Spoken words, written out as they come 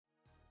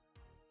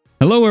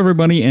Hello,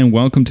 everybody, and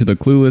welcome to the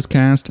Clueless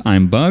Cast.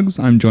 I'm Bugs.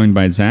 I'm joined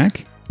by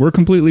Zach. We're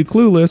completely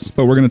clueless,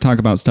 but we're going to talk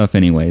about stuff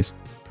anyways.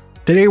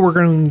 Today, we're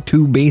going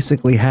to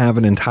basically have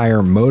an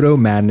entire Moto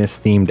Madness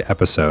themed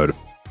episode.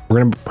 We're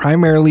going to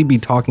primarily be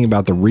talking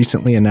about the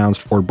recently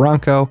announced Ford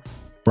Bronco.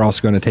 We're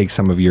also going to take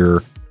some of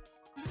your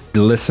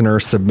listener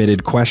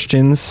submitted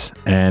questions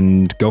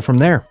and go from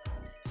there.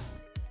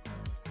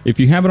 If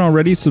you haven't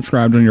already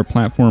subscribed on your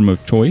platform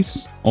of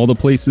choice, all the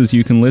places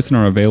you can listen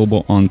are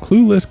available on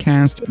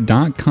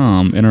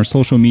cluelesscast.com, and our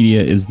social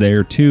media is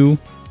there too,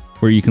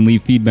 where you can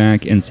leave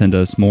feedback and send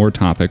us more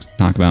topics to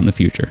talk about in the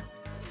future.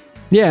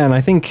 Yeah, and I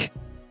think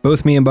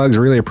both me and Bugs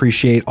really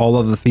appreciate all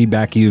of the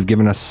feedback you've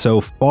given us so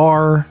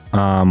far.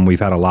 We've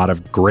had a lot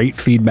of great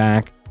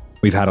feedback.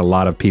 We've had a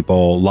lot of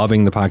people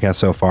loving the podcast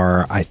so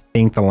far. I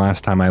think the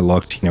last time I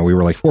looked, we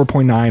were like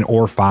 4.9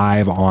 or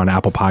 5 on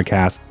Apple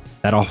Podcasts.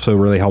 That also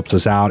really helps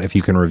us out if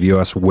you can review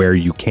us where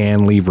you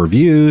can leave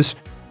reviews.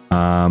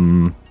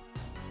 I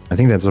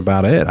think that's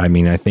about it.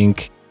 I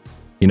think,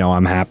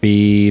 I'm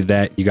happy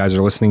that you guys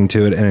are listening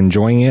to it and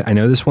enjoying it. I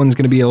know this one's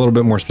going to be a little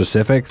bit more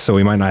specific, so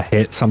we might not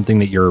hit something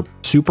that you're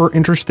super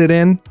interested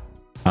in.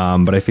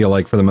 But I feel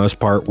like for the most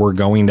part, we're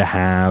going to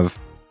have,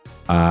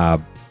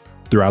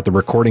 throughout the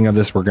recording of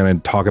this, we're going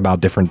to talk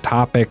about different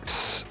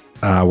topics.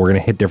 We're going to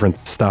hit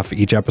different stuff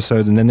each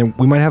episode. And then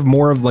we might have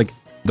more of like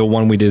the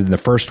one we did in the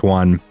first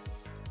one,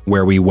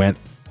 where we went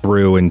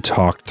through and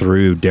talked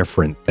through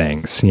different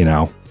things.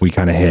 We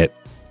kind of hit,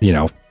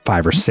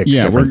 5 or 6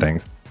 different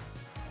things.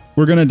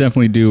 We're going to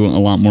definitely do a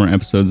lot more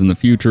episodes in the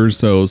future.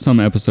 So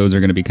some episodes are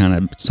going to be kind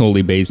of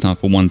solely based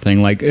off of one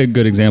thing. Like a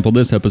good example,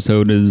 this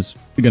episode is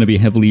going to be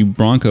heavily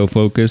Bronco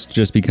focused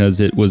just because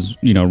it was,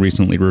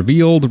 recently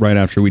revealed right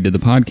after we did the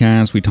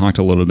podcast. We talked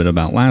a little bit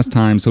about last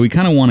time. So we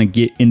kind of want to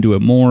get into it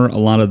more. A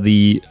lot of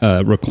the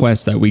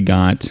requests that we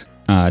got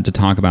to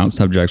talk about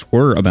subjects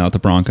were about the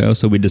Bronco.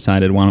 So we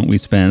decided, why don't we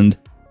spend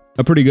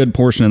a pretty good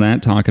portion of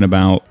that talking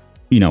about,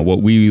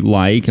 what we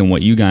like and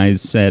what you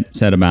guys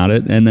said about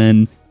it. And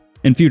then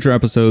in future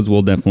episodes,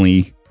 we'll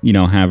definitely,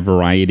 have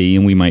variety,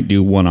 and we might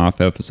do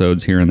one-off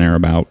episodes here and there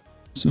about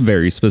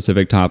very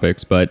specific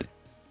topics. But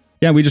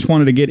yeah, we just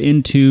wanted to get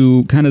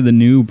into kind of the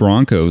new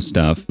Bronco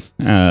stuff,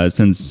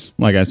 since,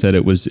 like I said,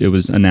 it was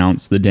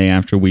announced the day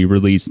after we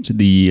released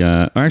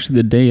actually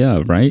the day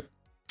of, right?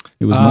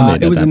 It was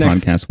Monday that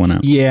podcast went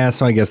out. Yeah,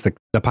 so I guess the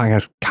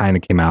podcast kind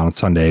of came out on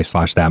Sunday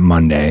 / that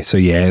Monday. So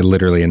yeah, it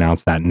literally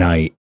announced that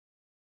night.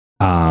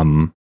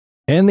 And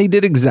they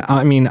did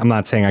I'm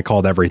not saying I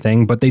called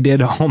everything, but they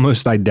did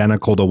almost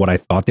identical to what I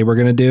thought they were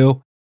going to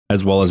do,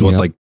 as well as what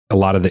like a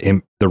lot of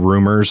the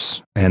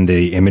rumors and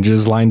the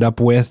images lined up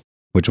with,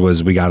 which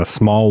was we got a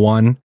small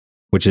one,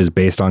 which is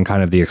based on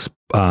kind of the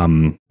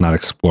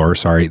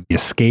the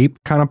Escape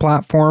kind of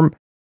platform,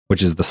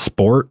 which is the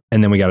Sport.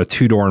 And then we got a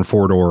 2-door and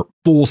 4-door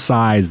full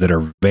size that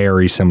are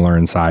very similar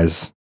in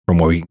size from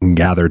what we can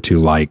gather to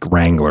like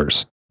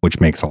Wranglers,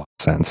 which makes a lot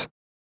of sense.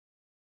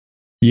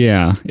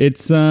 Yeah,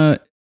 it's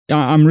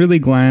I'm really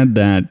glad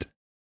that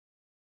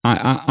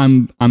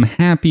I'm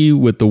happy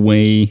with the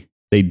way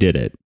they did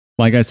it.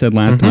 Like I said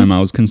last time, I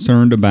was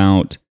concerned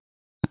about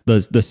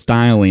the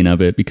styling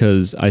of it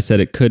because I said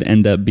it could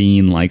end up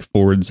being like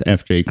Ford's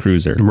FJ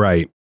Cruiser.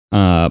 Right.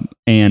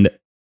 And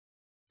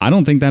I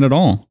don't think that at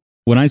all.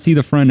 When I see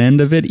the front end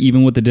of it,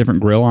 even with the different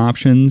grille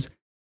options,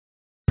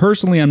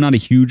 personally, I'm not a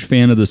huge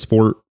fan of the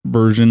Sport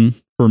version.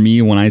 For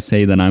me, when I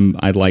say that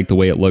I like the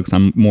way it looks,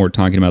 I'm more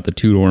talking about the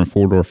 2-door and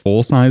 4-door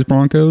full-size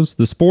Broncos.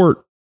 The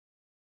Sport,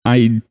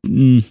 I'm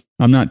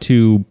not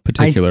too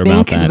particular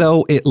about that.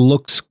 Though it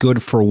looks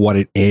good for what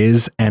it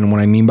is, and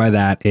what I mean by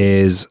that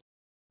is,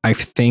 I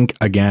think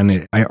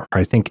again,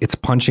 I think it's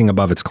punching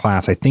above its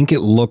class. I think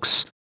it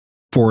looks,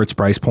 for its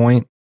price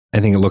point,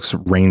 I think it looks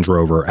Range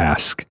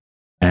Rover-esque,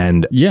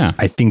 and yeah,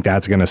 I think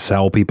that's going to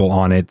sell people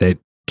on it that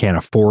can't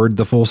afford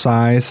the full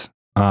size.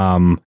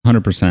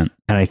 100%.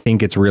 And I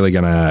think it's really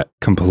going to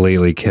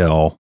completely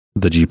kill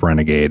the Jeep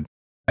Renegade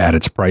at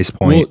its price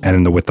point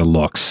and with the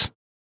looks.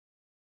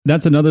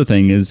 That's another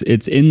thing is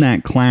it's in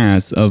that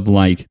class of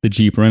like the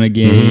Jeep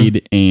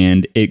Renegade,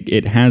 and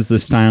it has the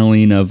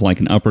styling of like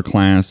an upper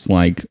class,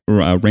 like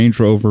Range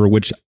Rover,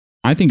 which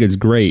I think is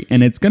great.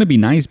 And it's going to be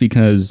nice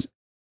because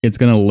it's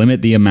going to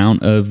limit the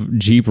amount of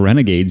Jeep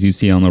Renegades you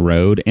see on the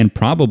road, and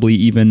probably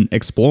even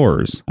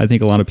Explorers. I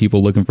think a lot of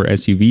people looking for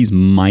SUVs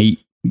might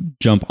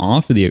jump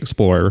off of the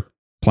Explorer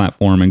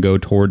platform and go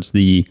towards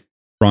the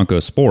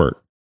Bronco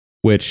Sport,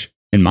 which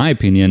in my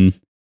opinion,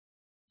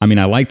 I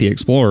like the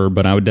Explorer,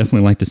 but I would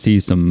definitely like to see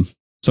some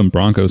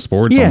Bronco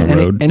Sports on the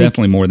road,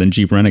 definitely more than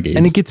Jeep Renegades.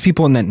 And it gets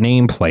people in that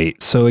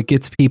nameplate, so it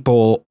gets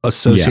people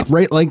associated,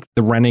 right? Like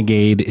the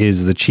Renegade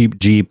is the cheap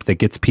Jeep that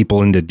gets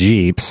people into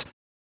Jeeps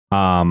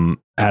at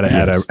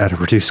a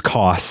reduced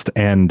cost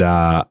and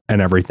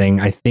everything.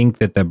 I think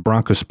that the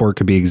Bronco Sport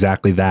could be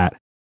exactly that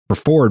for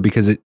Ford,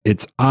 because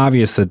it's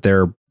obvious that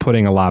they're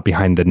putting a lot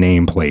behind the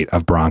nameplate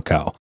of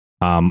Bronco,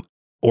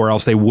 or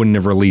else they wouldn't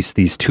have released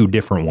these two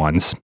different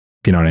ones.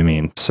 If you know what I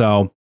mean?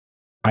 So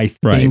I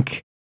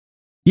think,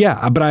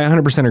 yeah, but I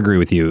 100% agree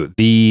with you.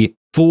 The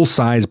full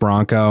size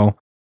Bronco.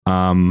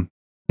 I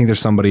think there's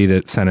somebody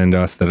that sent into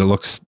us that it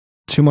looks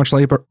too much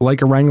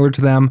like a Wrangler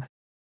to them.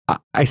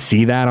 I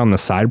see that on the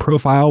side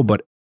profile,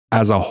 but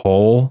as a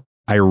whole,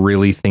 I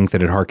really think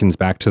that it harkens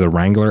back to the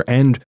Wrangler.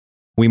 And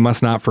we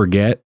must not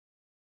forget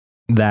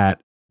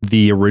that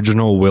the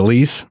original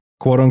Willys,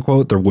 quote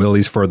unquote, the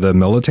Willys for the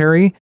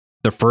military,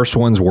 the first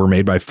ones were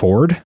made by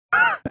Ford.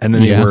 And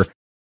then they were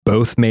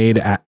both made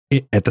at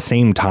the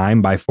same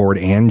time by Ford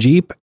and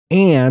Jeep.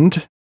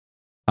 And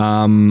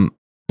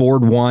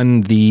Ford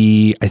won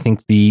I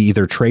think the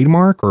either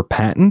trademark or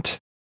patent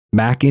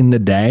back in the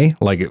day.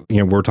 Like,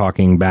 we're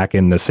talking back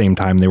in the same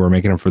time they were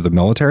making them for the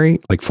military.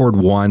 Like Ford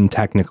won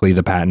technically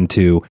the patent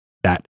to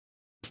that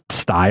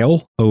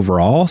style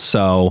overall.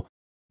 So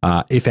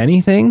if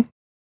anything,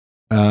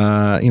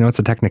 it's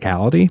a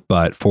technicality,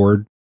 but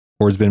Ford's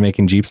been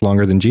making Jeeps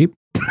longer than Jeep.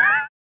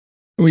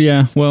 Well,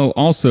 yeah. Well,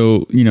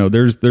 also,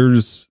 there's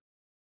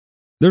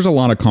a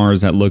lot of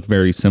cars that look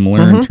very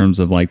similar in terms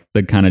of like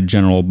the kind of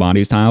general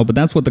body style, but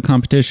that's what the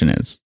competition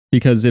is.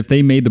 Because if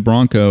they made the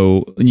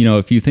Bronco,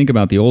 if you think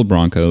about the old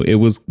Bronco, it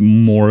was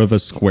more of a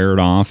squared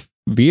off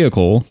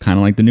vehicle, kind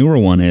of like the newer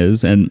one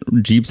is, and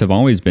Jeeps have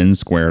always been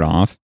squared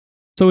off.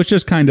 So it's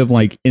just kind of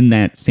like in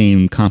that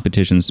same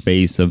competition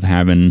space of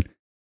having,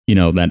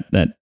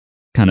 that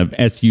kind of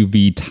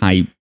SUV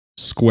type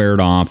squared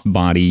off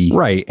body.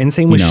 Right. And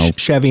same with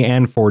Chevy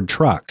and Ford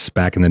trucks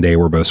back in the day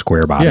were both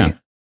square body. Yeah,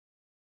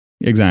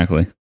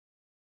 exactly.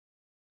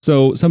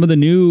 So some of the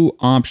new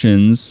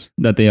options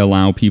that they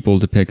allow people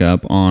to pick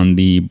up on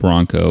the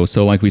Bronco.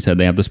 So like we said,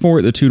 they have the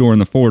Sport, the 2-door,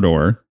 and the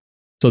 4-door.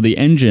 So the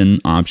engine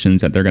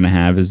options that they're going to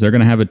have is they're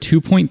going to have a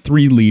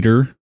 2.3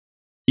 liter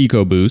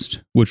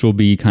EcoBoost, which will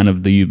be kind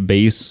of the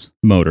base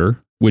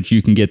motor, which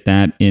you can get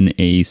that in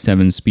a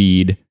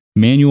 7-speed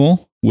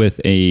manual with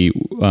a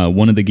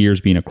one of the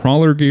gears being a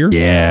crawler gear.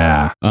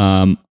 Yeah.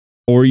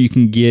 Or you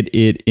can get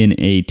it in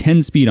a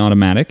 10-speed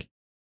automatic.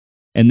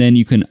 And then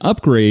you can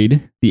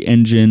upgrade the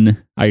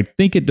engine. I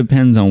think it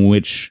depends on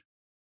which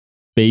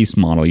base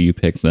model you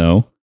pick,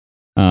 though,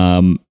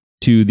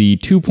 to the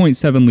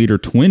 2.7 liter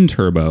twin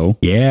turbo.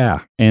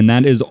 Yeah. And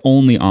that is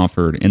only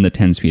offered in the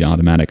 10-speed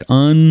automatic,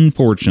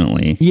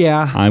 unfortunately.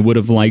 Yeah. I would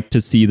have liked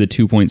to see the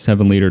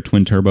 2.7 liter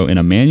twin turbo in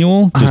a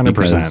manual just 100%.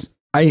 Because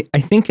I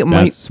think it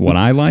might. That's what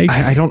I like.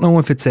 I don't know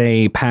if it's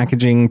a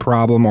packaging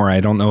problem or I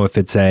don't know if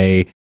it's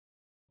the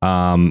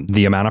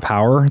amount of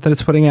power that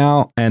it's putting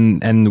out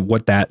and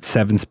what that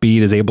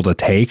 7-speed is able to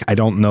take. I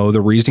don't know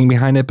the reasoning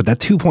behind it, but that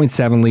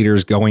 2.7 liter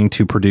is going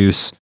to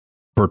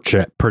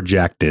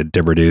projected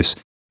to produce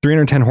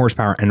 310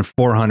 horsepower and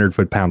 400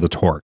 foot-pounds of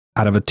torque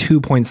out of a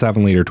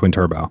 2.7 liter twin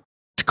turbo.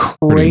 It's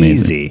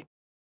crazy.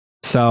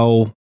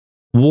 So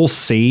we'll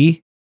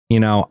see.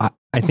 I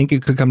think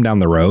it could come down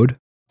the road.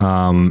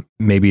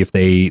 Maybe if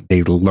they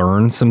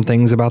learn some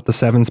things about the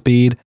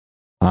 7-speed,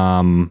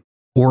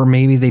 or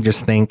maybe they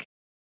just think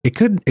it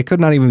could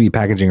not even be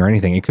packaging or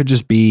anything. It could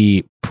just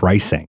be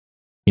pricing.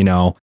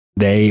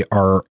 They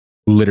are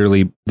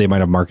literally, they might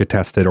have market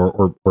tested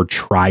or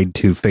tried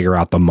to figure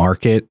out the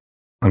market.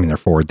 I mean, they're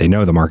Ford. They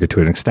know the market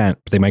to an extent,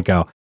 but they might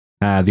go,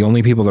 the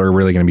only people that are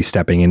really going to be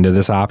stepping into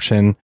this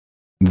option,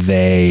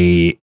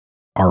 they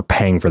are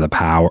paying for the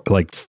power,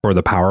 like for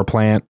the power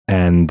plant,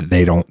 and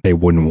they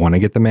wouldn't want to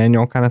get the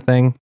manual kind of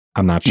thing.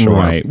 I'm not sure.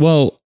 Right.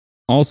 Well,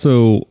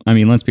 also, I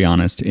mean, let's be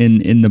honest.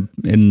 In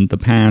the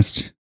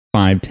past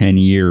 5-10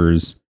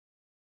 years,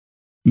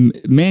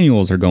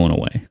 manuals are going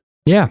away.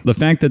 Yeah. The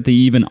fact that they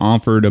even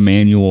offered a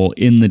manual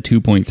in the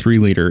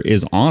 2.3 liter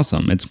is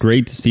awesome. It's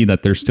great to see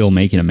that they're still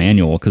making a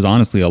manual, because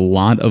honestly, a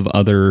lot of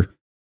other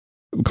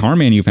car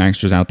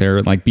manufacturers out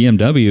there, like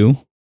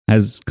BMW,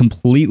 has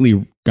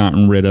completely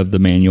gotten rid of the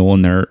manual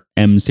in their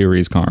M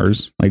series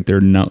cars. Like they're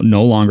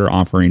no longer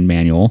offering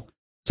manual.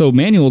 So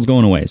manual is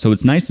going away. So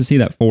it's nice to see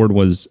that Ford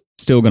was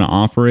still going to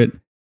offer it.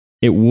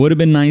 It would have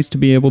been nice to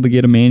be able to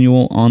get a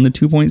manual on the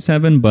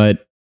 2.7,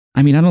 but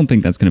I mean, I don't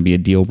think that's going to be a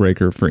deal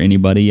breaker for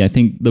anybody. I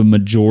think the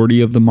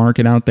majority of the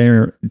market out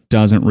there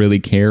doesn't really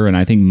care. And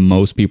I think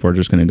most people are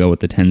just going to go with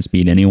the 10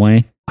 speed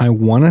anyway. I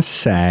want to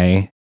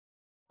say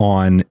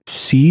on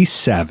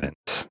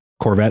C7s,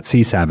 Corvette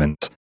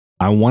C7s,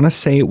 I want to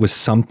say it was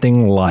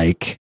something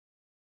like,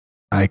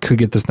 I could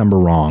get this number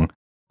wrong.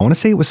 I want to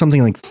say it was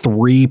something like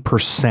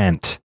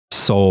 3%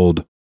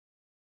 sold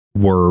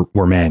were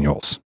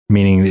manuals,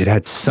 meaning it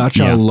had such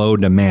a low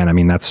demand. I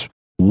mean, that's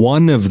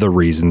one of the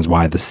reasons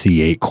why the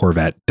C8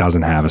 Corvette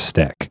doesn't have a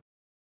stick.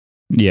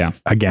 Yeah.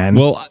 Again,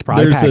 well,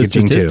 there's a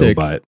statistic,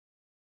 but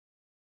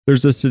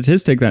there's a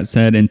statistic that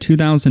said in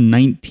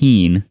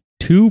 2019,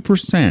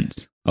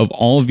 2% of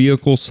all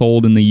vehicles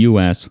sold in the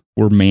US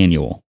were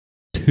manual.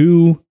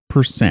 2%.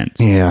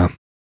 Yeah.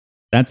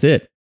 That's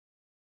it.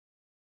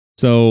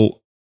 So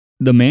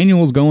the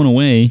manual's going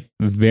away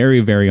very,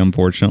 very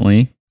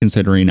unfortunately,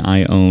 considering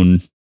I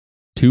own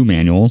 2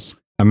 manuals.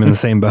 I'm in the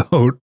same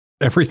boat.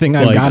 Everything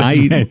I've got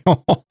is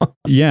manual.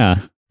 Yeah.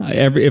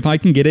 If I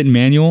can get it in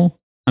manual,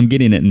 I'm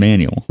getting it in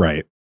manual.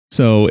 Right.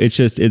 So it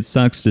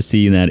sucks to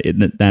see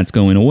that that's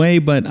going away.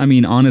 But I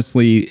mean,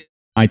 honestly,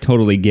 I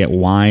totally get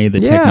why the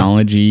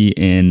technology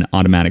in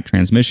automatic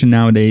transmission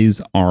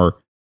nowadays are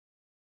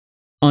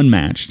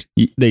unmatched.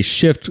 They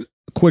shift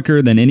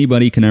quicker than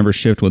anybody can ever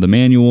shift with a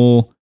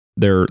manual.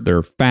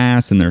 They're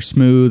fast and they're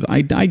smooth.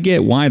 I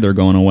get why they're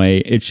going away.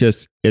 It's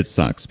just, it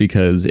sucks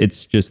because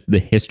it's just the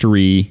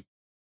history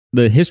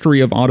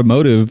of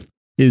automotive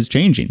is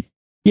changing.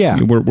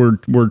 Yeah. We're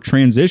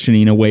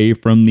transitioning away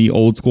from the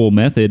old school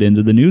method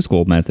into the new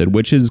school method,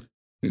 which is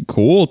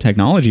cool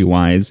technology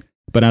wise,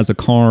 but as a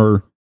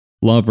car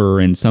lover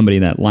and somebody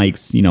that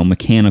likes,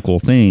 mechanical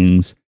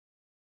things,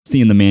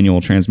 seeing the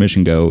manual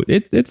transmission go,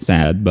 it's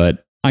sad,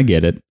 but I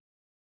get it.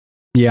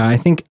 Yeah, I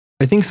think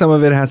some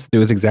of it has to do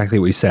with exactly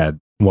what you said.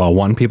 Well,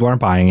 one, people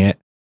aren't buying it.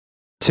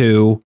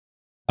 Two,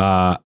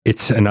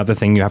 it's another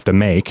thing you have to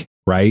make,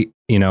 right?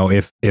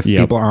 If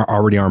people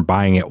aren't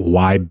buying it,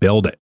 why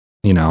build it?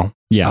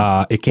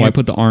 Yeah. It can't. Why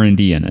put the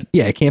R&D in it?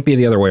 Yeah, it can't be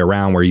the other way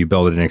around where you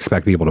build it and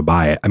expect people to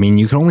buy it. I mean,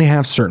 you can only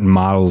have certain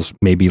models,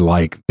 maybe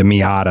like the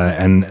Miata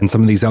and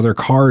some of these other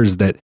cars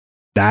that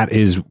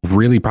is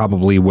really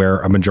probably where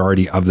a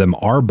majority of them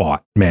are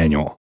bought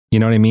manual. You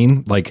know what I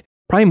mean? Like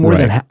probably more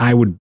than I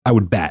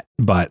would bet,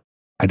 but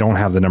I don't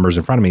have the numbers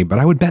in front of me, but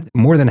I would bet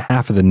more than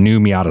half of the new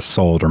Miatas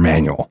sold are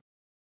manual.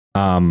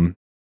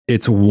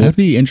 That'd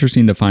be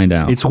interesting to find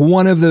out. It's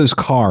one of those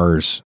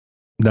cars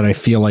that I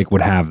feel like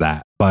would have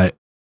that, but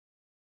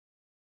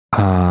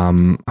I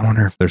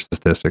wonder if there's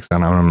statistics. I'm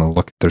going to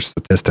look at their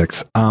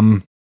statistics.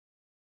 So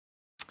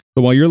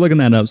while you're looking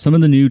that up, some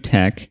of the new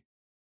tech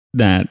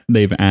that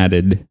they've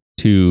added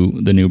to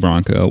the new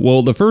Bronco.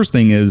 Well, the first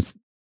thing is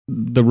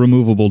the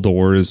removable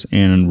doors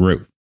and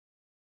roof.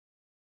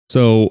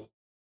 So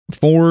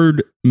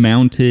Ford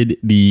mounted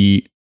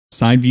the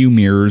side view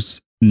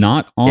mirrors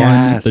not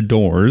on the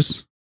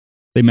doors.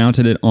 They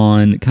mounted it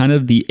on kind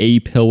of the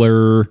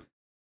A-pillar,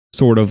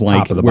 sort of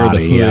like where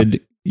body, the hood,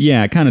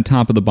 kind of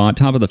top of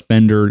the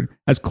fender,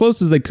 as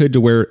close as they could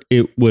to where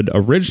it would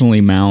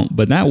originally mount.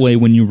 But that way,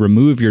 when you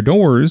remove your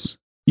doors,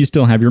 you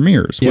still have your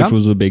mirrors, which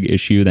was a big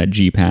issue that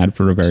Jeep had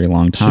for a very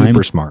long time.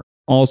 Super smart.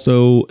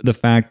 Also, the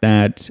fact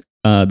that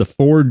the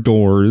Ford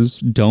doors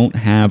don't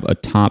have a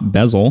top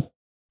bezel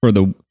for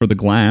the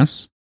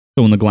glass.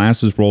 So when the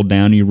glass is rolled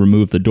down, you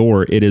remove the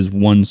door. It is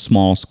one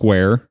small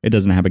square. It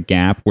doesn't have a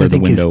gap where the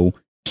window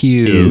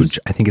is.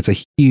 I think it's a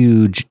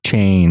huge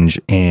change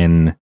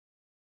in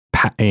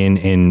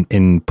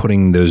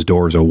putting those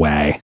doors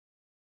away.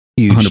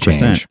 Huge 100%.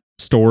 Change.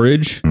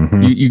 Storage.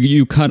 Mm-hmm.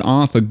 You cut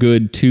off a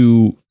good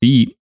 2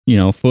 feet,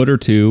 foot or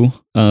two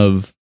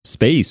of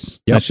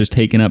space that's just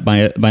taken up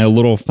by a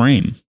little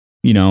frame.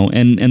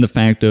 And the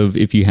fact of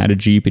if you had a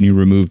Jeep and you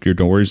removed your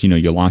doors,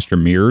 you lost your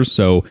mirrors.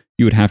 So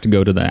you would have to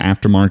go to the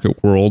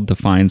aftermarket world to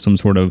find some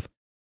sort of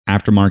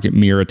aftermarket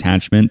mirror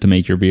attachment to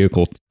make your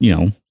vehicle,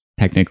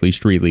 technically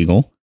street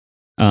legal.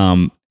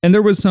 And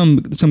there was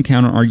some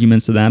counter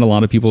arguments to that. A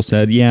lot of people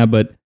said, yeah,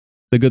 but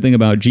the good thing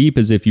about Jeep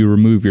is if you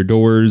remove your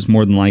doors,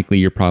 more than likely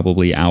you're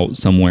probably out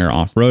somewhere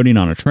off-roading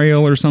on a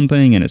trail or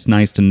something. And it's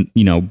nice to,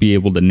 be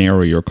able to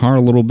narrow your car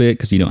a little bit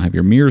because you don't have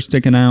your mirrors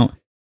sticking out.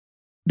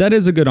 That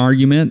is a good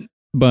argument.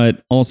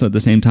 But also at the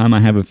same time,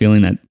 I have a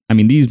feeling that,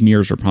 these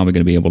mirrors are probably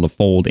going to be able to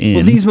fold in.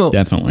 Well, these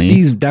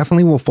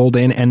definitely will fold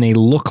in, and they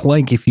look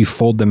like if you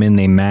fold them in,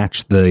 they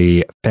match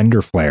the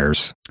fender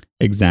flares.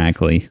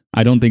 Exactly.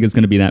 I don't think it's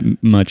going to be that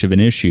much of an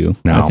issue.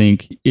 No. I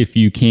think if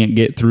you can't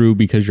get through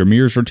because your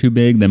mirrors are too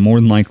big, then more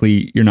than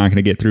likely you're not going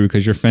to get through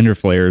because your fender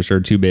flares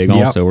are too big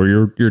also,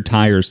 or your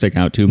tires stick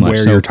out too much.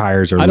 Where your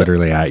tires are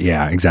literally at.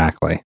 Yeah,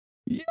 exactly.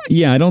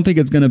 Yeah, I don't think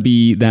it's going to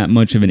be that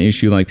much of an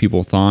issue like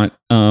people thought.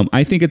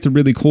 I think it's a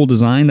really cool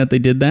design that they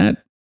did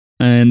that.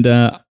 And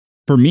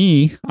for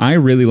me, I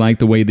really like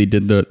the way they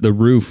did the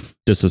roof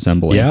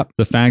disassembly. Yep.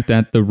 The fact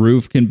that the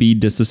roof can be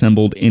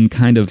disassembled in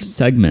kind of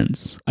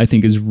segments, I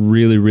think is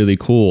really, really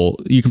cool.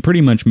 You can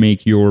pretty much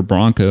make your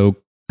Bronco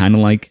kind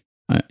of like,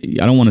 I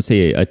don't want to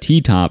say a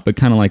T-top, but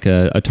kind of like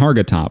a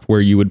Targa top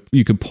where you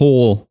could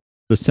pull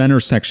the center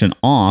section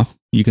off,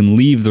 you can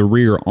leave the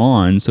rear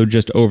on. So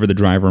just over the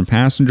driver and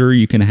passenger,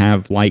 you can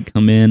have light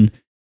come in,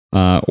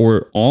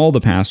 or all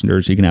the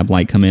passengers, you can have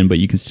light come in, but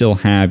you can still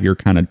have your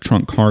kind of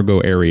trunk cargo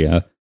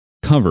area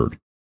covered,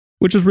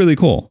 which is really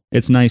cool.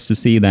 It's nice to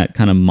see that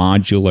kind of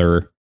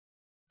modular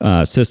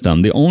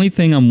system. The only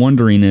thing I'm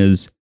wondering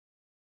is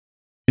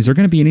there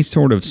going to be any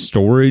sort of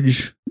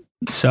storage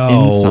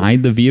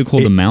inside the vehicle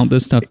to mount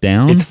this stuff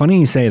down? It's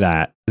funny you say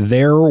that.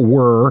 There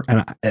were,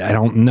 and I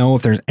don't know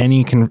if there's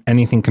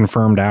anything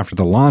confirmed after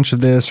the launch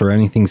of this or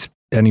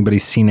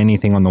anybody's seen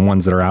anything on the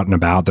ones that are out and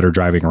about that are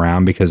driving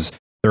around, because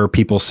there are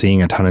people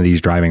seeing a ton of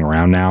these driving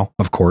around now.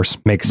 Of course,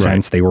 makes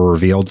sense. They were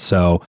revealed.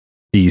 So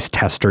these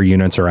tester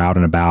units are out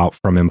and about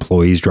from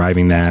employees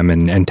driving them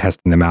and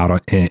testing them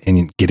out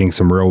and getting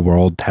some real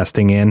world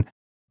testing in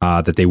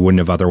that they wouldn't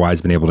have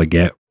otherwise been able to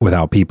get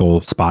without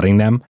people spotting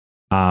them.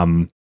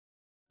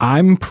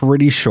 I'm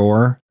pretty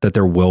sure that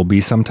there will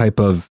be some type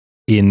of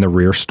in the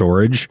rear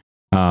storage,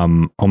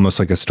 almost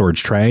like a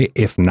storage tray.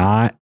 If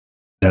not,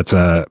 that's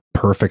a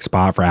perfect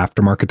spot for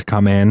aftermarket to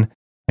come in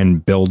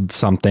and build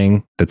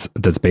something that's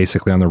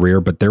basically on the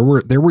rear. But there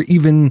were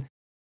even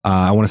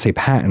I want to say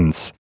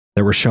patents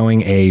that were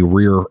showing a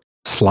rear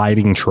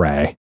sliding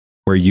tray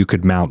where you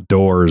could mount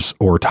doors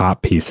or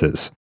top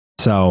pieces.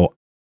 So,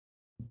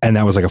 and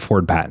that was like a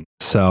Ford patent.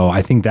 So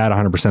I think that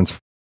 100%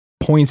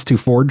 points to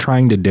Ford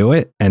trying to do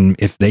it. And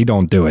if they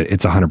don't do it,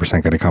 it's 100%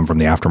 going to come from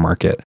the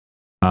aftermarket,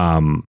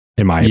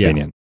 in my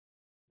opinion.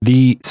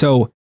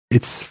 So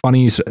it's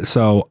funny.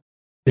 So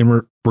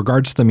in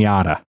regards to the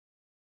Miata,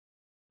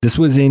 this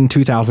was in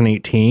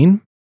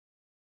 2018.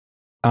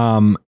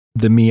 The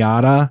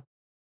Miata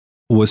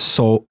was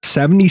sold,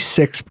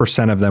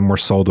 76% of them were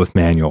sold with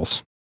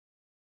manuals.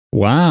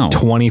 Wow.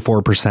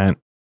 24%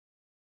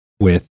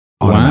 with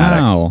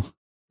automatic. Wow.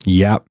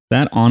 Yep.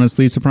 That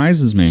honestly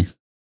surprises me.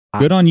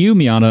 Good on you,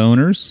 Miata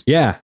owners.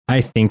 Yeah.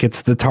 I think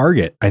it's the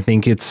target. I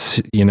think it's,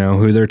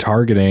 who they're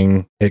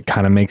targeting. It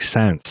kind of makes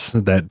sense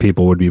that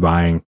people would be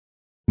buying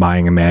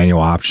a manual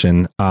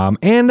option.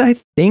 And I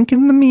think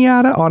in the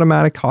Miata,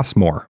 automatic costs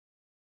more.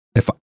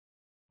 If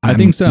I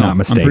think so. Not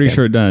mistaken. I'm pretty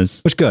sure it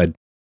does. Which good.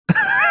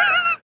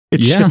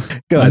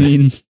 Good. I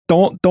mean,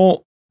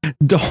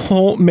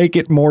 don't make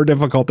it more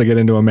difficult to get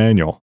into a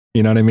manual.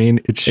 You know what I mean?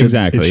 It should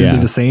be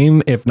the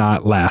same, if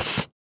not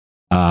less.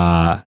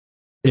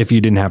 If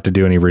you didn't have to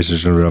do any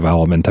research and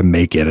development to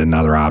make it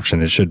another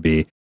option, it should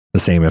be the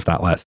same, if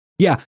not less.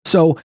 Yeah.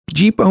 So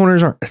Jeep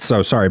owners aren't.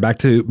 So sorry. Back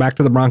to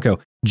the Bronco.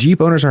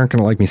 Jeep owners aren't going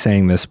to like me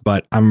saying this,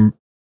 but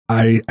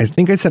I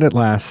think I said it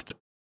last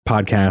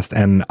podcast,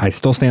 and I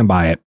still stand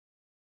by it.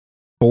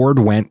 Ford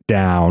went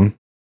down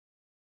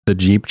the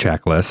Jeep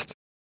checklist,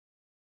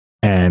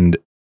 and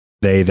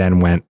they then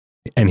went,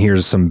 and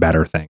here's some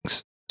better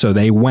things. So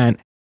they went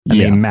and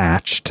they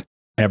matched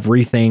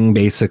everything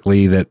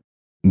basically that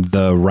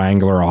the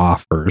Wrangler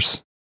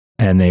offers,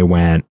 and they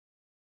went,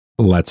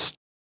 let's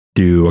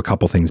do a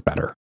couple things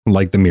better,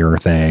 like the mirror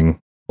thing,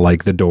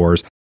 like the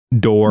doors.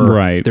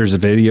 Right. There's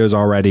videos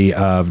already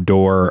of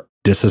door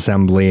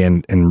disassembly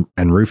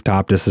and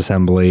rooftop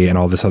disassembly and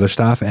all this other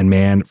stuff. And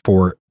man,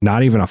 for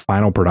not even a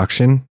final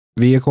production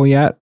vehicle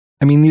yet,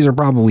 I mean, these are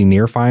probably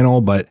near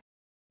final, but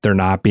they're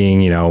not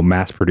being,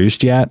 mass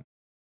produced yet.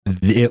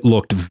 It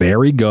looked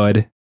very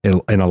good.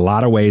 In a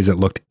lot of ways, it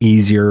looked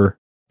easier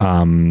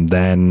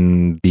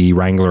than the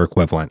Wrangler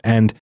equivalent.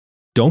 And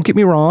don't get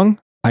me wrong,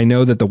 I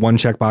know that the one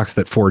checkbox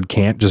that Ford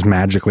can't just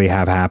magically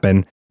have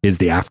happen is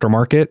the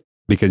aftermarket,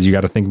 because you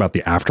got to think about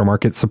the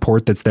aftermarket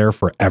support that's there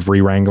for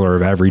every Wrangler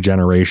of every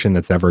generation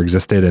that's ever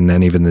existed, and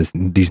then even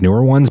these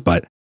newer ones.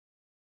 But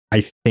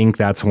I think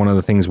that's one of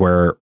the things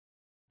where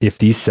if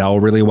these sell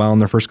really well in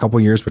their first couple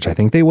of years, which I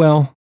think they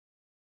will,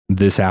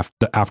 this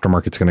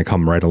aftermarket's going to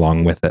come right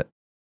along with it.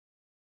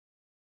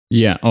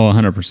 Yeah. Oh,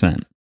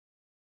 100%.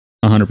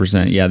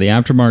 100%. Yeah. The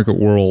aftermarket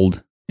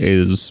world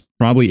is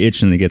probably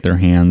itching to get their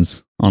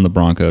hands on the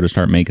Bronco to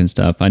start making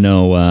stuff. I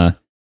know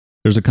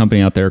there's a company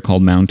out there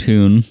called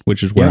Mountoon,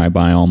 which is where I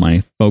buy all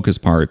my Focus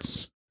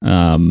parts.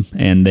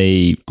 And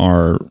they've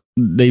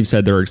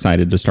said they're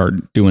excited to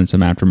start doing some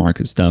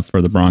aftermarket stuff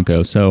for the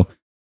Bronco. So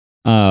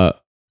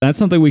that's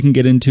something we can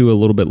get into a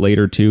little bit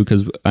later too,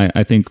 because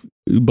I think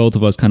both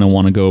of us kind of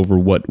want to go over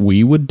what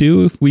we would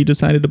do if we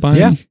decided to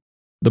buy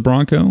the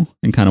Bronco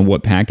and kind of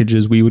what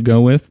packages we would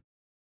go with.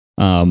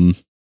 And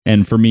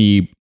for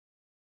me,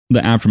 the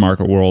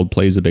aftermarket world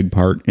plays a big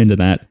part into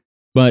that.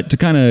 But to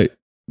kind of,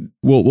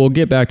 we'll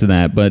get back to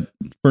that. But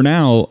for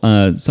now,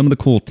 some of the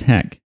cool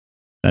tech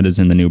that is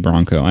in the new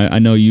Bronco. I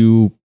know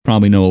you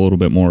probably know a little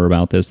bit more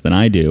about this than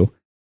I do.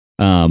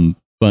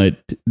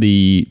 But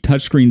the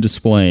touchscreen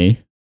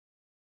display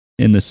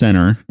in the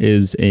center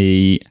is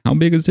how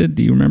big is it?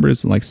 Do you remember?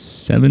 Is it like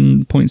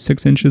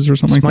 7.6 inches or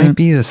something like that? This might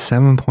be the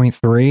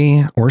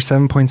 7.3 or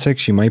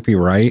 7.6. You might be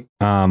right.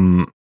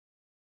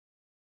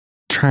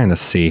 Trying to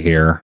see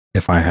here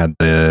if I had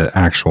the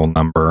actual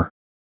number.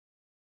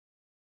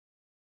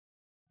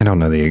 I don't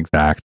know the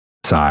exact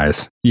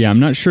size. Yeah, I'm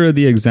not sure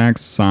the exact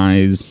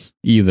size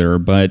either,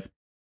 but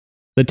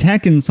the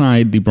tech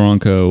inside the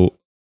Bronco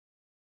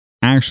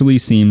actually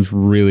seems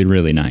really,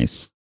 really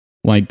nice.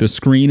 Like the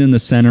screen in the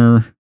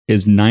center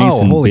is nice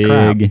and holy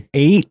big. Crap.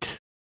 8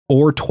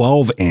 or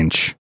 12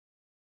 inch.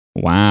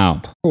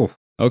 Wow. Oh,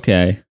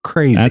 okay.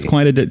 Crazy. That's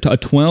quite a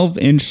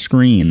 12-inch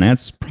screen.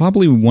 That's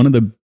probably one of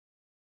the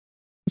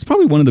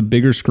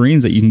bigger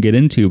screens that you can get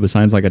into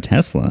besides like a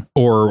Tesla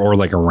or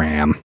like a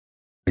Ram.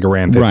 Like a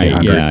Ram 1500.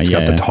 Right, yeah, it's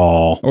got the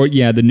tall. Or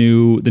the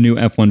new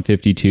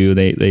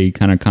F-152. They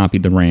kind of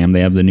copied the Ram.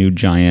 They have the new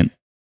giant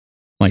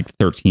like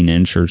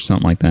 13-inch or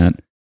something like that.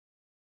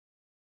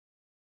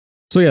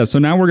 So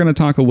now we're going to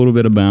talk a little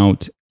bit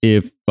about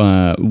if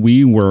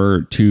we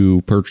were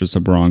to purchase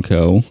a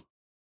Bronco,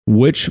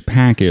 which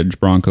package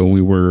Bronco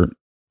we were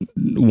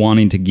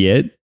wanting to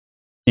get,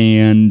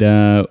 and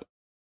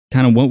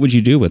kind of what would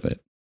you do with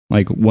it?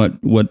 Like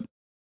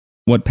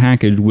what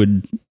package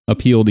would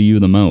appeal to you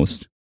the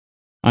most?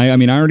 I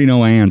mean, I already know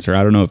my answer.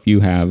 I don't know if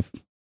you have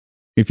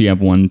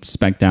one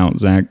spec'd out,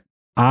 Zach.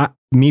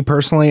 Me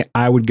personally,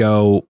 I would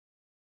go.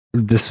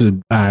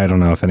 I don't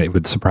know if it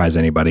would surprise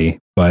anybody,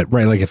 but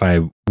right, like if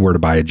I were to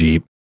buy a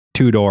Jeep,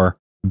 two-door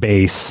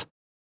base.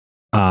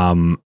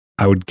 I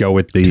would go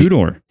with the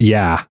two-door.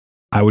 Yeah,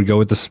 I would go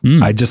with this.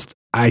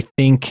 I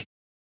think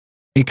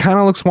it kind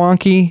of looks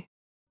wonky.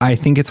 I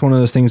think it's one of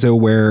those things though,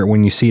 where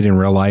when you see it in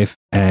real life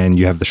and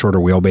you have the shorter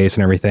wheelbase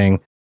and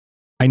everything,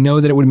 I know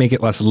that it would make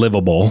it less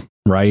livable,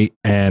 right?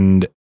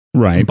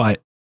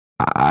 But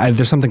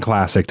there's something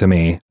classic to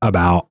me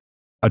about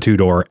a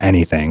two-door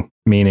anything,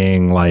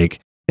 meaning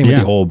like same with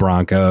the old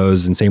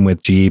Broncos and same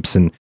with Jeeps,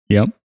 and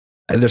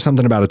there's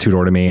something about a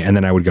two-door to me. And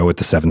then I would go with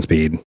the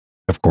 7-speed,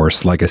 of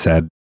course. Like I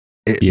said,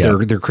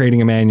 they're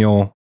creating a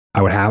manual.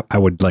 I would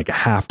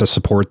have to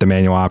support the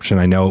manual option.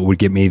 I know it would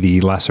get me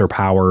the lesser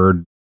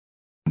powered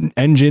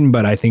engine,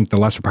 but I think the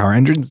lesser power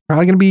engine is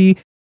probably going to be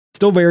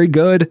still very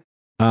good,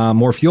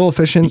 more fuel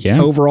efficient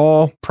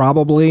overall,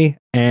 probably.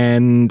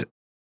 And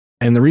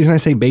the reason I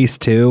say base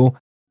too,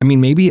 I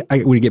mean, maybe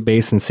I would get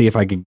base and see if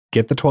I could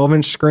get the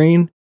 12-inch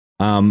screen.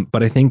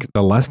 But I think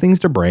the less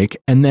things to break,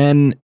 and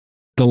then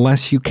the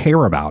less you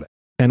care about it.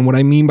 And what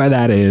I mean by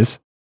that is,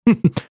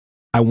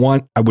 I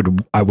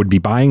would be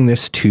buying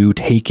this to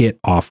take it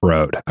off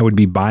road. I would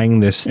be buying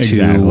this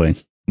to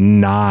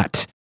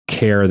not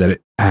care that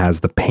it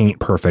has the paint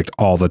perfect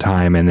all the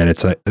time. And then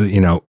it's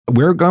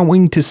we're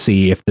going to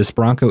see if this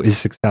Bronco is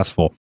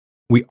successful.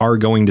 We are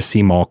going to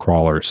see mall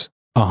crawlers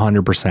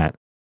 100%.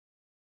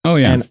 Oh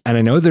yeah. And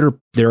I know that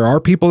there are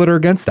people that are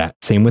against that.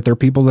 Same with there are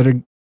people that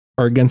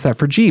are against that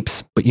for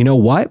Jeeps. But you know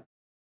what?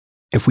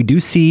 If we do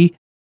see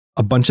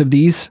a bunch of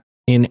these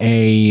in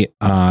a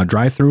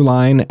drive-through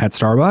line at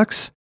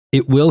Starbucks,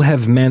 it will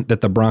have meant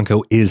that the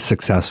Bronco is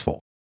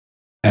successful.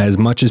 As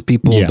much as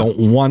people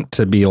don't want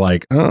to be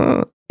like,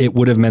 it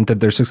would have meant that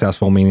they're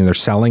successful, meaning they're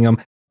selling them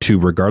to,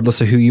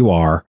 regardless of who you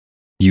are,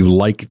 you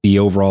like the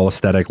overall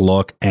aesthetic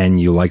look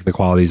and you like the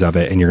qualities of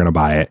it and you're going to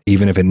buy it,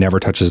 even if it never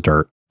touches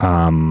dirt.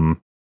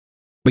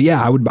 But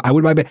yeah, I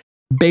would buy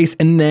base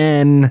and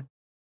then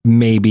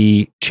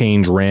maybe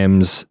change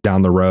rims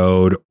down the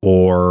road,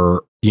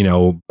 or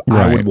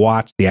I would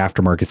watch the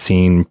aftermarket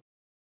scene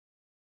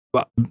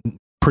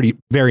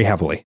very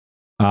heavily.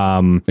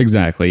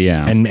 Exactly.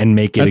 Yeah. And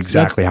make it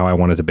exactly how I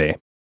want it to be.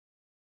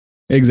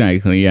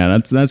 Exactly. Yeah.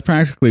 That's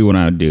practically what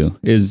I would do.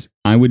 Is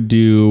I would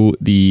do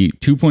the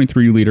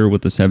 2.3 liter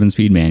with the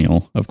 7-speed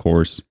manual, of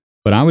course,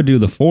 but I would do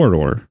the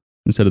 4-door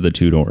instead of the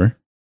 2-door.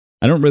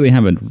 I don't really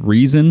have a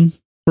reason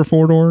for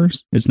 4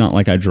 doors. It's not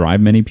like I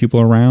drive many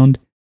people around.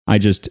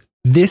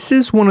 This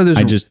is one of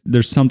those.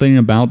 There's something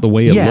about the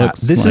way it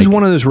looks. This is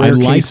one of those rare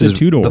cases.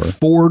 The 2-door. The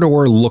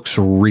 4-door looks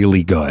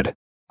really good.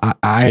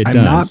 I'm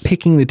not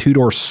picking the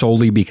 2-door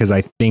solely because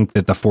I think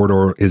that the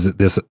 4-door is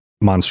this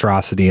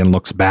monstrosity and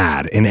looks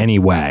bad in any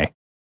way.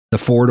 The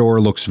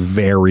 4-door looks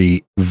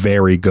very,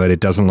 very good.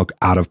 It doesn't look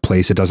out of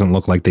place. It doesn't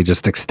look like they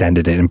just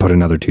extended it and put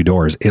another 2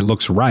 doors. It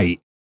looks right.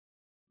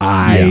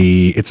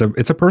 It's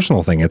a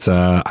personal thing.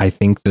 I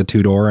think the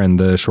 2-door and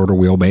the shorter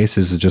wheelbase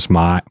is just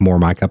my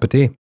cup of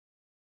tea.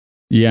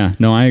 Yeah,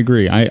 no, I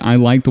agree. I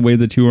like the way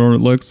the 2-door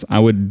looks.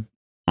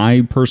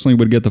 I personally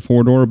would get the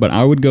 4-door, but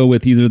I would go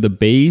with either the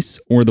base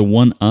or the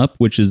one up,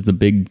 which is the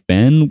Big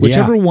Ben,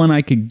 whichever one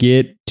I could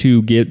get,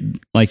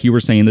 like you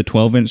were saying, the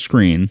 12-inch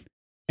screen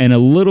and a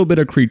little bit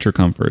of creature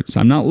comforts.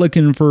 I'm not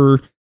looking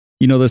for,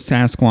 the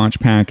Sasquatch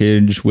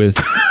package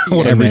with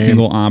every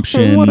single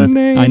option. What a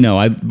name. I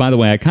know. By the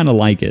way, I kind of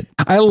like it.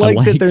 I like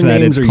that their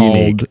names are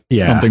unique.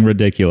 Something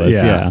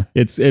ridiculous. Yeah.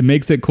 It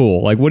makes it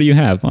cool. Like, what do you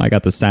have? I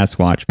got the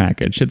Sasquatch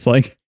package. It's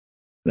like,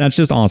 that's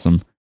just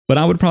awesome. But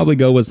I would probably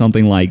go with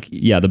something like,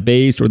 the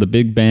base or the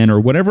Big Ben or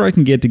whatever I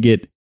can get to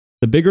get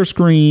the bigger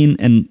screen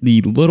and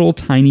the little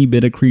tiny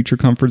bit of creature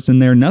comforts in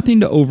there.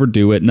 Nothing to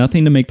overdo it.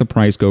 Nothing to make the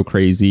price go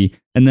crazy.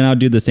 And then I'll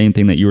do the same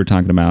thing that you were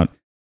talking about.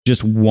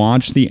 Just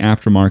watch the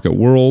aftermarket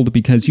world,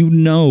 because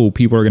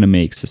people are going to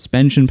make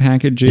suspension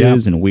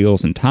packages and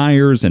wheels and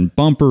tires and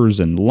bumpers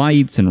and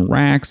lights and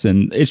racks.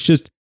 And it's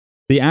just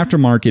the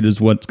aftermarket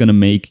is what's going to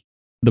make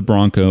the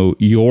Bronco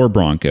your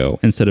Bronco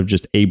instead of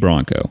just a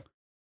Bronco.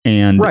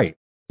 And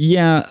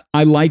yeah,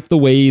 I like the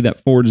way that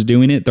Ford's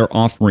doing it. They're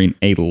offering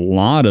a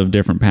lot of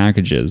different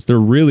packages. They're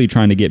really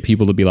trying to get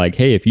people to be like,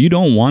 hey, if you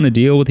don't want to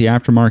deal with the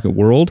aftermarket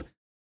world,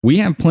 we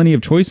have plenty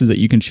of choices that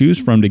you can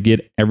choose from to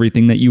get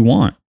everything that you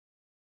want.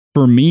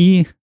 For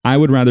me, I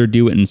would rather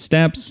do it in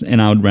steps, and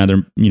I would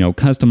rather,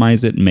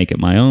 customize it and make it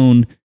my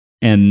own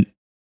and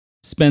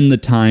spend the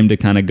time to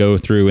kind of go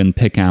through and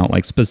pick out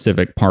like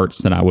specific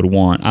parts that I would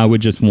want. I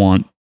would just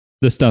want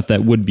the stuff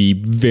that would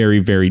be very,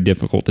 very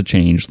difficult to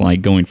change,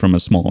 like going from a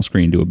small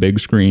screen to a big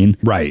screen.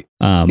 Right.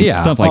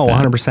 Stuff like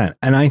that. 100%.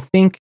 And I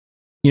think,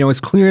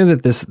 it's clear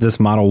that this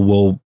model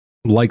will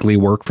likely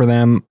work for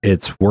them.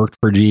 It's worked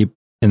for Jeep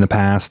in the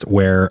past,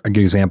 where a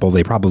good example,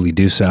 they probably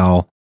do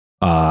sell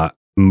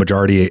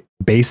majority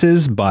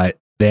bases, but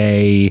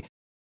they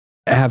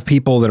have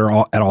people that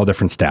are at all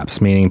different steps,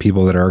 meaning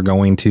people that are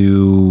going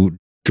to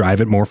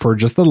drive it more for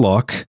just the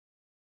look.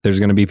 There's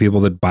going to be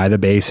people that buy the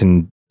base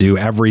and do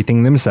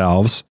everything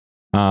themselves.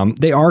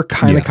 They are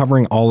kind of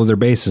covering all of their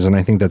bases, and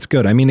I think that's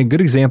good. I mean, a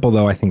good example,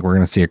 though, I think we're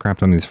going to see a crap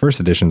ton of these first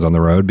editions on the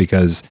road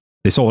because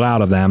they sold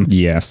out of them.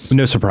 Yes.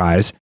 No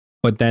surprise.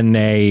 but then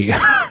they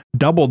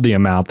doubled the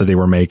amount that they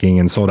were making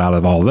and sold out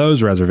of all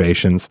those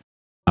reservations.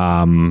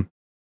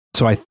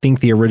 So I think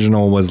the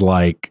original was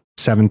like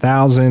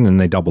 7,000 and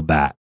they doubled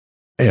that,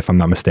 if I'm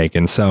not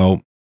mistaken.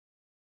 So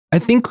I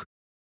think,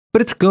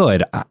 but it's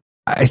good.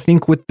 I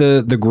think with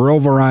the grill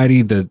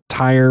variety, the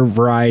tire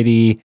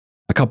variety,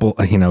 a couple,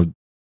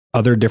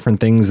 other different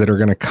things that are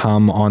going to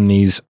come on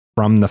these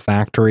from the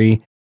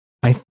factory,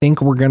 I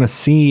think we're going to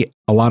see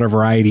a lot of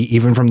variety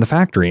even from the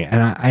factory.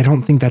 And I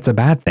don't think that's a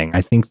bad thing.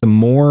 I think the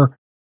more,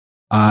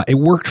 it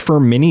worked for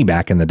Mini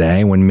back in the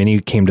day when Mini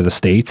came to the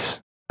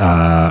States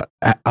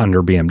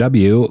under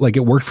BMW, like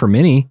it worked for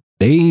Mini.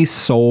 They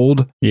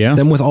sold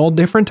them with all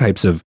different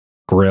types of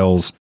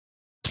grills,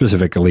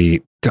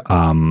 specifically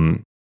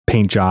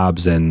paint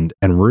jobs and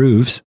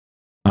roofs.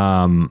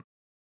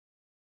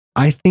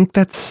 I think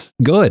that's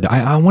good.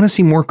 I want to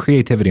see more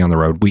creativity on the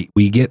road.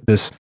 We get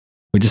this.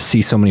 We just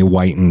see so many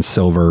white and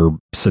silver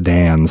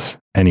sedans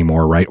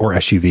anymore, right? Or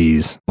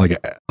SUVs, like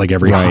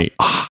every Hyundai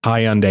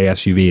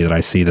SUV that I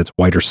see that's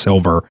white or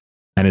silver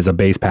and is a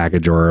base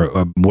package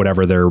or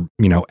whatever their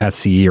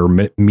SE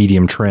or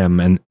medium trim,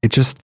 and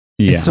it's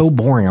so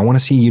boring. I want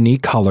to see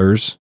unique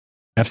colors.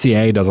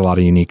 FCA does a lot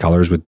of unique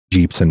colors with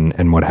Jeeps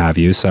and what have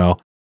you. So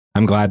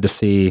I'm glad to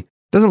see.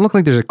 Doesn't look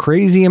like there's a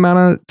crazy amount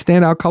of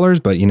standout colors,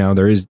 but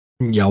there is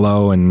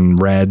yellow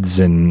and reds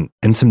and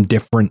some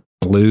different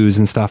blues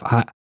and stuff.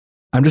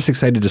 I'm just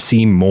excited to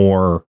see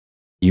more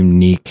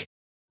unique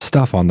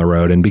stuff on the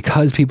road. And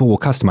because people will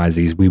customize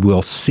these, we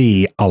will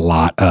see a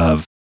lot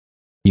of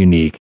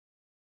unique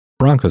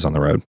Broncos on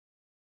the road.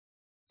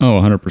 Oh,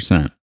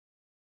 100%.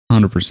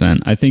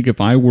 100%. I think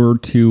if I were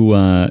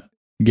to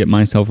get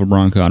myself a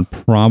Bronco, I'd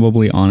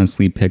probably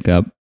honestly pick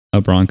up a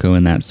Bronco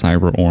in that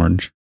cyber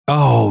orange.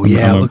 Oh,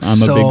 yeah. I'm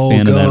a big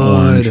fan of that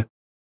orange.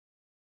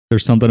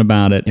 There's something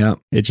about it. Yeah.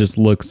 It just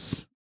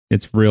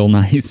it's real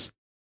nice.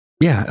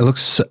 Yeah. It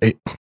looks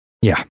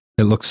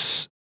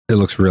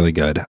really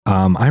good.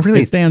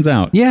 It stands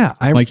out. Yeah.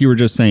 Like you were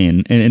just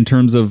saying, in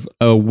terms of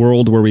a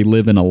world where we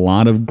live in a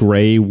lot of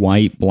gray,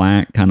 white,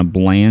 black, kind of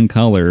bland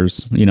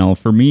colors,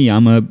 for me,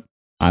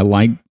 I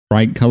like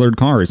bright colored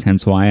cars.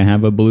 Hence why I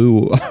have a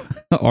blue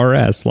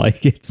RS.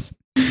 Like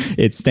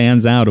it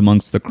stands out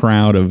amongst the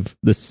crowd of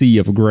the sea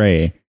of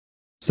gray.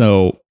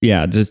 So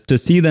yeah, just to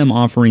see them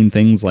offering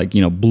things like,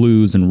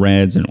 blues and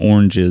reds and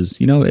oranges,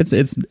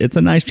 it's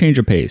a nice change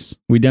of pace.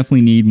 We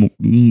definitely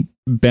need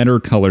better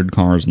colored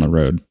cars on the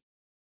road.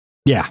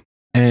 Yeah.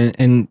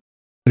 And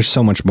there's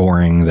so much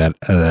boring that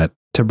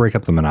to break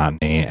up the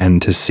monotony and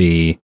to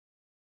see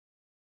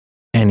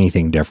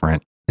anything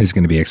different is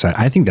going to be exciting.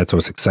 I think that's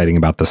what's exciting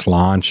about this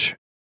launch,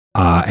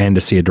 and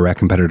to see a direct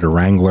competitor to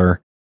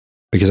Wrangler,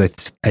 because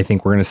I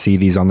think we're going to see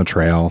these on the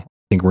trail. I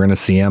think we're going to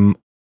see them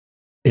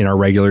in our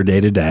regular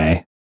day to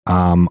day.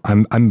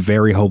 I'm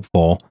very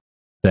hopeful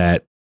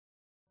that,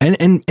 and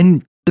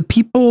the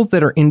people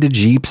that are into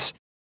Jeeps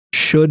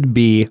should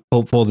be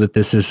hopeful that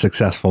this is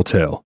successful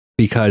too,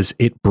 because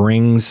it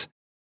brings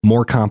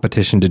more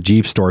competition to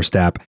Jeep's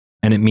doorstep,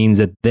 and it means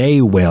that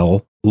they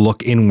will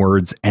look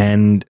inwards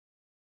and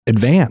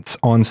advance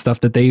on stuff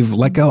that they've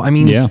let go. I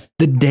mean,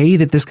 the day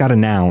that this got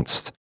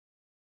announced,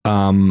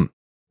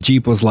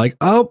 Jeep was like,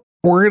 "Oh,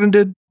 we're going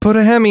to put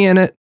a Hemi in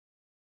it,"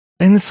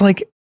 and it's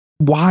like,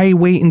 why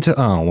wait until,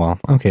 oh, well,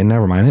 okay,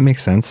 never mind. It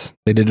makes sense.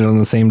 They did it on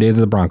the same day that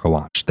the Bronco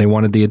launched. They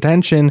wanted the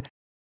attention,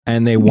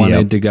 and they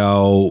wanted to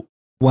go,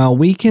 well,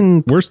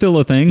 we're still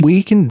a thing.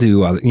 We can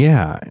do other,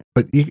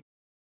 but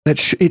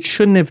it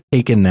shouldn't have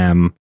taken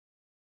them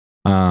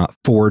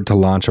forward to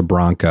launch a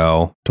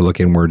Bronco to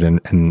look inward.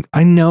 And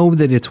I know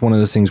that it's one of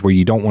those things where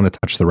you don't want to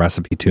touch the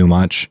recipe too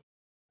much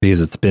because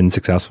it's been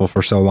successful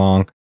for so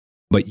long,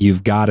 but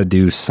you've got to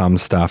do some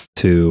stuff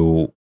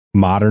to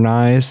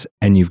modernize,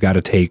 and you've got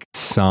to take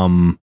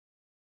some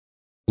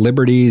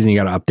liberties, and you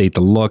got to update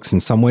the looks in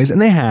some ways.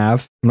 And they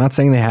have. I'm not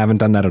saying they haven't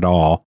done that at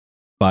all,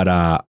 but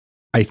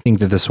I think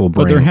that this will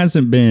bring. But there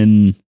hasn't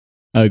been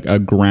a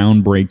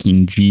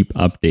groundbreaking Jeep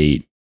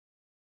update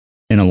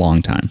in a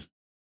long time,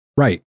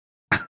 right?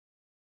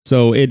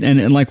 So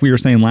and like we were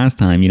saying last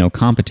time,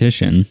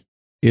 competition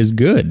is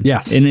good.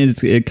 Yes, and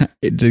to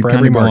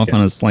kind of go off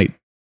on a slight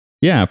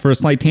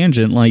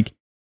tangent, like.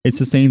 It's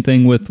the same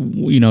thing with,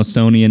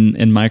 Sony and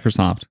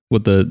Microsoft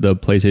with the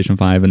PlayStation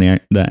 5 and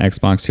the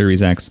Xbox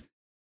Series X.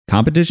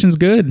 Competition's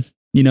good.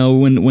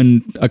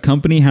 When a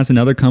company has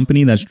another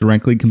company that's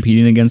directly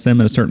competing against them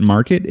in a certain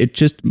market,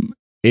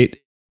 it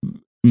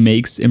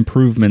makes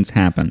improvements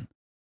happen.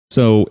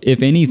 So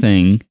if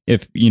anything,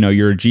 if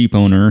you're a Jeep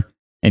owner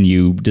and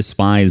you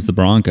despise the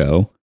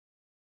Bronco,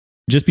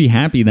 just be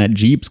happy that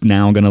Jeep's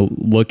now going to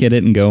look at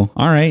it and go,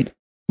 all right,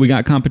 we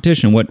got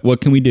competition.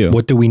 What can we do?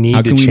 What do we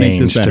need to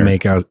change to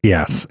make us?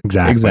 Yes,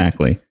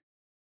 exactly.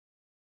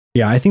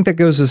 Yeah, I think that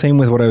goes the same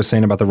with what I was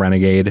saying about the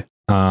Renegade.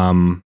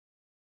 A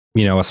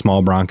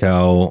small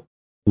Bronco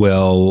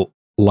will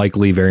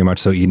likely very much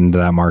so eat into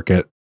that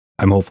market.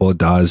 I'm hopeful it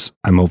does.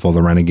 I'm hopeful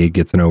the Renegade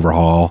gets an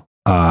overhaul,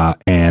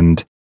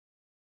 and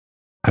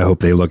I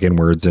hope they look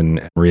inwards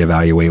and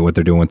reevaluate what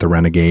they're doing with the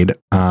Renegade.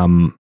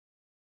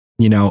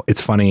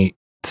 it's funny,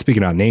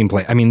 speaking about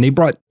nameplate, I mean, they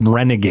brought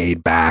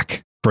Renegade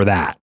back for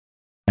that.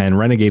 And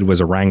Renegade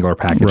was a Wrangler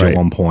package at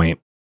one point.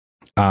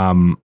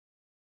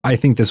 I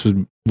think this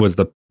was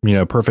the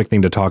perfect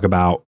thing to talk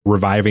about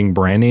reviving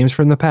brand names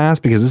from the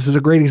past, because this is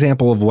a great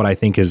example of what I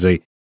think is a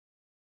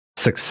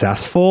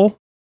successful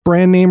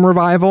brand name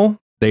revival.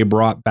 They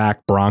brought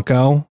back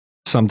Bronco,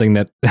 something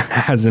that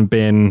hasn't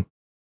been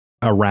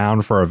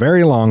around for a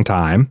very long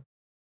time.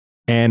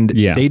 And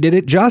they did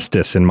it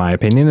justice, in my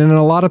opinion, and in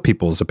a lot of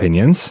people's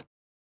opinions.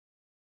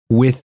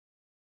 With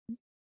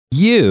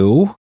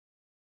you,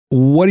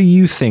 what do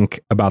you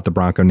think about the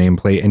Bronco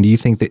nameplate? And do you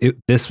think that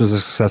this was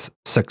a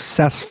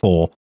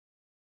successful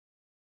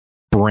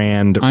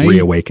brand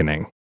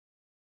reawakening?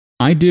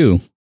 I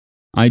do,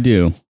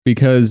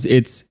 because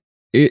it's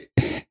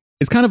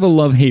kind of a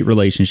love-hate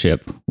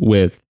relationship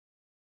with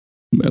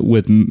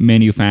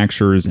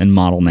manufacturers and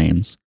model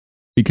names,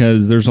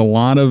 because there's a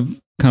lot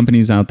of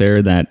companies out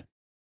there that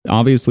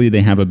obviously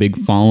they have a big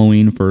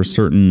following for a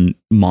certain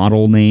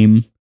model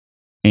name.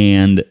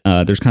 And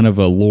there's kind of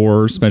a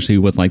lore, especially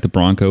with like the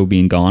Bronco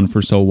being gone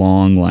for so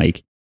long,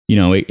 like,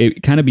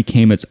 it kind of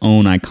became its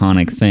own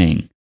iconic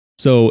thing.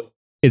 So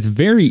it's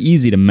very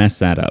easy to mess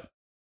that up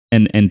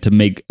and to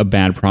make a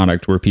bad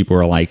product where people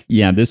are like,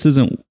 yeah, this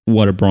isn't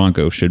what a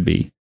Bronco should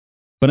be.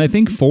 But I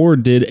think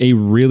Ford did a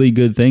really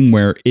good thing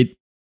where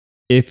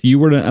if you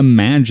were to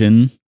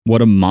imagine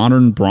what a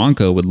modern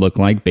Bronco would look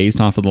like based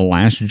off of the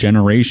last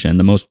generation,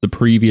 the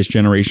previous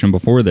generation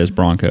before this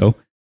Bronco,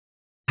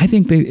 I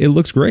think it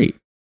looks great.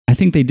 I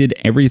think they did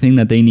everything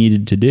that they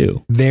needed to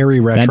do. Very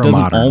retro. That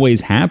doesn't modern.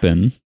 always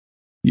happen.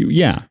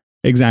 Yeah,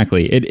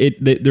 exactly.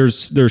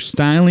 There's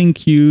styling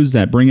cues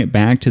that bring it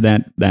back to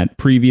that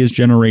previous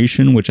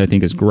generation, which I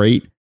think is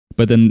great.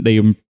 But then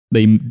they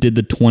did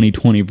the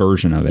 2020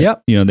 version of it.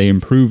 Yep. They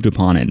improved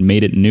upon it and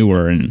made it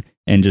newer and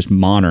just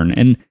modern.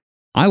 And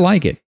I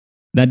like it.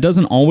 That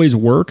doesn't always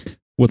work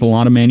with a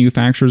lot of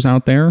manufacturers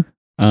out there.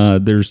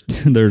 There's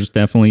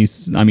definitely,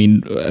 I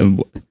mean,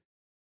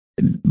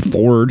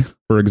 Ford,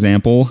 for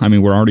example. I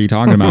mean, we're already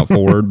talking about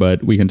Ford,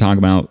 but we can talk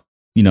about,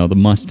 the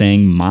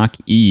Mustang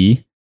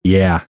Mach-E.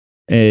 Yeah.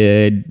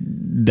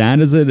 That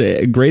is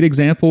a great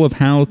example of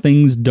how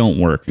things don't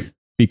work,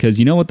 because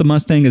you know what the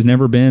Mustang has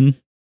never been?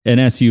 An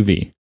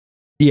SUV.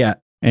 Yeah.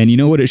 And you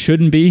know what it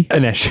shouldn't be?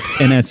 An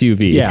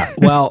SUV. Yeah.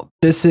 Well,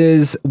 this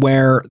is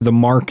where the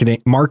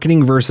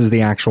marketing versus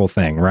the actual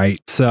thing,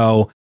 right?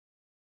 So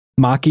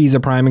Mach-E is a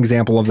prime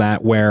example of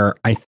that, where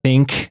I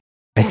think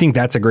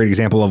that's a great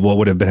example of what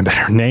would have been a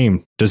better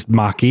name, just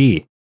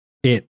Mach-E.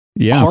 It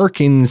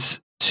harkens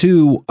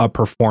to a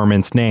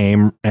performance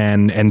name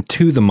and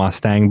to the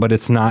Mustang, but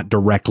it's not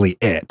directly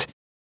it.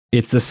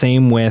 It's the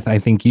same with, I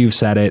think you've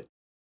said it,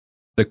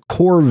 the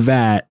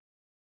Corvette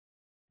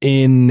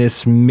in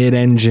this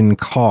mid-engine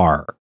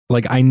car.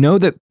 Like, I know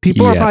that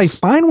people are probably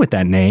fine with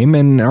that name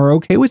and are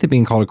okay with it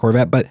being called a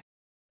Corvette, but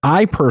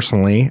I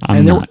personally,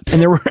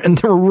 there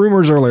were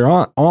rumors earlier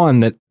on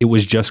that it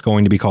was just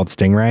going to be called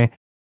Stingray.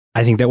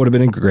 I think that would have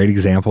been a great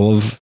example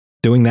of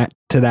doing that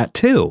to that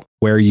too,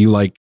 where you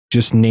like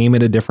just name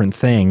it a different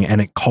thing and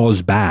it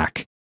calls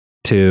back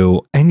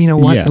to, and you know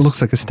what? Yes. It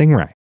looks like a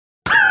Stingray.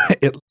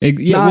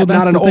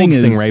 Not an old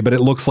Stingray, but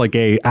it looks like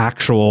a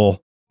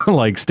actual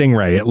like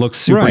Stingray. It looks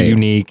super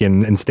unique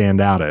and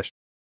standoutish.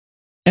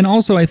 And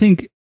also, I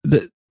think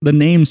the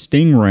name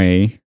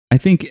Stingray, I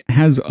think,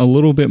 has a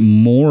little bit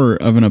more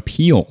of an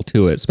appeal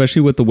to it,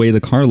 especially with the way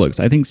the car looks.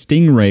 I think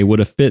Stingray would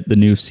have fit the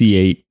new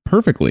C8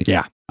 perfectly.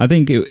 Yeah. I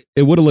think it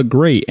would have looked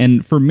great.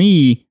 And for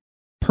me,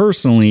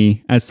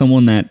 personally, as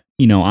someone that,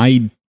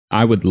 I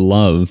would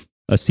love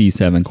a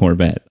C7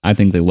 Corvette. I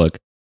think they look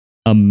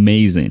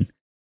amazing.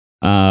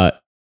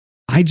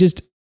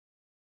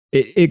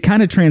 It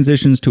kind of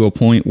transitions to a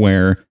point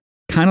where,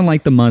 kind of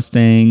like the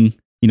Mustang,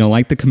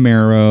 like the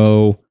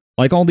Camaro,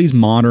 like all these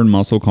modern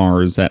muscle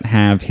cars that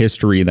have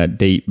history that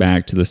date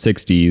back to the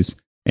 60s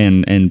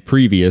and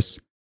previous,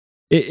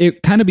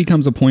 it kind of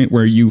becomes a point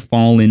where you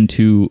fall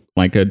into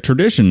like a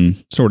tradition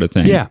sort of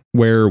thing. Yeah.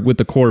 Where with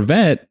the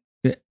Corvette,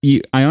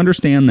 I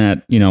understand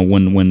that,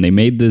 when they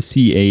made the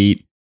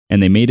C8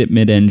 and they made it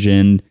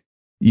mid-engine,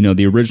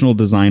 the original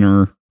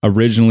designer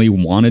originally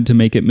wanted to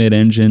make it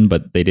mid-engine,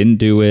 but they didn't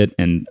do it.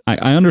 And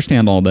I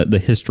understand all that, the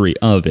history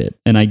of it,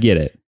 and I get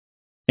it.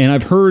 And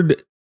I've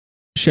heard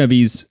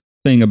Chevy's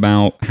thing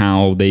about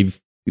how they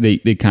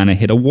kind of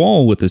hit a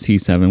wall with the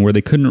C7 where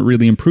they couldn't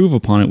really improve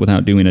upon it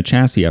without doing a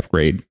chassis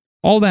upgrade.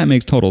 All that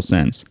makes total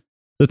sense.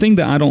 The thing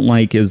that I don't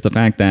like is the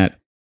fact that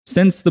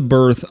since the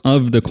birth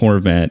of the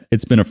Corvette,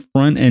 it's been a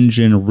front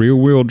engine, rear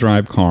wheel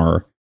drive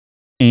car,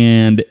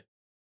 and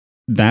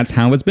that's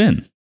how it's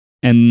been.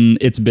 And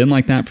it's been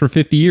like that for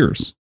 50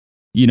 years.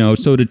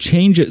 So to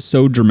change it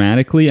so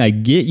dramatically, I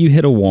get you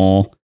hit a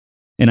wall,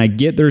 and I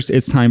get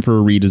it's time for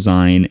a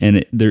redesign,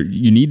 and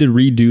you need to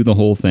redo the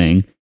whole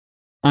thing.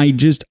 I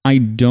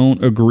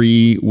don't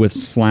agree with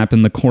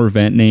slapping the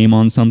Corvette name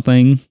on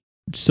something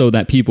so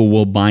that people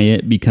will buy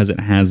it because it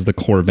has the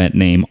Corvette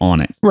name on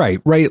it.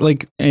 Right.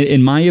 Like,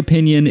 in my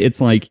opinion,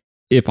 it's like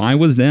if I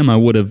was them, I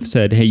would have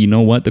said, hey, you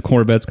know what? The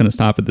Corvette's going to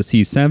stop at the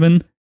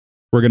C7.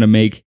 We're going to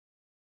make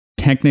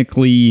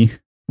technically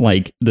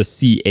like the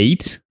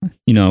C8,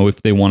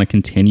 if they want to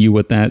continue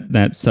with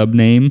that sub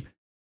name.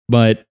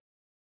 But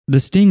the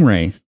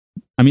Stingray,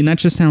 I mean, that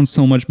just sounds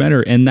so much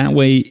better. And that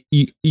way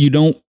you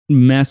don't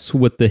mess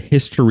with the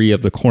history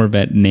of the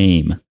Corvette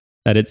name,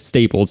 that it's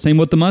stapled. Same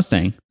with the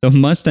Mustang. The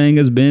Mustang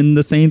has been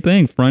the same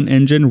thing. Front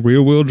engine,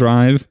 rear wheel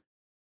drive.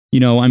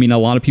 I mean, a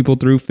lot of people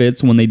threw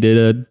fits when they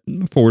did a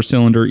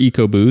 4-cylinder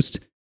EcoBoost,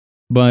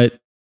 but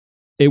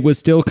it was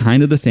still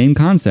kind of the same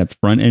concept.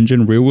 Front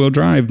engine, rear wheel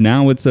drive.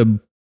 Now it's a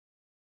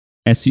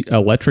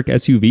electric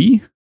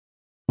SUV.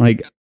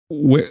 Like,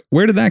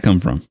 where did that come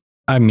from?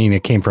 I mean,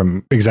 it came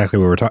from exactly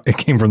where we're talking. It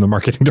came from the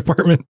marketing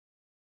department.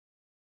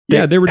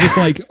 Yeah, they were just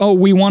like, oh,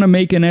 we want to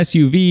make an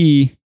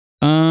SUV.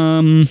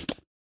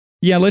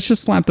 Yeah, let's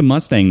just slap the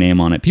Mustang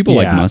name on it. People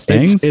like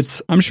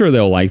Mustangs. I'm sure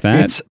they'll like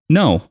that.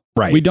 No,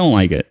 right. We don't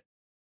like it.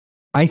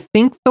 I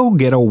think they'll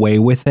get away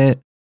with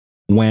it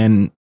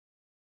when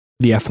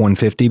the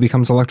F-150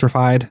 becomes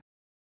electrified,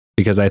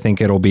 because I think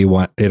it'll be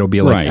like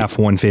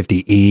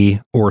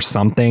F-150E or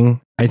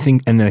something. I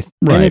think, and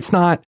it's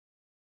not.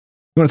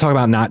 You want to talk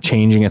about not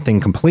changing a thing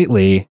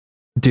completely,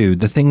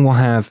 dude? The thing will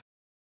have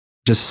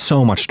just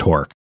so much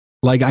torque.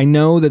 Like, I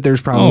know that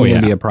there's probably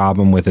going to be a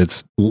problem with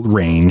its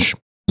range,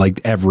 like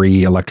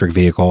every electric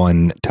vehicle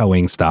and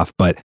towing stuff,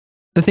 but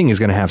the thing is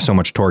going to have so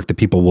much torque that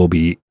people will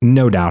be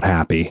no doubt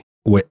happy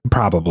with,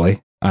 probably.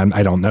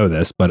 I don't know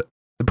this, but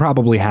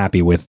probably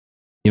happy with,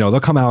 they'll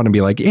come out and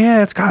be like,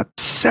 yeah, it's got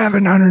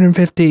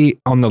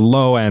 750 on the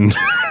low end.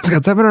 It's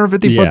got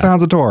 750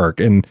 foot-pounds of torque.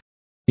 And,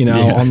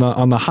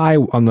 on the high,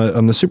 on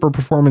the super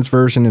performance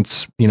version,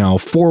 it's,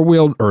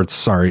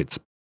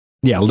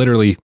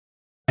 literally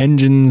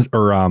engines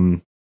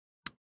or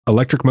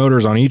electric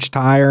motors on each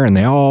tire, and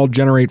they all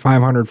generate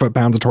 500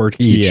 foot-pounds of torque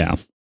each. Yeah.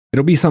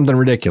 It'll be something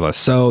ridiculous.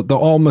 So it'll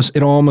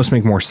almost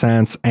make more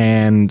sense.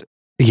 And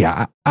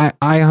yeah, I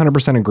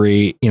 100%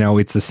 agree.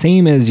 It's the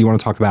same as you want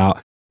to talk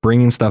about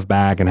bringing stuff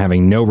back and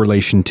having no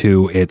relation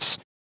to its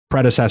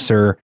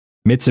predecessor,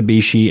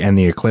 Mitsubishi, and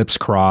the Eclipse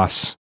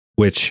Cross,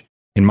 which,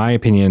 in my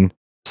opinion,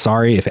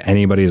 sorry if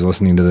anybody is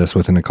listening to this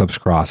with an Eclipse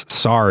Cross,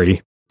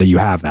 sorry that you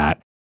have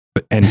that.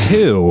 And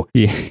two,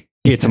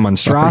 it's a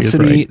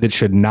monstrosity that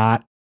should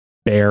not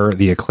bear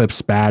the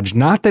Eclipse badge.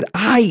 Not that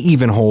I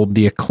even hold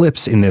the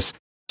Eclipse in this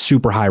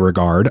super high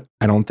regard.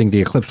 I don't think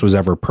the Eclipse was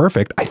ever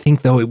perfect. I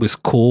think, though, it was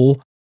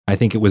cool. I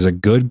think it was a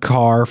good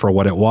car for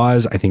what it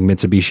was. I think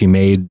Mitsubishi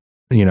made,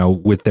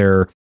 with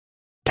their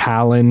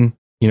Talon,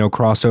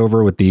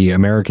 crossover with the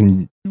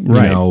American,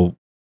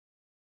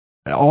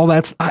 all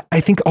that's, I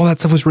think all that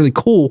stuff was really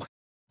cool.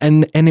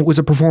 And it was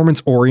a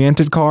performance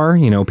oriented car.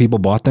 People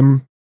bought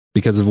them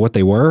because of what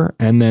they were.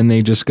 And then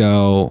they just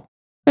go,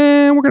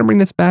 we're going to bring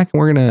this back and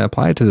we're going to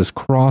apply it to this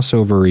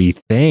crossover-y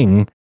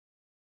thing.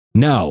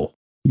 No.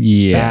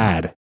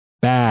 Yeah.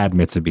 Bad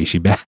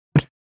Mitsubishi, bad.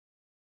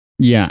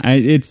 Yeah,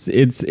 it's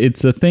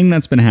a thing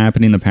that's been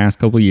happening the past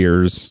couple of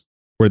years,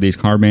 where these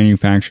car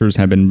manufacturers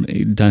have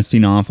been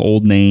dusting off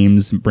old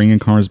names, bringing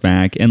cars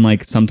back, and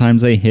like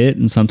sometimes they hit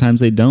and sometimes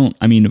they don't.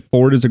 I mean,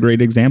 Ford is a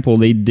great example.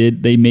 They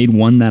made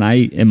one that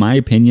in my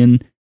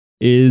opinion,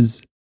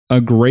 is a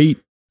great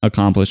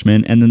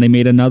accomplishment, and then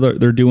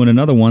they're doing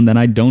another one that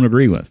I don't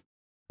agree with.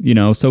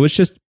 So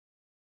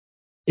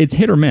it's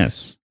hit or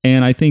miss.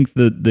 And I think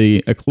that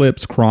the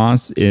Eclipse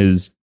Cross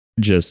is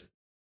just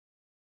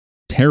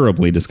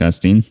terribly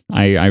disgusting.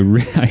 I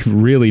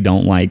really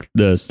don't like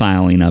the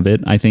styling of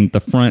it. I think the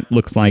front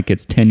looks like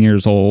it's 10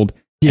 years old,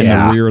 and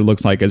the rear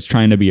looks like it's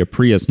trying to be a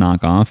Prius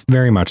knockoff.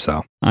 Very much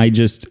so.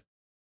 It's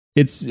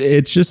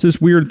just this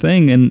weird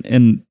thing,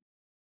 and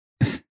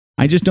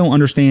I just don't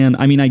understand.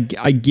 I mean, I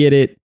get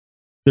it.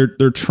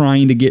 They're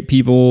trying to get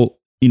people,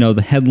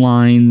 the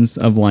headlines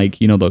of like,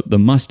 the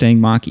Mustang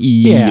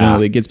Mach-E,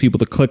 it gets people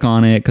to click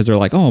on it because they're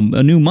like, oh,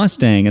 a new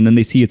Mustang, and then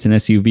they see it's an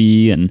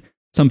SUV, and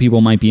some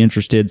people might be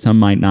interested, some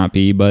might not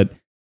be, but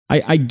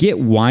I get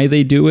why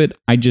they do it.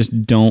 I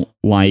just don't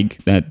like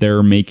that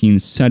they're making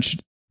such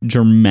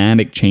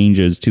dramatic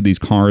changes to these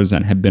cars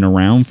that have been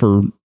around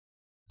for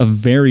a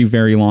very,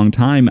 very long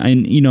time.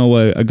 And,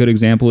 a good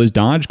example is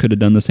Dodge could have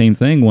done the same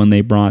thing when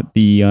they brought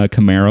the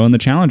Camaro and the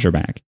Challenger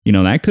back.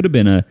 That could have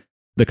been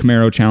the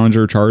Camaro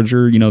Challenger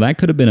Charger, that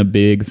could have been a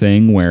big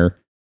thing where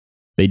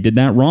they did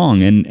that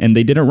wrong and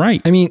they did it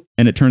right. I mean,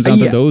 and it turns out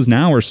that those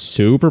now are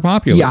super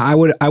popular. Yeah, I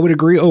would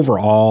agree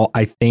overall.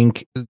 I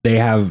think they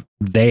have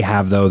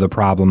though the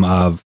problem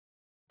of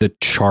the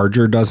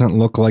Charger doesn't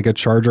look like a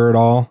Charger at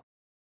all,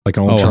 like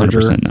an old Charger.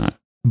 100% not.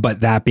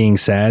 But that being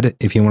said,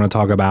 if you want to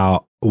talk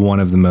about one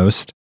of the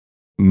most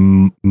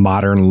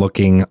modern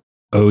looking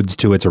odes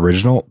to its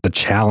original, the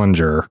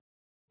Challenger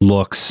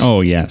looks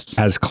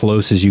as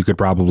close as you could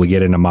probably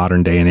get in a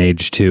modern day and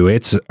age to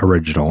its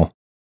original.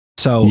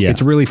 So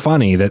it's really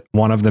funny that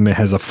one of them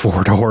has a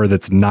 4-door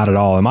that's not at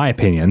all, in my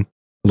opinion,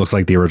 looks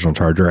like the original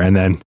Charger. And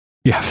then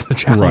you have the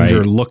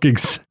Challenger look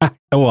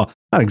well,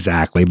 not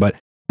exactly, but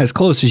as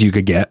close as you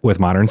could get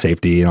with modern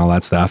safety and all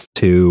that stuff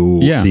to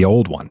the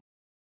old one.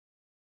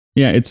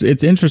 Yeah,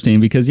 it's interesting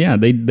because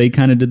they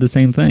kind of did the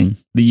same thing.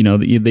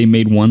 They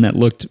made one that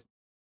looked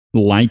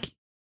like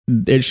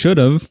it should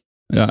have,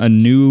 a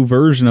new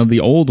version of the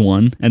old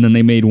one, and then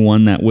they made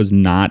one that was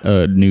not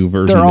a new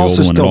version of the old one at all. They're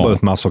also still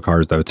both muscle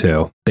cars though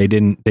too. They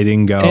didn't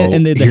go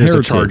and the here's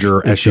a Charger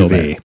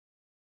SUV.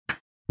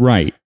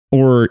 Right.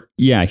 Or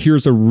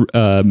here's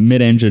a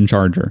mid-engine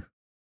Charger.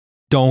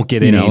 Don't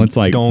get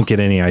any don't get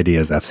any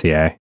ideas,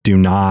 FCA. Do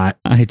not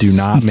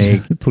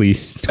make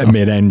please a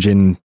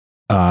mid-engine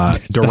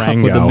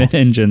Durango. With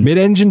the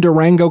mid-engine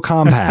Durango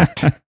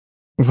compact.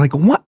 It's like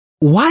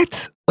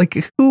what?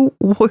 Like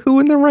who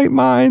in their right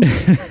mind?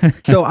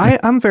 So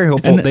I'm very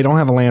hopeful. They don't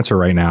have a Lancer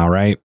right now,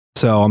 right?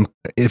 So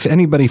if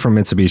anybody from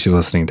Mitsubishi is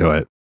listening to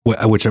it,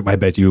 which I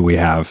bet you we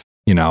have,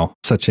 we have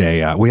such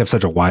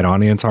a wide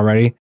audience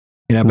already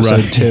in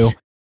episode 2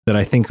 that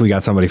I think we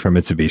got somebody from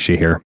Mitsubishi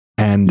here.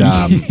 And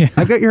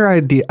I've got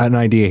an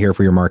idea here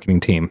for your marketing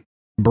team.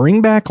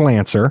 Bring back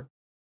Lancer,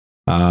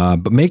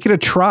 but make it a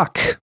truck.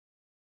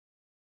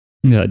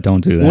 Yeah,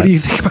 don't do that. What do you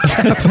think about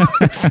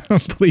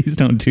that? Please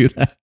don't do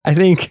that. I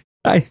think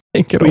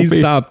Please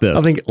stop this.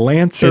 I think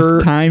Lancer.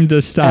 It's time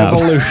to stop.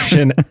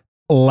 Evolution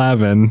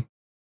 11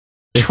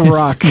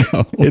 truck.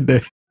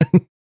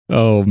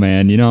 Oh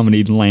man, you know how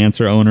many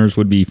Lancer owners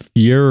would be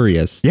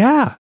furious?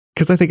 Yeah,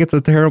 because I think it's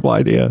a terrible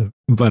idea.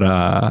 But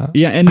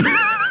yeah, and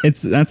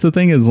that's the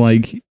thing is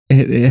like,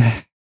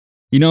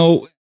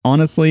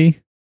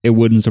 honestly, it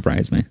wouldn't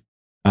surprise me.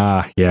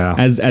 Yeah.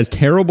 As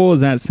terrible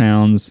as that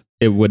sounds,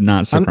 it would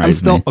not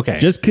surprise me. Okay.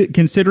 Just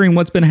considering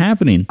what's been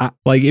happening.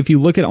 Like if you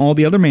look at all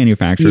the other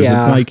manufacturers,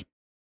 it's like,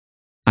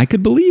 I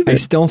could believe it. I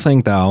still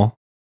think though,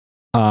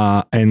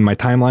 and my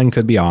timeline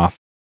could be off,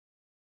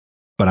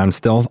 but I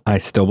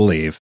still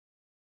believe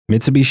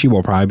Mitsubishi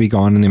will probably be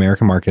gone in the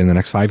American market in the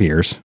next 5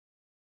 years.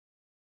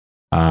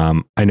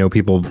 I know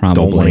people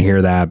don't want to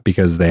hear that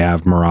because they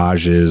have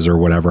Mirages or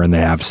whatever, and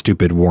they have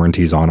stupid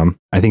warranties on them.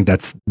 I think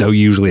that's though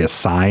usually a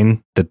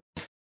sign that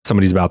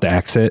somebody's about to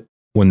exit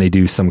when they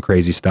do some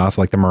crazy stuff.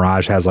 Like the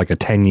Mirage has like a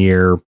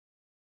 10-year,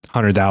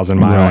 100,000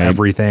 mile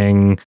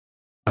everything,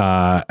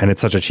 and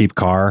it's such a cheap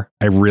car.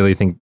 I really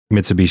think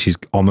Mitsubishi's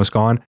almost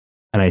gone.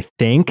 And I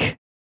think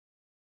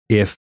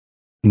if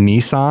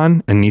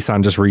Nissan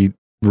just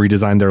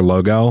redesigned their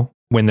logo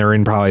when they're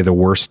in probably the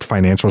worst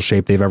financial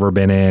shape they've ever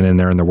been in, and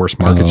they're in the worst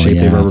market shape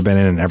they've ever been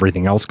in, and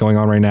everything else going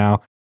on right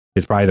now,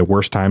 it's probably the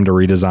worst time to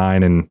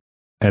redesign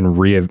and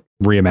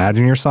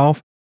reimagine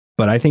yourself.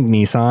 But I think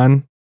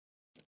Nissan,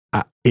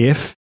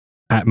 if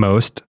at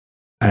most,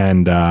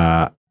 and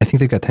I think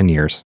they've got 10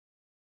 years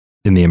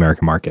in the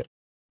American market.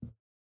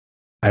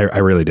 I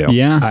really do.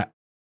 Yeah.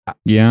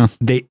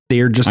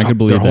 They're just,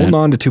 they're holding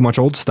on to too much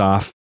old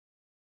stuff.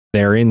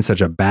 They're in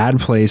such a bad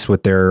place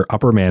with their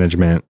upper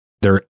management.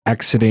 They're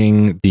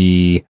exiting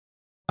the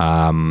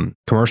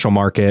commercial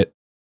market.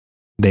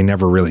 They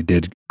never really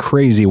did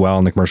crazy well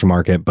in the commercial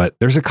market, but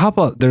there's a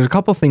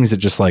couple things that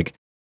just like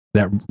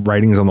that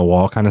writings on the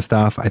wall kind of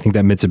stuff. I think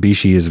that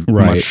Mitsubishi is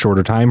much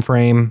shorter time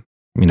frame,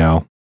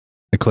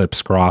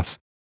 Eclipse, Cross,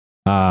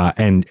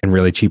 and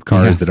really cheap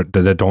cars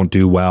that don't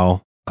do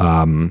well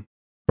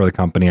for the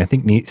company. I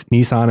think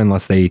Nissan,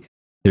 unless they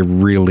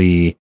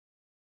really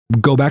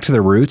go back to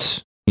their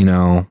roots,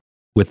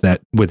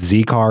 with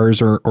Z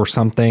cars or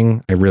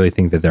something, I really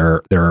think that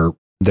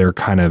they're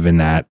kind of in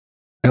that,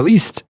 at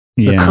least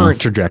the current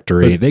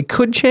trajectory. They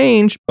could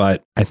change,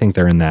 but I think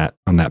they're on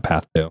that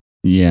path too.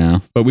 Yeah,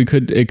 but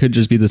it could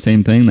just be the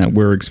same thing that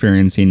we're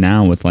experiencing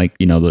now with like,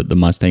 the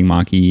Mustang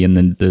Mach-E and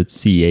then the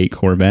C8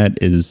 Corvette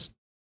is,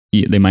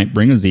 they might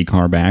bring a Z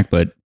car back,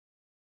 but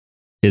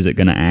is it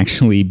going to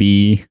actually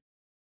be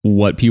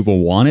what people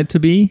want it to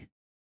be?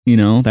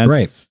 That's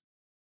right.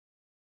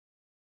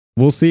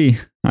 We'll see.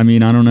 I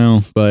mean, I don't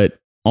know, but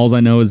all I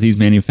know is these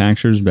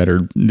manufacturers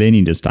they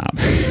need to stop.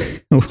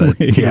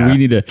 We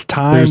need to. It's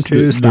time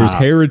to stop. There's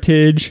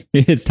heritage.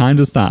 It's time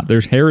to stop.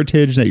 There's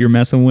heritage that you're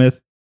messing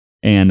with.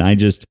 And I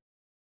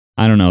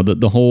don't know,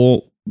 the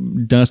whole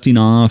dusting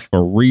off or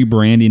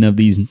rebranding of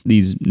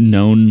these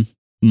known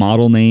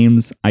model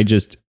names,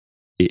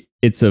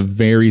 it's a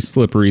very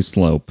slippery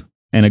slope.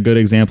 And a good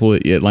example,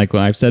 like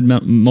I've said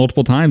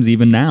multiple times,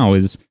 even now,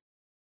 is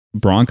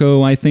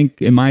Bronco, I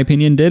think, in my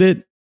opinion, did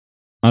it.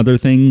 Other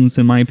things,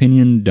 in my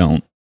opinion,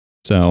 don't.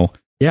 So,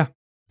 yeah.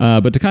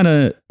 But to kind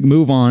of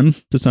move on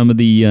to some of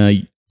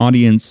the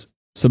audience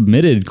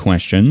submitted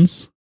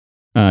questions,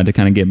 to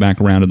kind of get back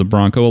around to the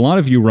Bronco. A lot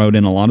of you wrote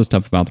in a lot of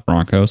stuff about the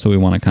Bronco, so we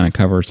want to kind of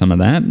cover some of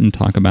that and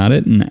talk about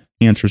it and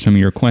answer some of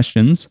your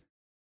questions.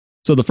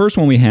 So the first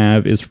one we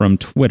have is from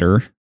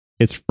Twitter.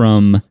 It's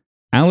from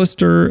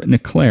Alistair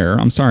Leclerc.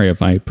 I'm sorry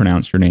if I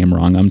pronounced your name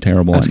wrong. I'm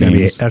terrible at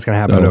names. That's going to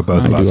happen to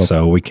both of us,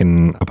 so we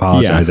can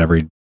apologize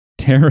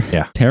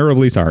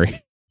terribly sorry.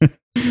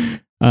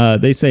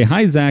 They say,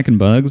 "Hi, Zach and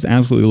Bugs.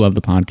 Absolutely love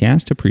the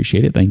podcast.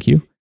 Appreciate it. Thank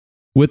you.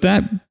 With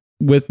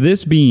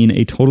this being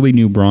a totally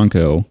new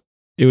Bronco,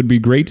 it would be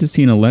great to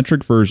see an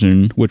electric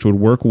version which would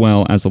work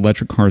well as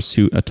electric cars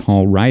suit a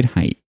tall ride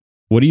height.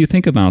 What do you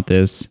think about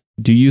this?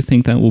 Do you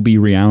think that will be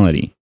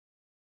reality?"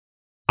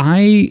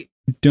 I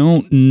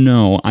don't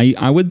know.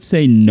 I would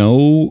say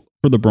no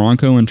for the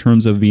Bronco in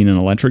terms of being an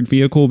electric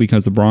vehicle,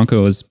 because the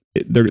Bronco is,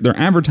 they're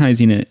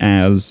advertising it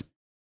as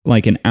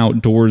like an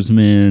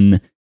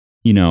outdoorsman,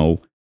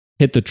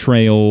 hit the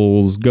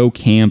trails, go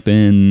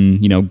camping,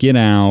 get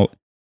out.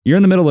 You're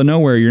in the middle of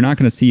nowhere. You're not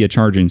going to see a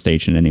charging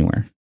station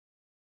anywhere.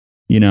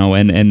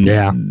 And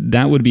Yeah.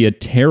 that would be a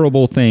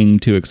terrible thing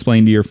to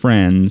explain to your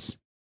friends.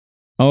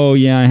 Oh,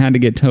 yeah, I had to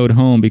get towed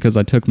home because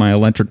I took my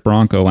electric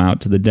Bronco out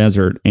to the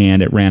desert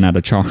and it ran out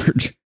of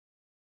charge.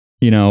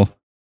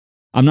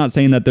 I'm not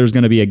saying that there's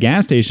going to be a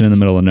gas station in the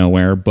middle of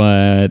nowhere,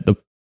 but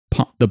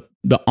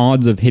the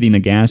odds of hitting a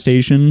gas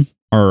station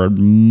are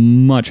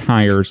much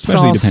higher,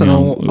 especially depending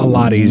on a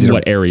lot easier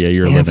what area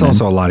you're living in. It's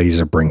also a lot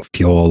easier to bring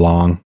fuel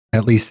along,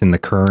 at least in the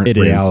current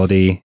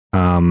reality.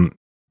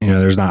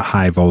 There's not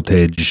high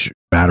voltage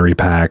battery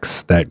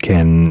packs that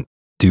can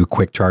do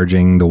quick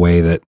charging the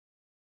way that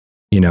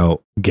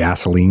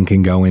gasoline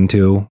can go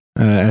into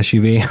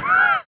SUV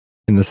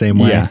in the same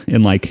way. Yeah,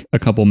 in like a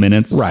couple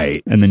minutes.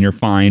 Right. And then you're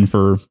fine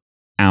for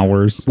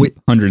hours,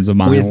 hundreds of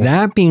miles. With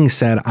that being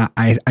said,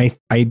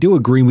 I do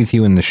agree with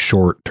you in the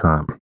short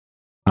term.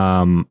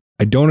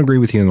 I don't agree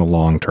with you in the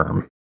long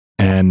term.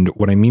 And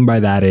what I mean by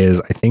that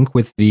is, I think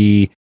with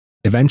the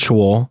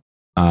eventual,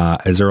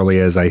 as early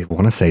as I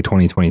want to say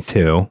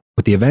 2022,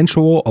 with the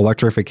eventual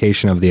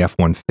electrification of the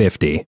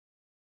F-150,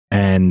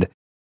 and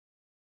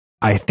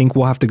I think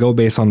we'll have to go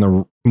based on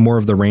the more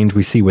of the range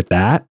we see with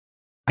that.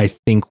 I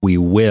think we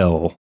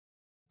will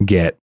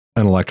get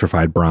an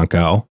electrified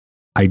Bronco.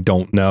 I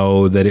don't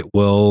know that it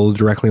will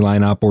directly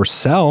line up or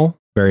sell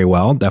very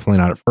well. Definitely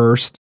not at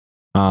first.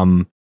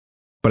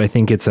 But I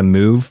think it's a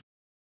move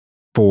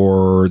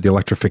for the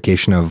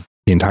electrification of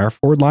the entire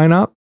Ford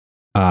lineup.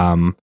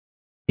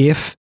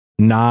 If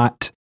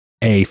not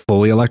a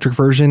fully electric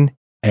version,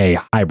 a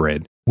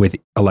hybrid with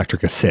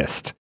electric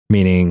assist,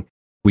 meaning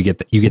you get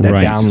that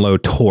right. down low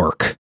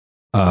torque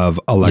of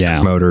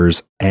electric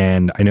motors.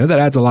 And I know that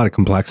adds a lot of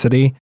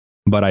complexity,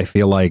 but I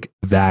feel like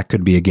that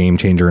could be a game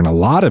changer in a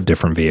lot of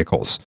different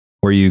vehicles,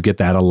 where you get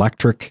that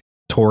electric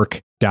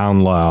torque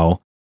down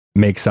low,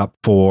 makes up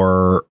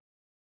for,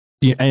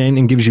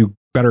 and gives you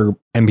better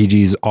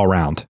MPGs all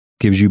around,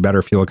 gives you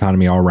better fuel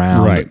economy all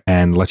around, right.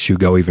 and lets you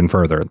go even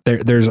further.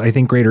 There's, I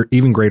think,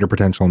 even greater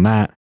potential in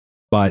that.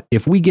 But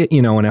if we get,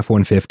 an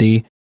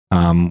F-150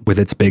 with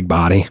its big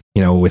body,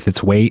 with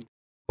its weight,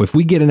 if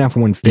we get an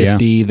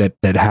F-150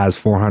 that has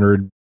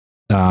 400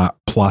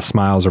 plus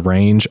miles of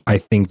range, I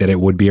think that it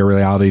would be a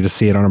reality to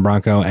see it on a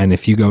Bronco. And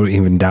if you go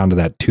even down to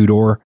that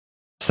 2-door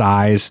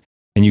size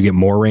and you get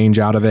more range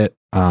out of it,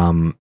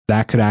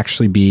 that could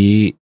actually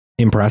be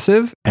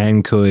impressive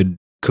and could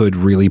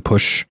really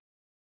push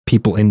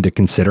people into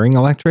considering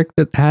electric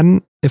that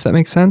hadn't, if that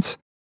makes sense.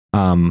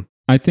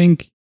 I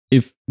think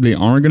if they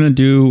are going to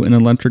do an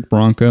electric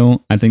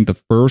Bronco, I think the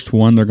first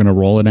one they're going to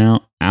roll it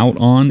out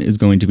on is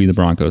going to be the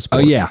Bronco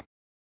Sport. Oh, yeah.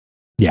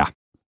 Yeah.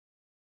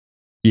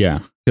 Yeah.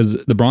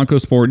 Because the Bronco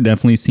Sport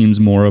definitely seems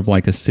more of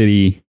like a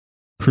city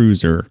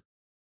cruiser.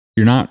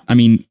 There's going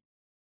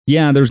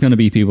to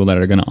be people that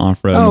are going to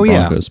off-road the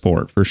Bronco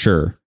Sport for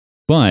sure.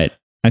 But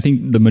I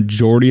think the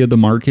majority of the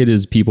market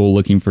is people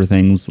looking for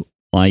things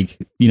like,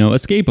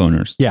 Escape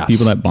owners. Yes.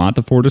 People that bought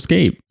the Ford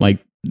Escape.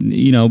 Like,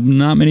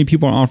 not many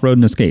people are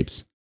off-roading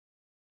Escapes.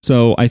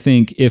 So I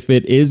think if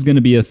it is going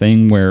to be a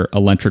thing where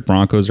electric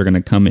Broncos are going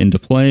to come into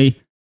play,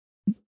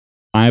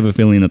 I have a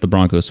feeling that the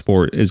Bronco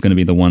Sport is going to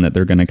be the one that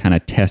they're going to kind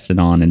of test it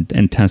on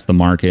and test the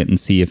market and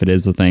see if it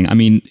is the thing. I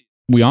mean,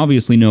 we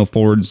obviously know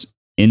Ford's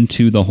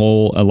into the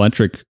whole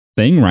electric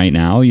thing right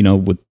now,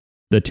 with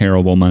the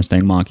terrible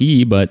Mustang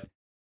Mach-E, but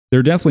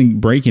they're definitely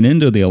breaking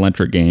into the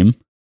electric game.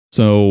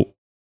 So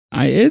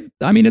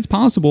it's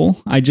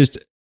possible.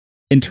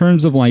 In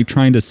terms of like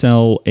trying to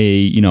sell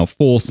a,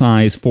 full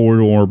size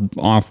 4-door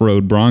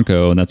off-road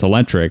Bronco that's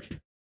electric,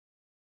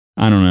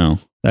 I don't know.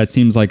 That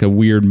seems like a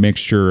weird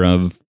mixture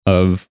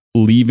of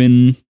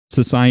leaving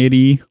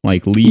society,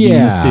 like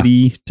leaving the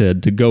city to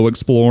go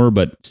explore,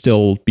 but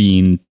still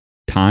being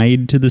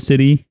tied to the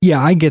city.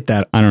 Yeah, I get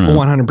that. I don't know.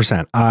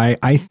 100%. I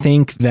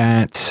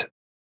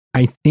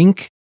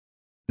think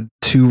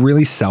to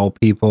really sell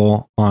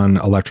people on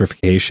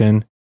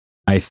electrification,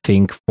 I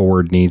think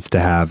Ford needs to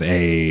have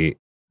a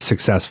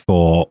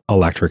successful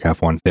electric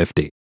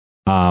F-150.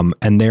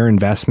 And their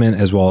investment,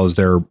 as well as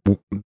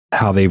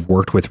how they've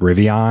worked with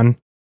Rivian,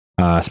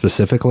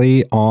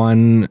 specifically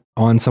on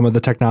some of the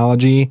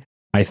technology,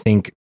 I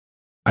think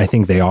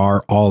they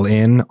are all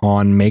in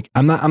on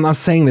I'm not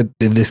saying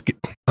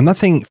I'm not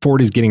saying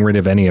Ford is getting rid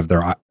of any of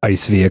their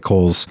ICE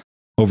vehicles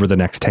over the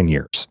next 10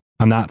 years.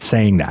 I'm not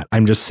saying that.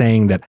 I'm just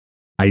saying that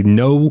I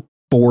know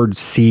Ford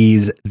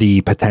sees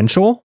the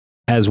potential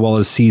as well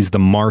as sees the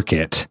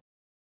market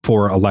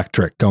for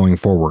electric going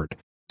forward.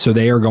 So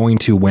they are going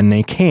to, when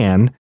they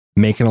can,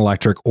 make an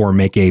electric or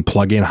make a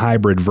plug-in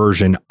hybrid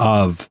version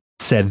of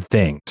said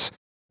things.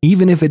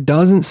 Even if it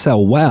doesn't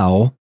sell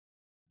well,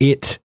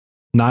 it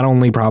not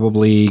only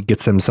probably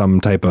gets them some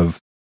type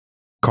of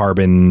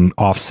carbon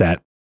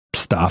offset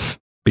stuff,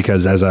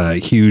 because as a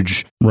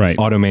huge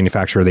auto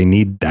manufacturer, they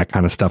need that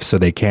kind of stuff so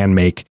they can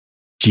make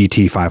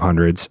GT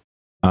 500s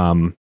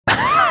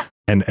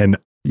and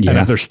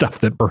other stuff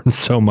that burns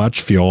so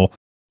much fuel,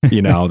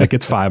 that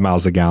gets 5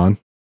 miles a gallon.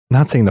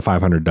 Not saying the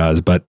 500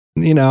 does, but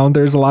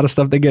there's a lot of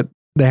stuff they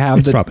have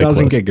it's that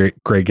doesn't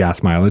get great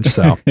gas mileage.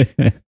 So,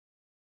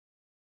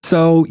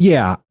 so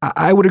yeah,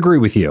 I would agree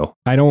with you.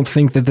 I don't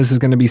think that this is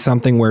going to be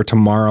something where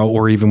tomorrow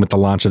or even with the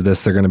launch of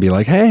this, they're going to be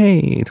like,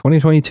 hey,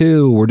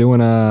 2022, we're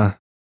doing a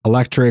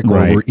electric or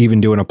we're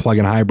even doing a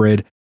plug-in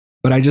hybrid.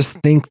 But I just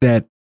think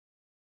that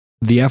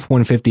the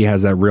F-150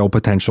 has that real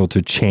potential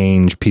to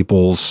change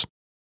people's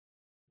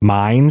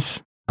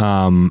minds.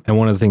 And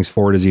one of the things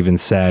Ford has even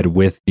said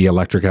with the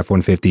electric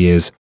F-150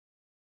 is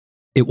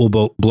it will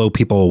blow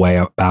people away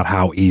about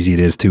how easy it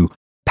is to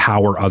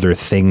power other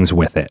things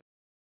with it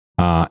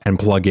and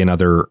plug in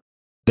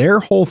their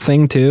whole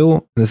thing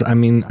too.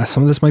 Some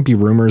of this might be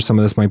rumors. Some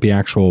of this might be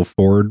actual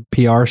Ford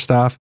PR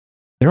stuff.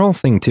 Their whole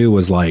thing too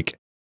was like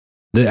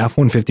the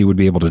F-150 would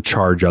be able to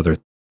charge other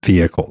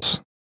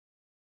vehicles.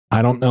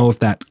 I don't know if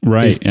that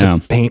is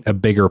to paint a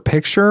bigger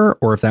picture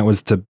or if that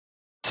was to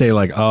say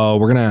like, oh,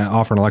 we're going to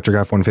offer an electric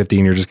F-150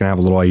 and you're just going to have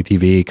a little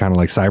ATV, kind of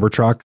like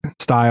Cybertruck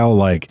style,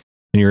 like,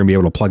 and you're going to be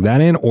able to plug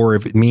that in. Or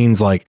if it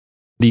means like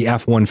the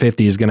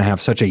F-150 is going to have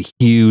such a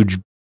huge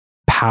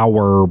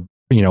power,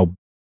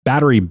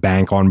 battery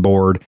bank on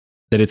board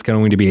that it's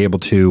going to be you're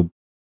going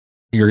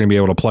to be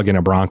able to plug in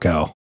a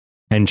Bronco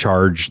and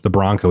charge the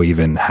Bronco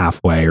even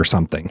halfway or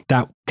something.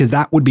 Because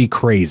that would be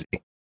crazy.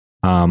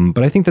 But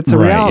I think that's a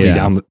reality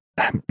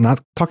not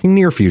talking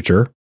near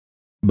future,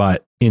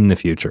 but in the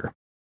future.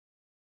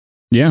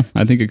 Yeah,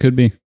 I think it could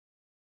be.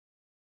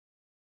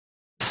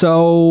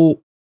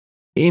 So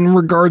in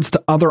regards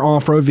to other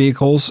off-road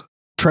vehicles,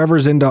 Trevor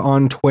Zinda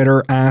on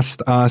Twitter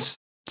asked us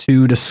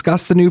to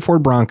discuss the new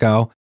Ford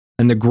Bronco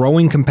and the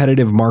growing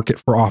competitive market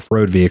for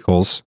off-road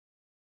vehicles.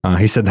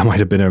 He said that might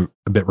have been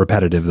a bit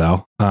repetitive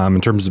though,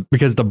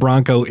 because the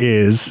Bronco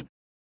is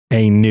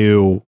a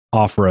new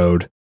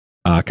off-road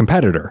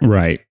competitor.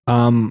 Right.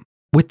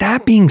 With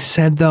that being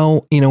said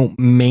though,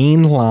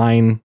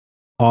 mainline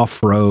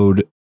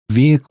off-road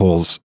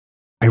vehicles,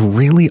 I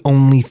really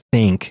only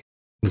think,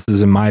 this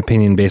is in my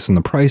opinion based on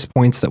the price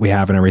points that we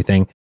have and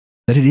everything,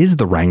 that it is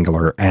the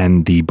Wrangler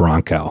and the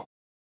Bronco.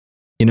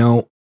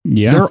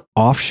 There are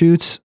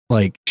offshoots,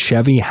 like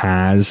Chevy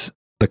has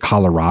the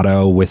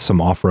Colorado with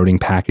some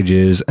off-roading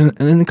packages, and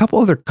a couple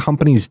other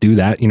companies do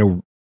that.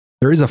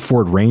 There is a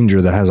Ford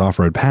Ranger that has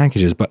off-road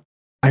packages, but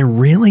I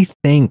really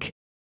think,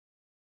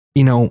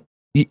 unless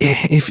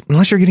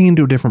you're getting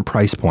into a different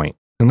price point,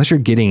 unless you're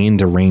getting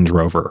into Range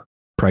Rover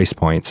price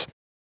points,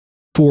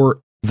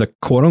 for the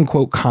quote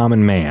unquote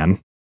common man,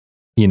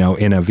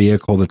 in a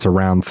vehicle that's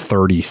around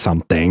 30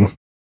 something,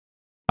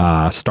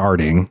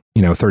 starting,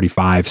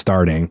 35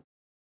 starting,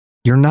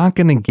 you're not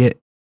going to get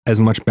as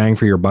much bang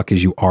for your buck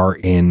as you are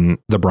in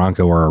the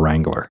Bronco or a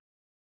Wrangler.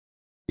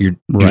 You're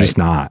just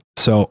not.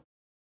 So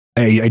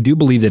I do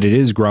believe that it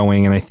is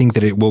growing, and I think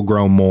that it will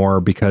grow more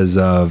because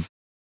of,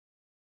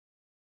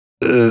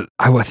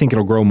 I think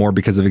it'll grow more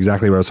because of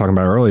exactly what I was talking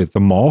about earlier, the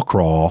mall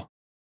crawl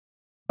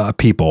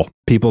people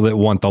that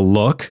want the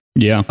look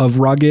of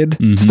rugged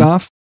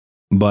stuff,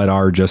 but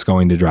are just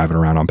going to drive it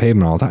around on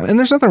pavement all the time. And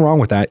there's nothing wrong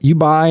with that. You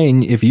buy,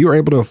 and if you're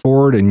able to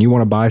afford and you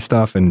want to buy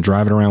stuff and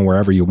drive it around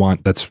wherever you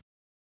want,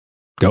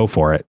 go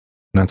for it.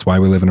 And that's why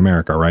we live in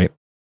America, right?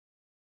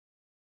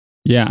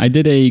 Yeah, I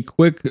did a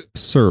quick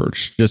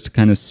search just to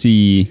kind of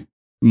see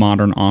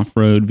modern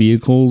off-road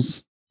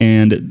vehicles,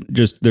 and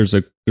just there's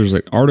an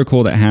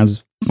article that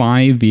has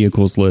 5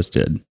 vehicles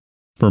listed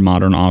for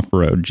modern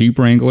off-road. Jeep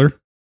Wrangler,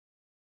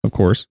 of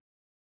course,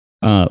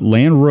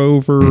 Land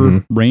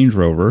Rover, Range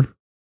Rover,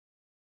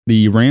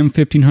 the Ram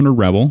 1500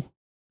 Rebel,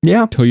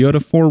 Toyota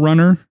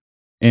 4Runner,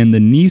 and the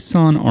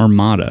Nissan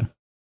Armada.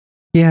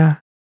 Yeah.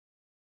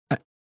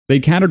 They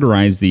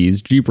categorize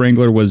these. Jeep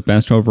Wrangler was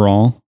best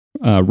overall.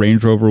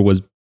 Range Rover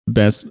was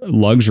best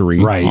luxury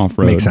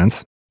off-road. Makes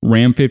sense.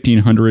 Ram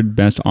 1500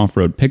 best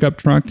off-road pickup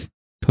truck.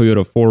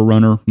 Toyota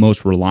 4Runner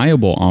most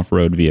reliable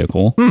off-road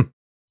vehicle.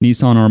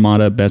 Nissan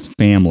Armada best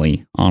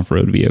family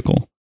off-road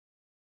vehicle.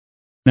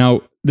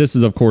 Now, this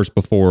is of course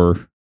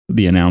before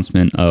the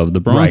announcement of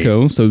the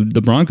Bronco. So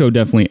the Bronco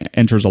definitely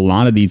enters a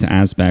lot of these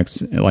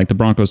aspects. Like the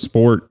Bronco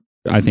Sport,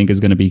 I think is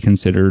going to be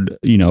considered,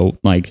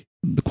 like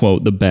the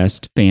quote, the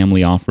best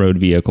family off-road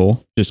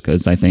vehicle, just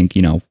because I think,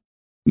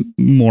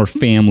 more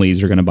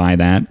families are going to buy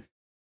that.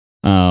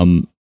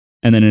 And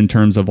then in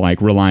terms of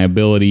like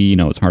reliability,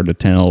 it's hard to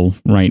tell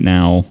right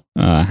now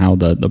how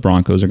the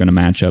Broncos are going to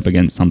match up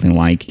against something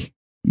like,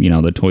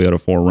 the Toyota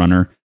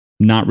 4Runner.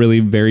 Not really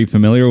very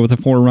familiar with the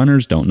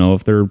 4Runners. Don't know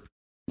if they're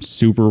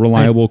super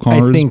reliable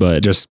cars, I think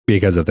but just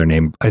because of their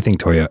name, I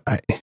think Toyota.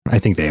 I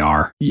think they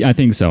are. Yeah, I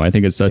think so. I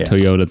think it's a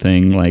Toyota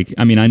thing. Like,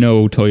 I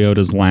know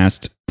Toyotas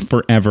last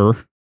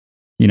forever.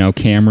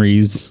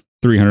 Camrys,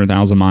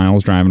 300,000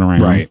 miles driving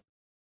around. Right.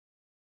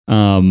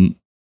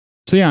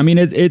 So yeah,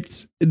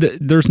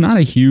 there's not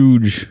a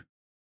huge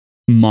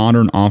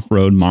modern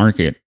off-road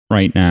market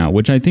right now,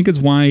 which I think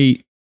is why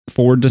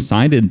Ford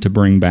decided to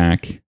bring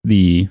back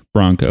the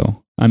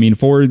Bronco. I mean,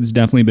 Ford's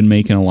definitely been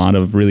making a lot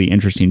of really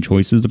interesting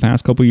choices the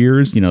past couple of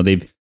years. You know,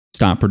 they've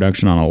stopped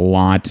production on a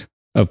lot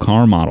of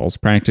car models,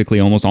 practically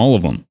almost all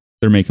of them.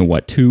 They're making,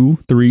 2,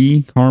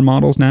 3 car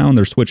models now, and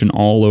they're switching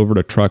all over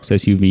to trucks,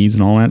 SUVs,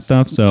 and all that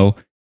stuff. So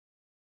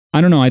I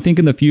don't know. I think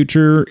in the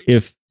future,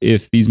 if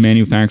these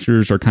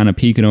manufacturers are kind of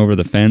peeking over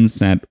the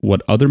fence at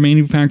what other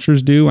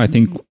manufacturers do, I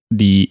think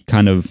the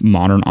kind of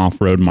modern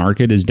off-road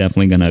market is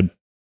definitely going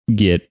to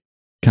get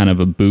kind of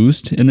a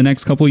boost in the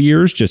next couple of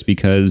years, just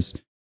because,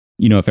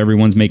 you know, if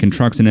everyone's making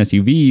trucks and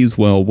SUVs,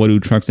 well, what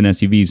do trucks and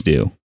SUVs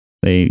do?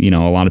 They, you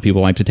know, a lot of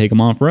people like to take them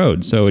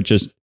off-road. So it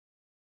just,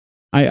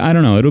 I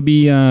don't know. It'll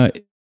be,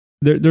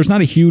 there's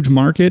not a huge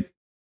market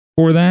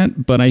for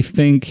that, but I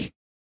think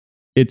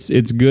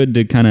it's good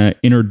to kind of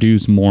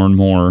introduce more and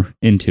more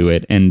into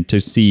it, and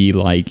to see,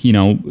 like, you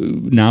know,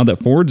 now that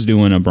Ford's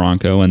doing a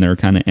Bronco and they're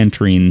kind of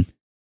entering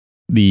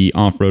the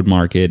off-road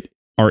market,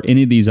 are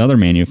any of these other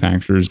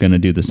manufacturers going to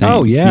do the same?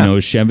 Oh, yeah. You know,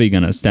 is Chevy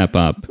going to step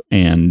up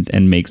and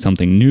make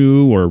something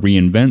new or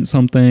reinvent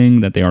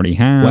something that they already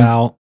have?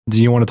 Well, do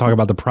you want to talk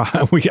about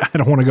I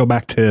don't want to go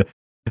back to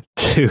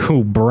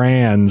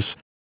brands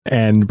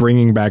and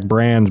bringing back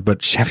brands,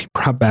 but Chevy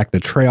brought back the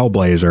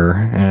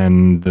Trailblazer,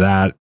 and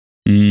that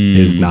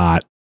is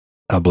not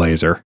a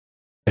Blazer.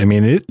 I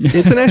mean,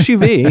 it's an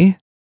SUV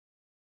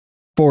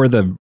for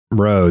the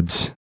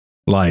roads,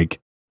 like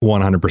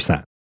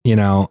 100%, you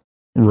know?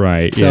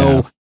 Right.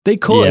 So they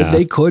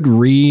could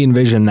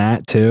re-envision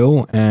that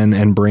too,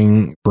 and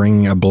bring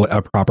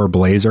a proper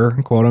Blazer,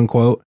 quote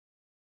unquote,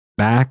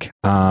 back.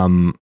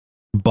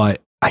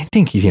 But I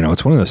think, you know,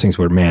 it's one of those things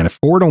where, man, if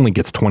Ford only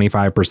gets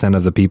 25%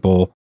 of the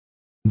people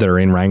that are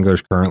in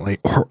Wranglers currently,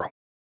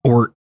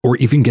 or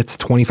even gets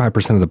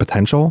 25% of the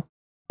potential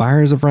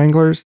buyers of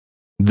Wranglers,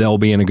 they'll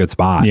be in a good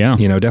spot. Yeah.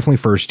 You know, definitely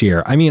first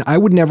year. I mean, I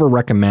would never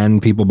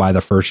recommend people buy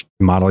the first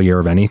model year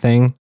of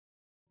anything,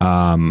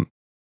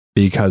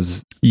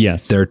 because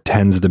there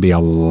tends to be a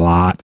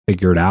lot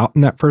figured out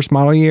in that first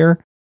model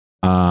year.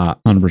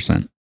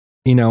 100%.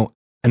 You know,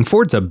 and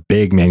Ford's a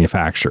big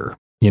manufacturer.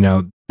 You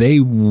know, they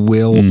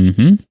will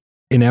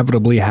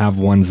inevitably have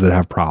ones that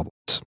have problems.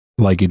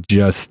 Like, it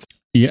just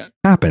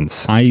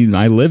happens.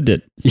 I lived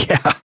it.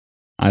 Yeah.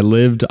 I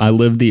lived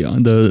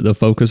the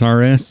Focus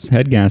RS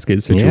head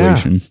gasket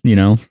situation. Yeah. You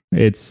know,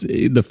 it's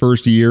the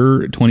first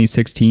year,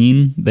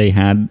 2016, they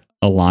had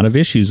a lot of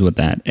issues with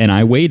that, and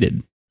I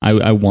waited.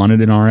 I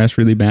wanted an RS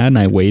really bad, and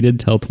I waited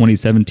till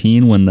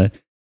 2017 when they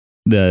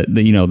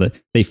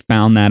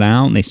found that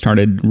out, and they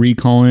started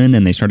recalling,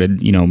 and they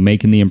started, you know,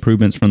 making the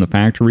improvements from the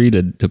factory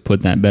to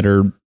put that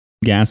better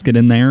gasket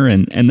in there,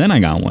 and then I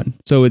got one.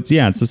 So it's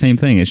the same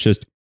thing. It's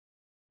just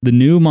the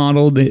new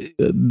model.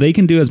 They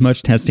can do as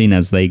much testing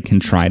as they can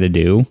try to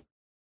do,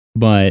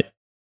 but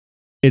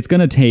it's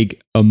going to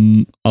take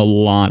a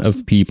lot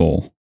of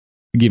people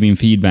giving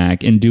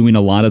feedback and doing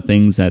a lot of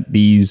things that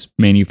these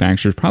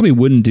manufacturers probably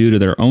wouldn't do to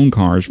their own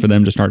cars for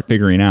them to start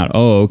figuring out,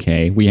 oh,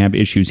 okay, we have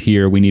issues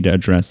here. We need to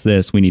address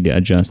this. We need to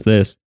adjust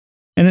this.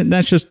 And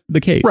that's just the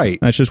case. Right.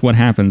 That's just what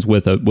happens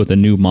with a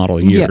new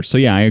model year. Yeah. So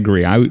yeah, I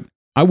agree. I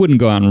wouldn't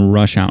go out and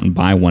rush out and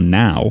buy one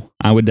now.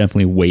 I would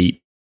definitely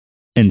wait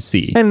and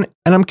see. And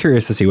I'm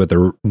curious to see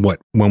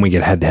when we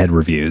get head-to-head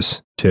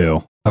reviews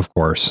too, of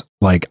course.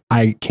 Like,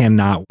 I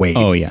cannot wait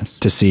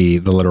to see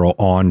the literal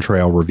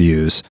on-trail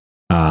reviews,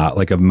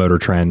 like of Motor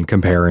Trend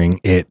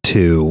comparing it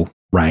to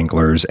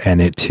Wranglers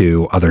and it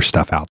to other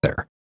stuff out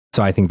there.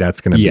 So I think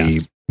that's going to be,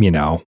 you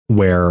know,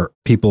 where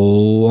a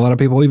lot of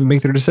people even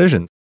make their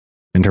decisions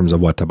in terms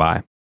of what to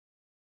buy.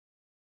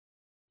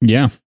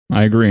 Yeah,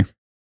 I agree.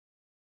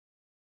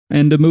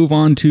 And to move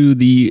on to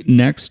the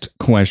next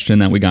question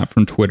that we got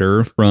from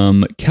Twitter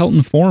from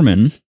Kelton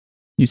Foreman.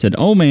 He said,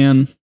 "Oh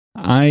man,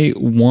 I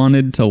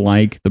wanted to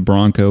like the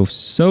Bronco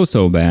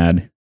so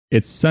bad.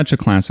 It's such a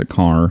classic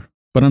car.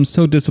 But I'm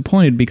so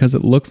disappointed because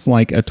it looks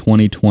like a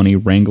 2020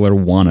 Wrangler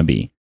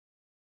wannabe."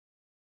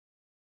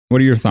 What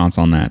are your thoughts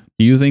on that?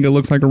 Do you think it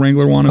looks like a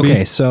Wrangler wannabe?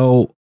 Okay,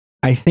 so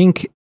I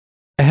think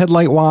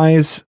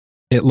headlight-wise,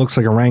 it looks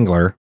like a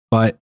Wrangler,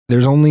 but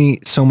there's only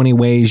so many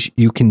ways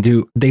you can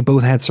do. They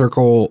both had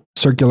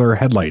circular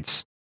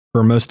headlights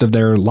for most of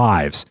their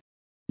lives.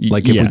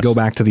 Like, if we go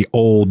back to the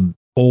old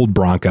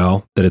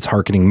Bronco that it's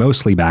hearkening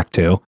mostly back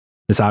to,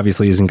 this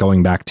obviously isn't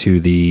going back to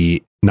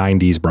the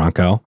 90s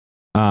Bronco.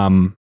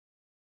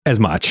 As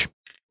much.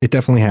 It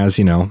definitely has,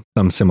 you know,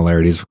 some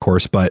similarities, of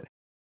course, but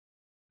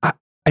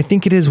I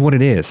think it is what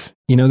it is.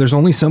 You know, there's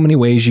only so many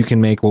ways you can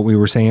make what we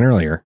were saying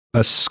earlier,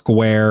 a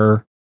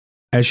square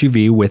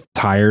SUV with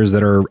tires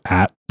that are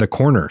at the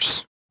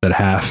corners, that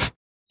have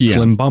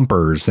slim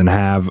bumpers and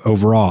have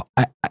overall.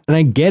 And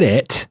I get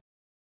it.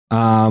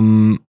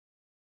 But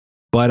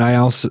I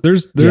also,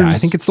 I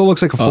think it still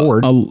looks like a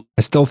Ford.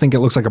 I still think it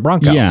looks like a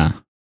Bronco. Yeah.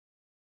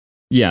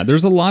 Yeah.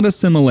 There's a lot of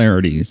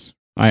similarities.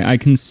 I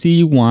can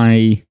see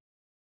why,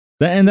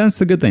 and that's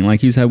the good thing.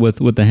 Like you said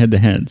with the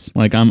head-to-heads,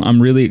 like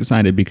I'm really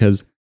excited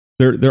because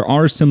there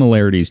are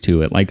similarities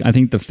to it. Like, I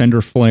think the fender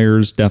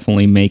flares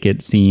definitely make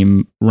it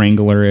seem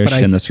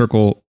Wrangler-ish, and the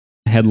circle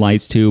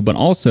headlights too, but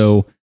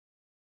also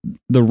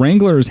the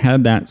Wranglers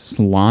had that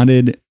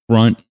slotted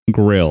front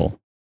grille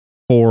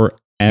forever.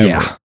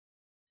 Yeah.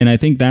 And I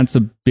think that's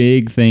a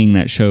big thing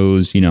that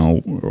shows,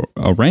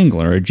 a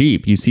Wrangler, a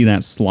Jeep. You see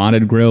that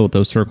slotted grille with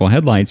those circle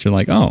headlights, you're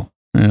like, oh,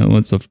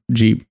 what's a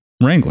Jeep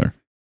Wrangler?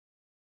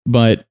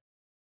 But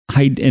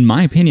in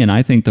my opinion,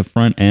 I think the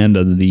front end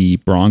of the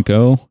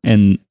Bronco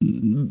and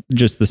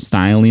just the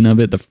styling of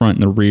it, the front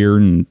and the rear,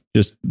 and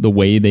just the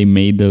way they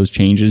made those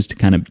changes to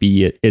kind of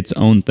be its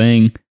own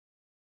thing.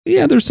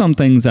 Yeah, there's some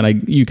things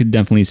that you could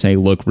definitely say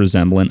look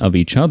resemblant of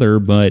each other,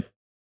 but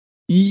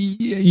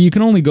you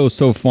can only go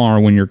so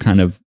far when you're kind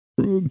of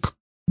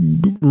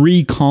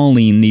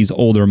recalling these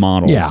older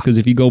models. Because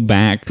if you go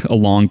back a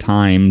long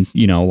time,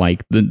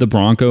 like the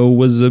Bronco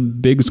was a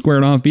big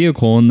squared off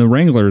vehicle and the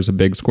Wrangler is a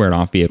big squared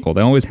off vehicle.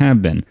 They always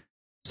have been.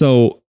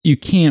 So you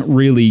can't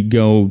really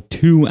go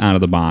too out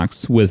of the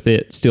box with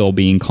it still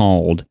being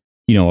called,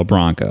 a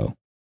Bronco.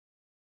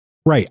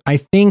 Right. I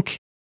think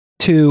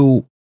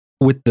too,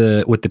 with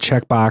the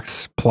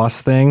checkbox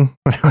plus thing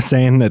that I was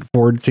saying that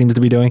Ford seems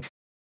to be doing,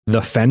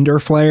 the fender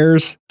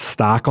flares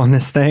stock on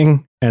this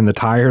thing and the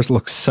tires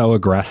look so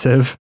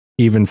aggressive,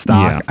 even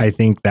stock. Yeah. I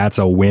think that's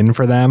a win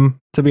for them,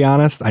 to be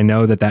honest. I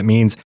know that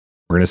means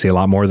we're going to see a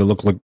lot more that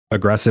look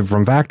aggressive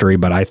from factory,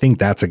 but I think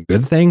that's a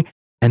good thing.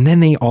 And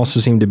then they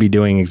also seem to be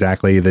doing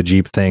exactly the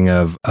Jeep thing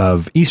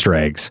of Easter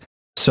eggs.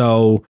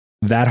 So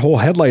that whole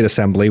headlight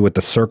assembly with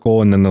the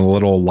circle and then the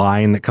little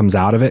line that comes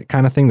out of it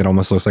kind of thing that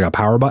almost looks like a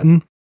power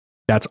button,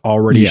 that's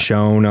already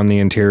shown on the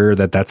interior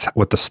that's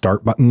what the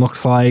start button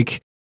looks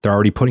like. They're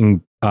already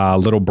putting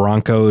little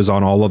Broncos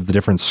on all of the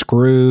different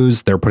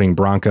screws. They're putting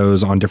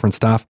Broncos on different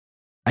stuff.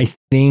 I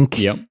think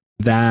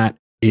that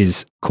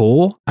is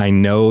cool. I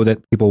know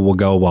that people will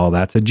go, well,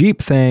 that's a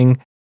Jeep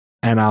thing.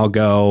 And I'll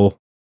go,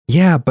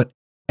 yeah, but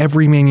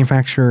every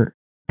manufacturer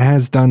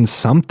has done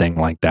something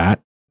like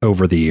that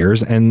over the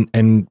years.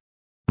 And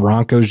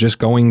Bronco's just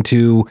going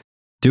to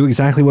do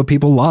exactly what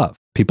people love.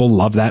 People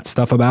love that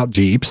stuff about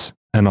Jeeps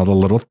and all the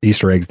little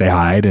Easter eggs they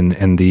hide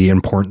and the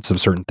importance of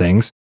certain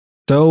things.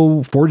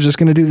 So Ford's just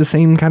going to do the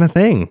same kind of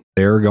thing.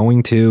 They're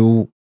going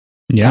to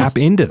tap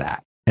into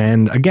that.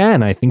 And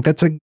again, I think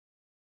that's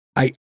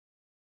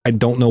I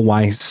don't know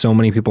why so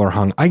many people are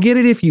hung. I get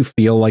it if you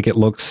feel like it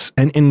looks,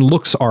 and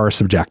looks are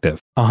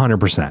subjective,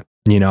 100%.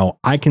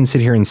 I can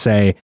sit here and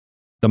say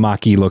the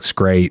Mach-E looks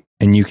great,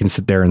 and you can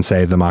sit there and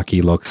say the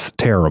Mach-E looks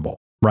terrible,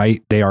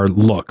 right? They are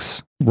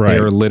looks. Right. They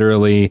are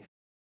literally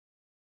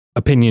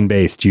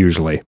opinion-based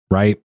usually,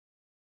 right?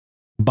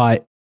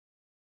 But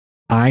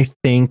I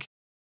think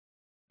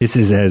this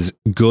is as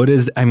good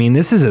as,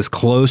 this is as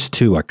close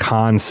to a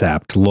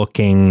concept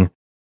looking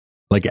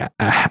like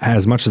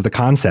as much as the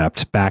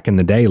concept back in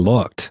the day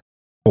looked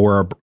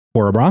for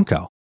a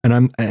Bronco.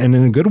 And in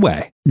a good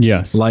way.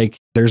 Yes. Like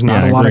there's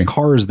not a lot of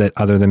cars that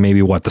other than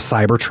maybe the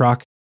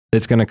Cybertruck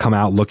that's going to come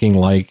out looking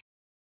like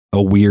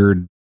a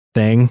weird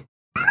thing.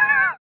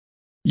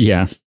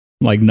 Yeah.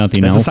 Like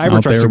nothing else. The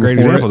Cybertruck's a great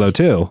example though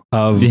too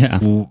of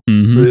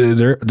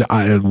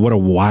what a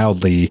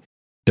wildly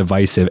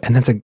divisive, and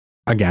that's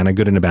again a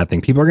good and a bad thing.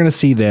 People are going to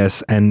see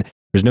this, and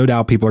there's no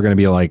doubt people are going to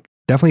be like,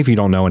 definitely if you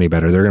don't know any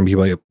better, they're going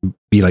to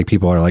be like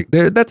people are like,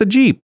 that's a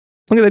Jeep.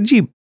 Look at that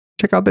Jeep.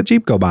 Check out that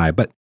Jeep go by.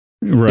 But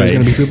there's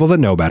going to be people that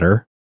know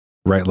better,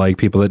 right? Like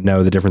people that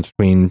know the difference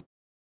between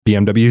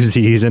BMW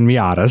Zs and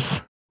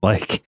Miatas.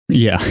 Like,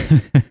 yeah.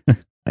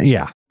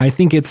 I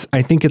think it's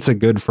a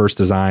good first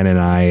design, and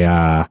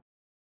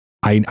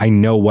I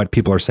know what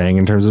people are saying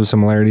in terms of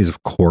similarities,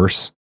 of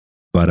course,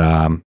 but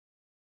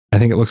I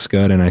think it looks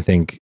good, and I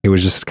think it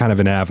was just kind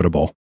of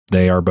inevitable.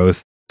 They are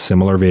both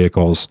similar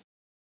vehicles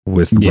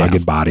with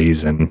rugged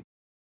bodies, and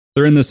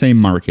they're in the same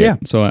market. Yeah.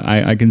 So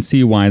I can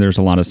see why there's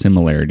a lot of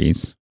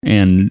similarities.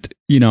 And,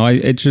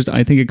 I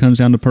think it comes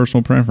down to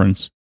personal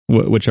preference,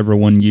 whichever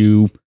one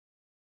you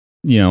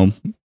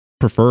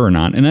prefer or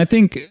not. And I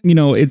think,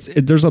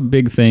 there's a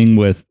big thing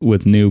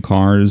with new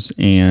cars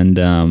and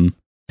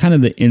kind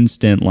of the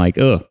instant like,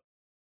 ugh,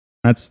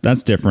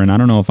 that's different. I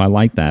don't know if I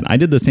like that. I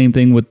did the same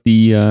thing with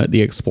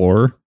the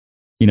Explorer.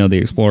 The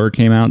Explorer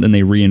came out, then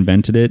they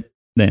reinvented it.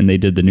 Then they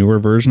did the newer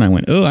version. I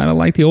went, oh, I don't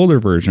like the older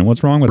version.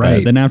 What's wrong with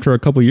that? Then after a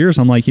couple of years,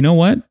 I'm like, you know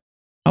what?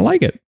 I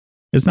like it.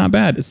 It's not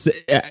bad.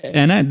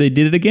 They did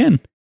it again.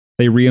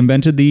 They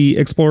reinvented the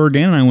Explorer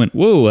again. And I went,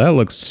 whoa,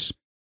 that's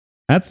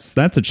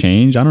a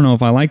change. I don't know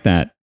if I like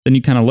that. Then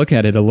you kind of look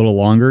at it a little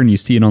longer and you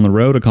see it on the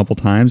road a couple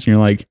times and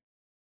you're like,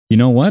 you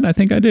know what? I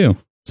think I do.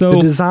 So the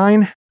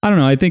design, I don't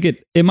know. I think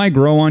it might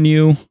grow on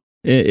you.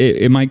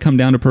 It might come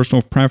down to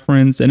personal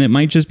preference, and it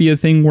might just be a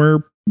thing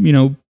where,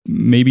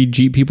 maybe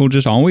Jeep people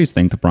just always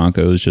think the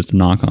Bronco is just a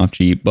knockoff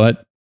Jeep.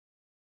 But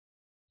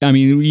I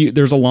mean,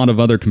 there's a lot of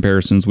other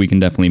comparisons we can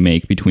definitely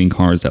make between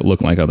cars that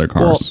look like other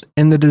cars.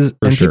 Well, and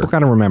people got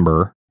to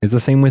remember, it's the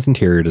same with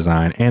interior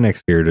design and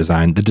exterior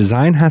design. The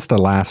design has to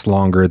last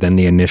longer than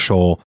the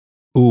initial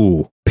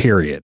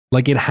period.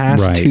 Like it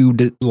has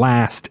to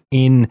last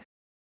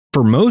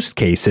for most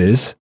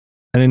cases,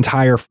 an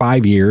entire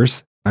 5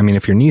 years. I mean,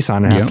 if you're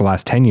Nissan, it has to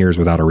last 10 years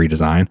without a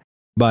redesign.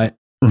 But,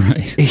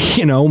 right.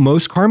 you know,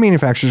 most car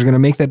manufacturers are going to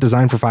make that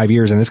design for 5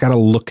 years, and it's got to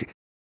look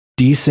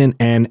decent,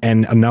 and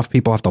enough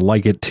people have to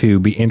like it to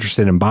be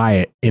interested and buy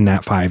it in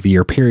that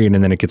 5-year period.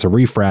 And then it gets a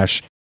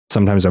refresh,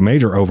 sometimes a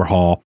major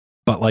overhaul.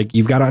 But like,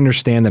 you've got to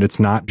understand that it's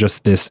not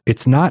just this,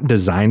 it's not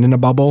designed in a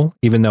bubble,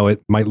 even though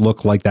it might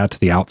look like that to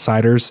the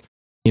outsiders.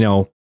 You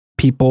know,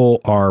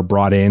 people are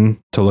brought in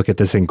to look at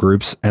this in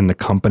groups, and the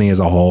company as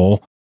a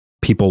whole,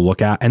 people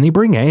look at, and they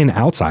bring in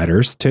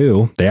outsiders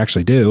too. They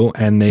actually do.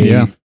 And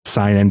they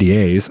sign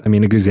NDAs. I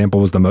mean, a good example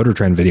was the Motor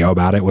Trend video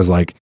about it. Was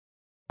like,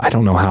 I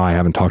don't know how I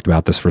haven't talked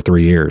about this for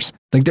 3 years.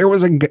 Like, there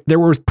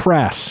was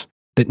press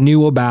that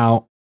knew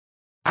about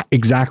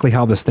exactly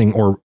how this thing,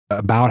 or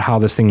about how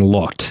this thing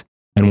looked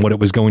and what it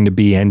was going to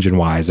be engine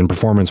wise and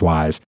performance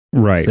wise.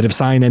 Right. That have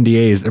signed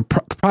NDAs,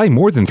 probably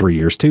more than 3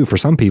 years too, for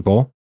some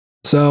people.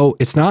 So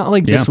it's not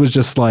like this was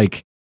just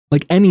like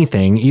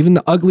anything, even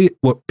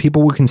what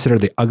people would consider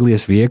the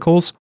ugliest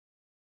vehicles.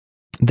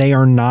 They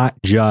are not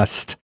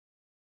just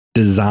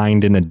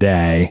designed in a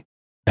day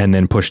and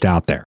then pushed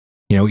out there.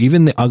 You know,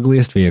 even the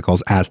ugliest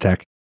vehicles,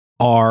 Aztec,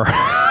 are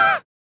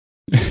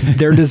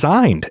they're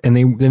designed, and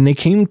they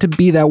came to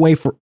be that way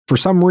for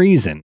some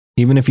reason,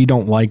 even if you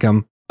don't like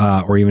them,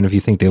 or even if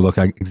you think they look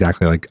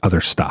exactly like other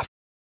stuff.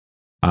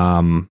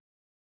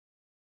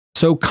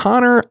 So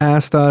Connor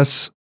asked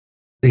us,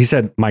 he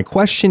said, my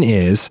question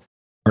is,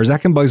 are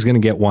Zach and Bugs going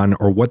to get one,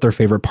 or what their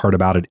favorite part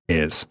about it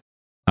is?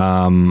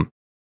 I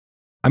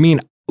mean,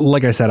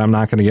 like I said, I'm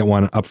not going to get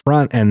one up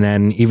front. And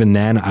then even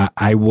then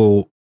I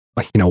will,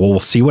 you know, we'll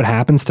see what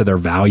happens to their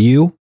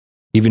value,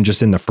 even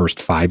just in the first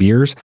 5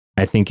 years.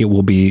 I think it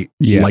will be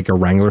like a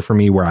Wrangler for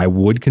me, where I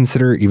would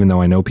consider, even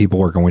though I know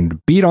people are going to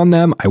beat on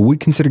them, I would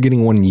consider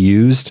getting one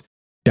used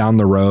down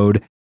the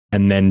road,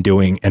 and then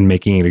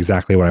making it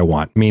exactly what I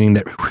want. Meaning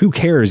that who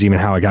cares even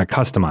how it got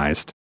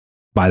customized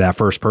by that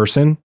first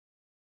person.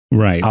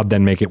 Right. I'll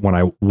then make it what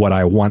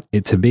I want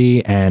it to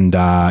be. And,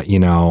 you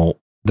know,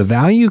 the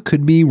value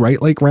could be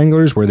right like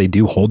Wranglers, where they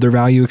do hold their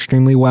value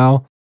extremely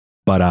well.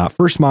 But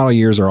first model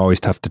years are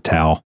always tough to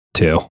tell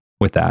too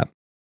with that.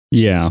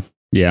 Yeah.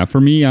 Yeah. For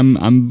me, I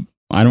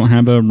don't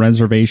have a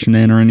reservation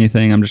in or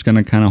anything. I'm just going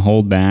to kind of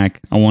hold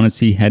back. I want to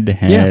see head to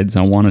heads.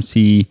 I want to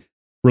see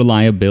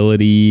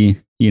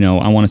reliability. You know,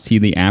 I want to see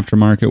the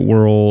aftermarket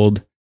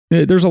world.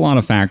 There's a lot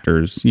of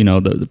factors, you know,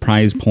 the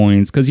price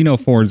points, because, you know,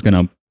 Ford's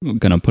going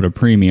to put a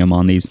premium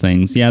on these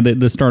things. Yeah.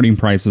 The starting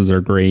prices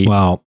are great.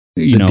 Well,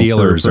 you know,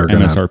 dealers for are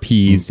gonna,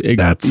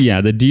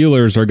 MSRPs. The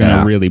dealers are going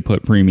to really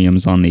put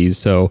premiums on these.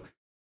 So,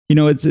 you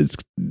know, it's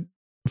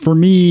for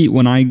me,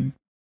 when I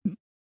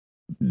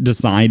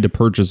decide to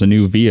purchase a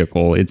new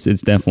vehicle, it's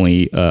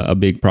definitely a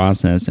big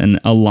process, and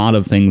a lot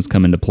of things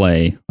come into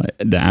play,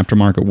 the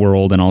aftermarket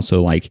world, and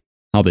also like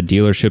how the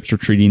dealerships are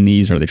treating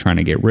these. Are they trying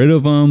to get rid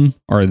of them?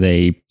 Are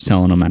they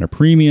selling them at a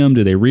premium?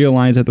 Do they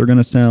realize that they're going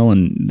to sell,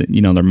 and,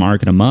 you know, they're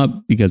marking them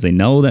up because they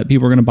know that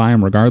people are going to buy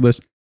them regardless?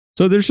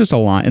 So there's just a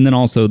lot. And then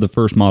also the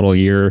first model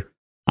year,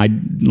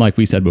 like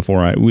we said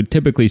before, I would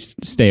typically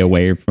stay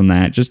away from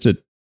that, just to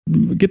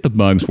get the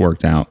bugs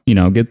worked out, you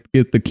know, get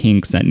the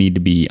kinks that need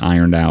to be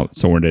ironed out,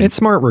 sorted. It's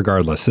smart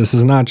regardless. This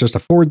is not just a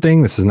Ford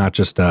thing. This is not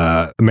just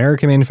a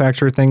American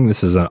manufacturer thing.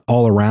 This is an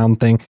all around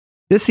thing.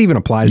 This even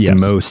applies to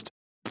most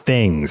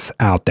things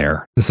out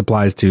there. This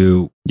applies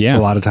to a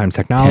lot of times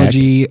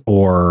technology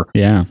or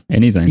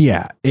anything.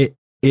 Yeah. It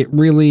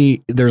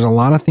really, there's a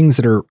lot of things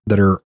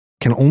that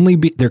can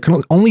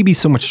only be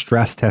so much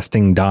stress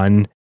testing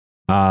done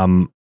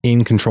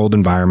in controlled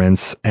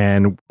environments.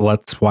 And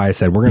that's why I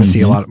said we're going to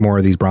see a lot more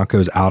of these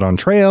Broncos out on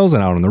trails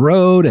and out on the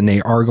road, and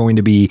they are going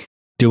to be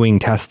doing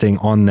testing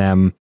on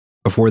them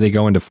before they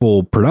go into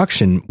full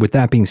production. With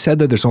that being said,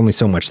 though, there's only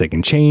so much they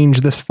can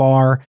change this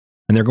far,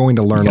 and they're going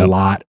to learn a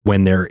lot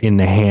when they're in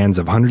the hands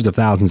of hundreds of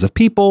thousands of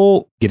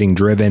people getting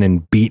driven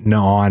and beaten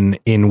on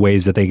in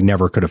ways that they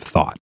never could have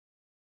thought.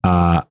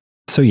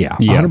 So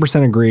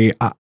 100% agree.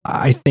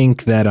 I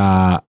think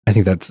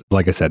that's,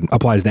 like I said,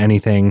 applies to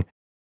anything,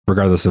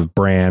 regardless of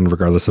brand,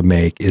 regardless of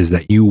make, is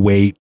that you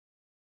wait,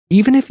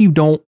 even if you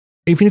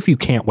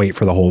can't wait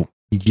for the whole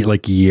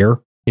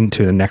year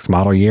into the next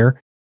model year,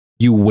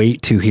 you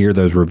wait to hear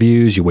those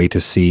reviews, you wait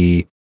to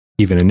see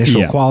even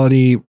initial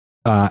quality,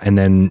 and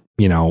then,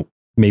 you know,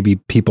 maybe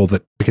people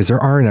because there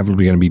are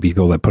inevitably going to be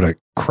people that put a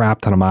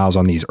crap ton of miles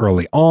on these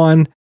early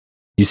on.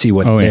 You see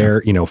what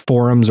you know,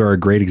 forums are a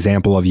great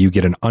example of, you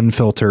get an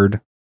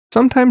unfiltered,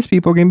 sometimes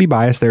people can be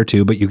biased there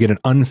too, but you get an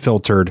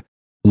unfiltered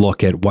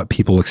look at what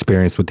people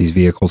experience with these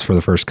vehicles for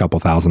the first couple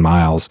thousand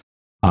miles.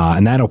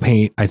 And that'll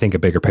paint, I think, a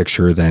bigger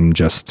picture than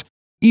just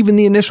even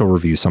the initial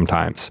reviews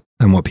sometimes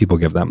and what people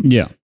give them.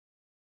 Yeah.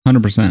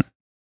 100%.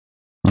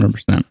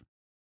 100%.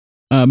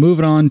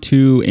 Moving on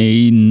to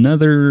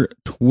another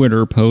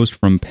Twitter post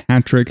from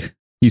Patrick.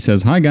 He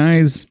says, "Hi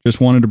guys, just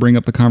wanted to bring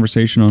up the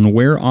conversation on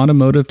where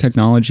automotive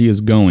technology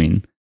is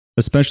going,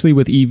 especially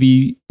with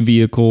EV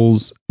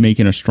vehicles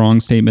making a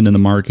strong statement in the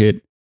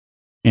market,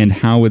 and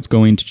how it's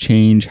going to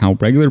change how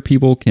regular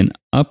people can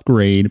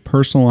upgrade,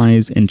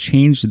 personalize, and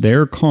change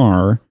their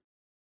car,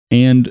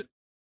 and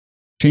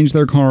change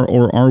their car,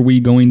 or are we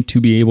going to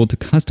be able to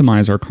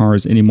customize our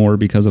cars anymore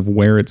because of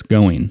where it's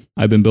going?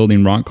 I've been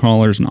building rock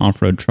crawlers and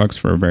off-road trucks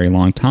for a very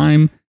long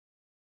time,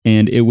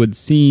 and it would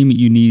seem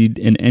you need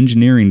an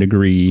engineering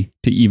degree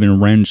to even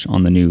wrench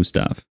on the new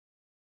stuff.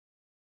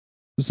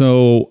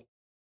 So,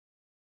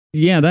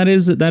 yeah, that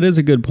is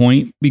a good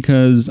point,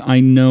 because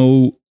I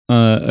know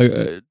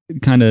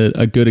kind of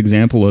a good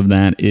example of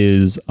that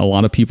is a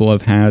lot of people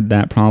have had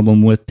that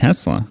problem with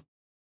Tesla,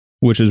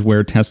 which is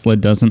where Tesla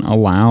doesn't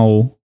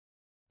allow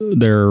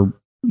the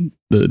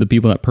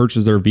people that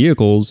purchase their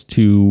vehicles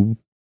to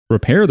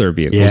repair their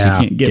vehicles.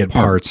 Yeah, you can't get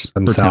parts for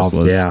themselves.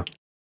 Teslas.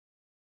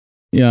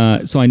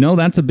 Yeah. So I know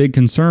that's a big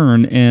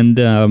concern. And,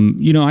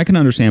 I can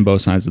understand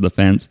both sides of the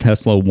fence.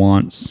 Tesla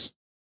wants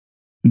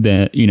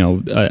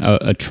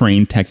a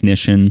trained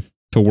technician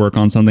to work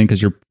on something,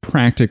 because you're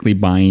practically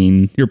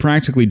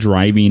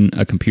driving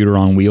a computer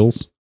on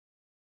wheels.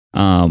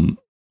 And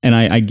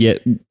I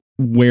get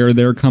where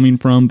they're coming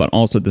from, but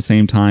also at the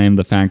same time,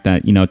 the fact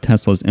that,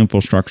 Tesla's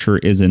infrastructure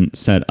isn't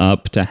set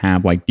up to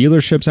have like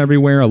dealerships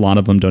everywhere. A lot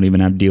of them don't even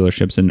have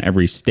dealerships in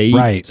every state.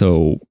 Right.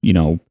 So,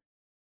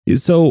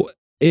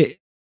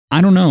 I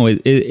don't know.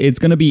 It's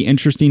going to be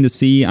interesting to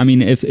see. I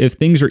mean, if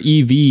things are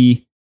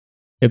EV,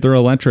 if they're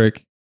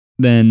electric,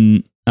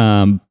 then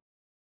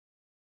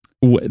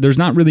there's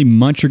not really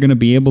much you're going to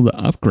be able to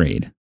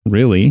upgrade,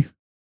 really,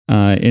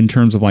 in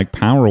terms of like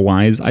power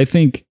wise. I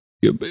think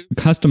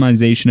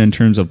customization in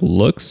terms of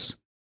looks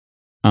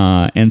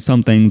and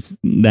some things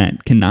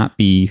that cannot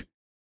be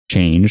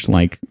changed,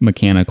 like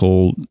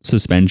mechanical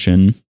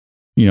suspension,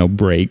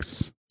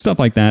 brakes, stuff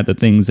like that, the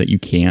things that you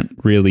can't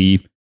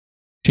really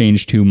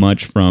change too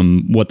much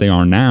from what they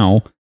are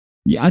now.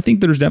 Yeah, I think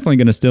there's definitely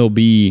going to still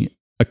be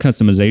a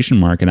customization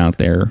market out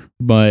there,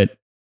 but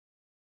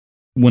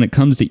when it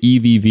comes to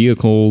EV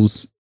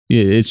vehicles,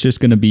 it's just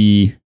going to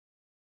be,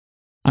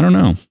 I don't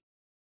know.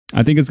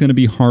 I think it's going to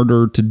be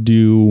harder to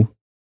do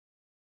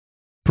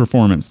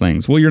performance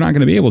things. Well, you're not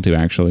going to be able to,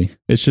 actually.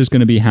 It's just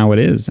going to be how it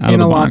is out of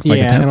the box, like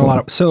a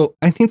Tesla. So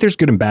I think there's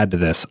good and bad to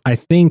this. I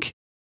think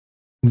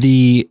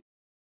the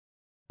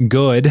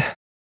good,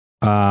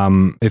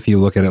 if you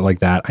look at it like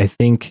that, I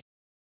think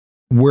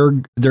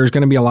there's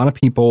going to be a lot of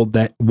people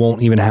that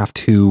won't even have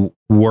to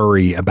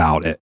worry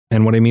about it.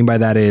 And what I mean by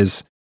that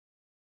is,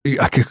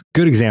 a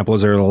good example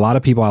is there are a lot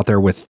of people out there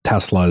with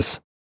Teslas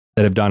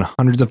that have done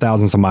hundreds of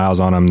thousands of miles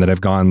on them that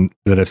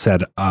have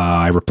said,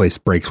 I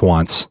replaced brakes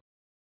once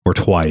or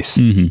twice.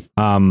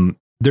 Mm-hmm.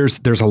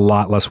 There's a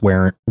lot less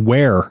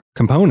wear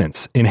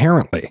components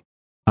inherently.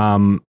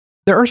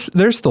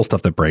 There's still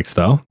stuff that breaks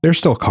though. There's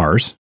still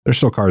cars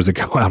that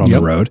go out on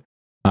the road.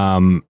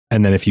 And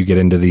then if you get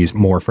into these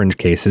more fringe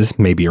cases,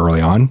 maybe early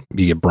on,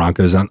 you get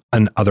Broncos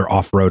and other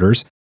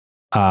off-roaders,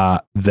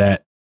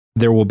 that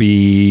there will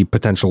be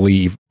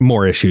potentially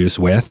more issues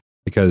with,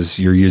 because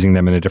you're using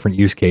them in a different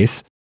use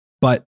case.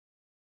 But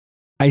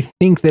I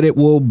think that it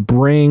will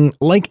bring,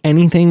 like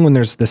anything when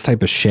there's this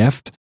type of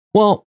shift.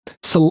 Well,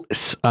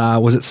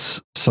 was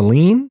it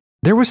Celine?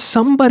 There was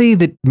somebody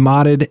that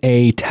modded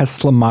a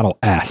Tesla Model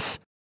S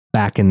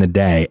back in the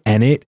day,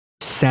 and it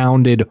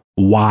sounded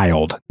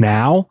wild.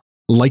 Now,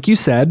 like you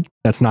said,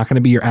 that's not going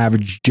to be your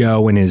average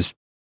Joe in his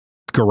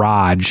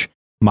garage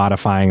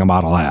modifying a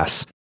Model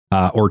S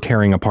or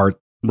tearing apart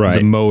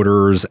the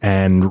motors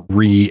and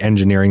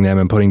re-engineering them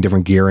and putting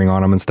different gearing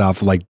on them and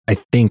stuff. Like, I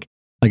think,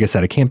 like I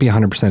said, I can't be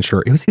 100%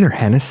 sure. It was either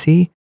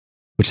Hennessy,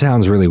 which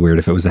sounds really weird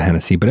if it was a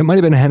Hennessy, but it might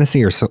have been a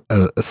Hennessy or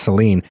a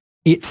Celine.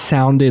 It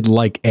sounded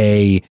like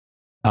like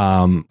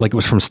it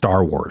was from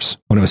Star Wars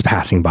when it was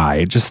passing by.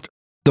 It just,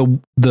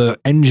 the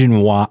engine,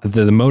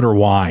 the motor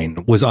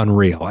whine was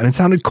unreal, and it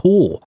sounded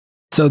cool.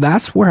 So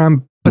that's where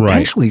I'm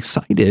potentially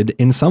excited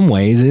in some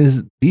ways,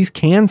 is these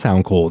can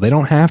sound cool. They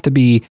don't have to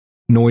be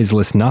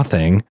noiseless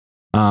nothing.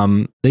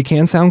 They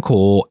can sound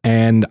cool,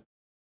 and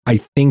I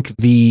think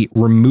the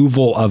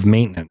removal of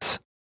maintenance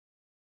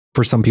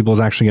for some people is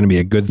actually going to be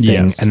a good thing,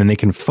 and then they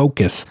can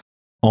focus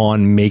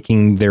on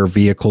making their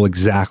vehicle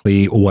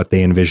exactly what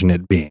they envision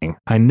it being.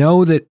 I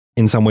know that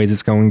in some ways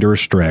it's going to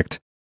restrict,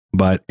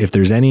 but if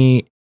there's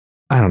any,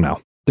 I don't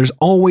know, there's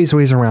always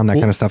ways around that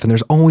kind of stuff, and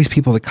there's always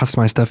people that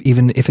customize stuff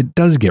even if it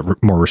does get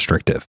more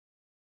restrictive.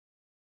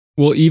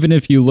 Well, even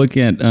if you look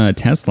at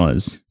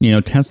Teslas,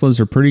 Teslas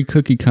are pretty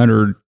cookie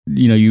cutter.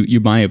 You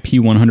buy a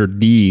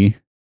P100D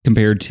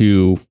compared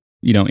to,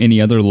 any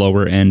other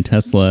lower end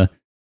Tesla,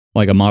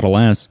 like a Model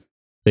S,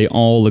 they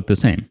all look the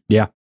same.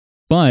 Yeah.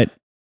 But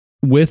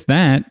with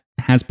that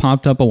has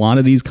popped up a lot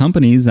of these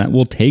companies that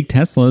will take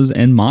Teslas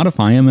and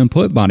modify them and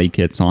put body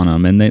kits on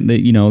them. And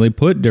they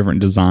put different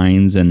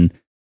designs and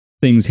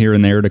things here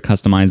and there to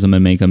customize them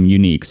and make them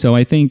unique. So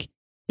I think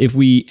if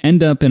we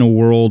end up in a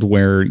world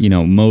where,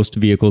 most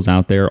vehicles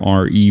out there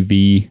are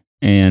EV,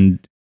 and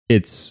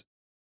it's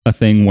a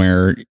thing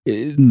where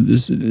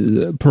this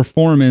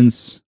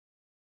performance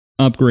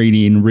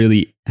upgrading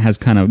really has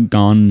kind of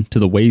gone to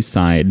the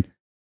wayside,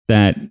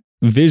 that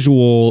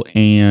visual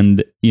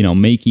and,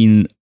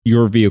 making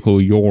your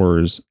vehicle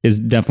yours is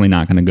definitely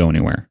not going to go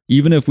anywhere.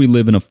 Even if we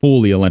live in a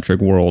fully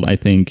electric world, I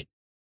think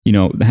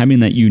having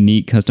that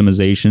unique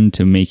customization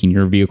to making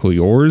your vehicle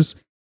yours,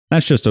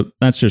 that's just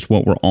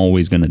what we're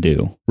always going to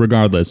do.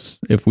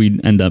 Regardless, if we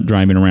end up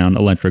driving around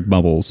electric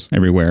bubbles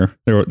everywhere,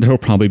 there'll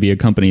probably be a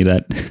company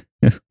that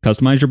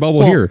customize your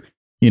bubble here.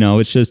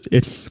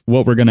 It's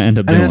what we're going to end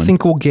up doing. And I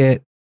think we'll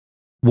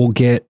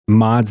get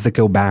mods that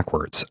go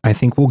backwards. I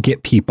think we'll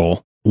get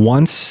people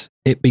once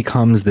it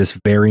becomes this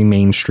very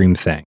mainstream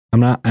thing.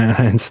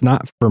 It's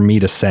not for me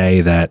to say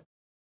that,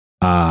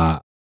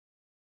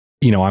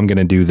 I'm going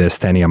to do this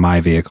to any of my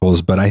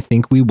vehicles, but I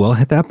think we will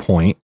hit that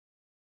point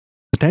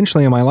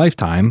potentially in my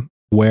lifetime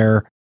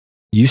where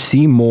you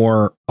see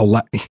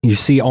you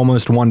see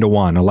almost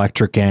 1-to-1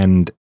 electric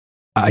and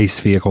ICE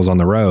vehicles on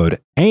the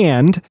road.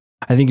 And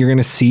I think you're going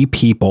to see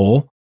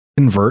people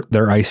convert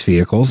their ICE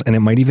vehicles, and it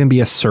might even be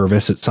a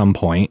service at some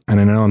point. And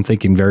I know I'm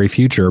thinking very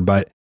future,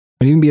 but it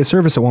might even be a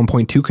service at one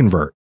point to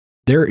convert.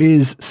 There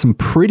is some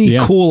pretty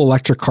cool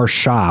electric car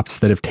shops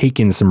that have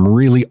taken some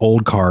really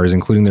old cars,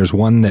 including there's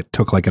one that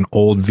took like an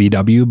old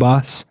VW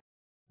bus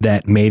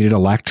that made it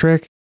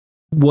electric.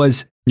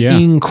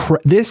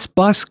 This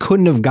bus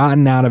couldn't have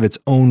gotten out of its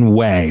own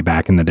way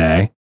back in the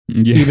day,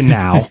 even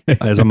now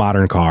as a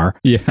modern car.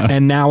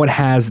 And now it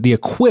has the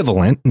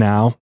equivalent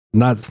now.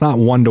 It's not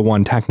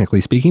 1-to-1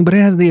 technically speaking, but it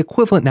has the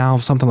equivalent now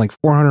of something like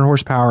 400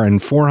 horsepower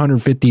and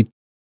 450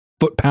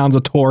 foot-pounds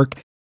of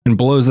torque, and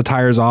blows the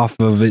tires off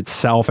of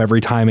itself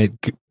every time it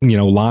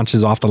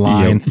launches off the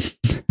line.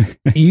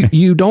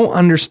 You don't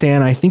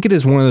understand. I think it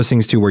is one of those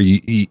things too where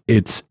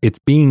it's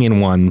being in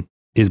one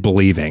is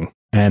believing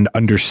and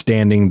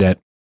understanding that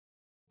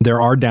there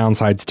are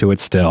downsides to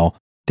it still.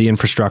 The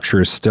infrastructure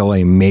is still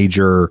a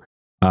major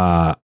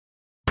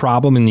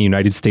problem in the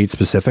United States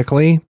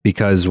specifically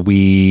because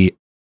we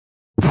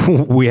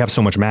have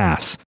so much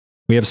mass.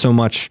 We have so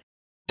much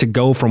to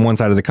go from one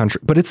side of the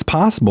country, but it's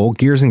possible.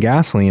 Gears and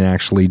Gasoline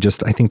actually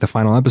I think the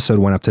final episode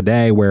went up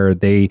today where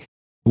they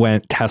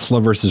went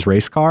Tesla versus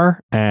race car,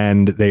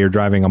 and they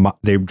drove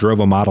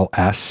a Model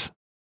S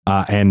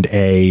and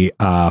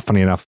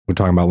funny enough, we're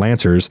talking about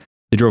Lancers.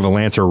 They drove a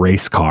Lancer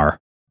race car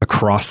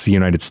across the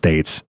United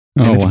States.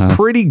 And it's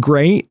pretty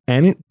great.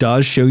 And it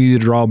does show you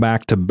the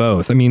drawback to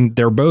both. I mean,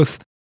 they're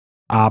both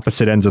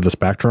opposite ends of the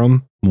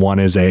spectrum. One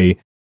is a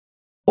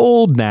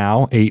old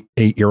now,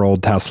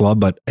 eight-year-old Tesla,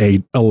 but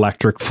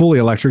fully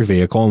electric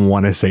vehicle, and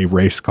one is a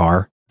race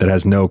car that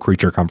has no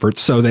creature comforts.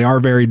 So they are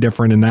very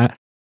different in that.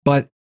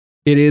 But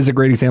it is a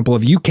great example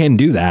of you can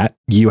do that.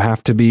 You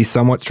have to be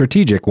somewhat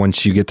strategic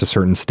once you get to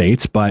certain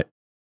states, but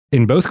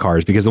in both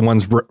cars, because the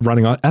one's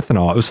running on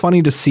ethanol. It was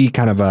funny to see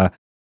kind of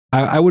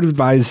I would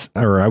advise,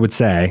 or I would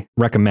say,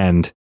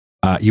 recommend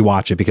you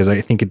watch it, because I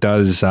think it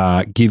does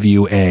give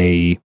you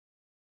a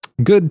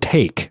good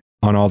take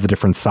on all the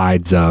different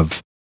sides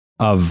of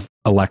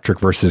electric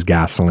versus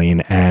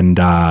gasoline. And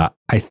I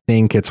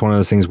think it's one of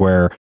those things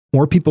where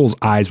more people's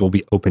eyes will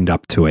be opened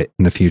up to it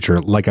in the future.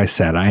 Like I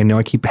said, I know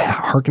I keep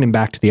harkening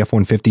back to the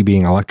F-150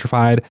 being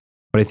electrified,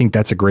 but I think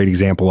that's a great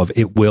example of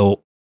it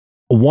will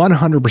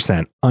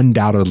 100%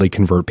 undoubtedly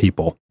convert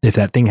people. If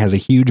that thing has a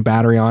huge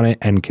battery on it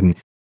and can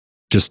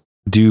just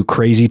do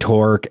crazy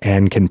torque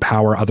and can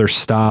power other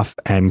stuff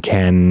and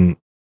can,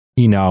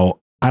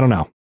 I don't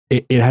know.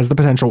 It has the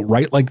potential,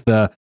 right like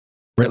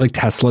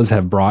Teslas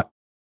have brought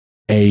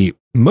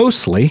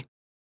mostly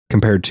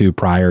compared to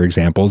prior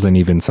examples, and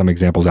even some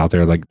examples out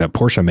there like that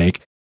Porsche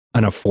make,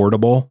 an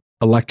affordable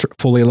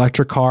fully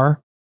electric car,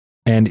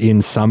 and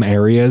in some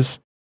areas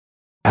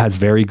has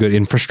very good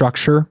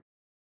infrastructure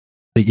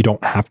that you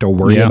don't have to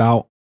worry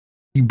about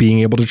being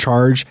able to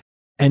charge.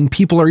 And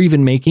people are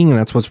even making, and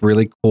that's what's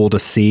really cool to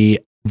see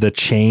the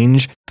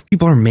change.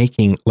 People are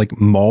making, like,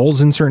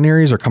 malls in certain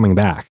areas are coming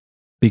back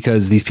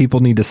because these people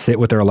need to sit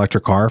with their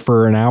electric car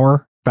for an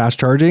hour fast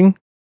charging.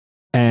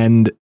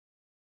 And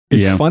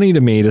it's funny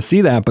to me to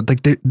see that, but like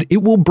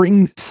it will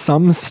bring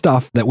some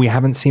stuff that we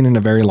haven't seen in a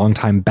very long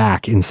time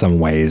back in some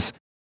ways.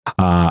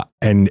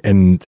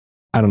 And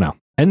I don't know.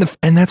 And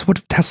that's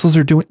what Teslas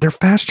are doing. They're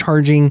fast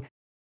charging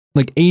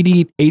like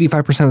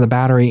 85% of the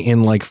battery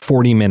in like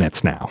 40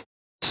 minutes now.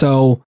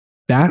 So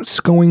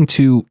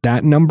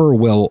that number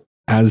will,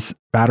 as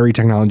battery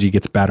technology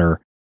gets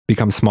better,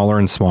 become smaller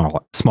and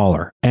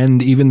smaller.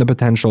 And even the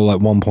potential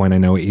at one point, I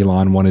know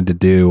Elon wanted to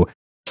do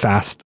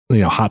fast,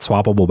 hot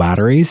swappable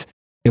batteries.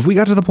 If we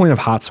got to the point of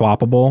hot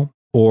swappable,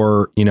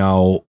 or,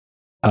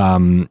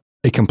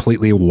 a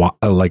completely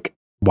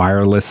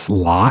wireless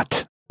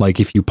lot, like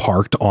if you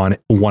parked on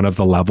one of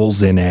the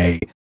levels in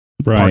a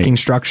parking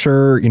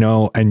structure,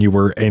 and you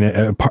were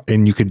in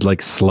and you could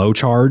like slow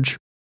charge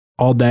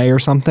all day or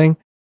something,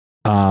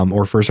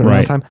 or for a certain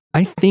amount of time,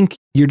 I think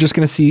you're just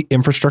going to see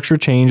infrastructure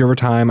change over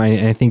time.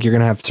 I think you're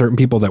going to have certain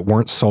people that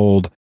weren't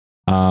sold,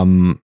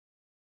 that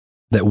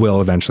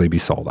will eventually be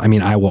sold. I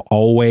mean, I will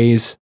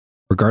always,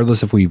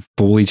 regardless if we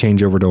fully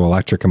change over to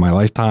electric in my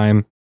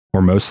lifetime,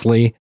 or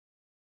mostly,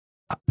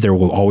 there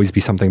will always be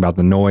something about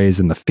the noise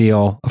and the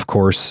feel, of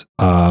course,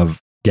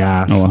 of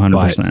gas. Oh,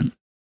 100%.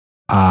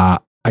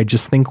 But, I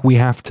just think we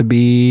have to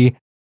be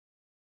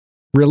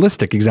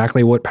realistic.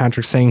 Exactly what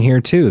Patrick's saying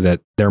here too,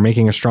 that they're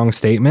making a strong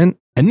statement.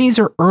 And these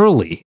are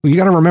early. You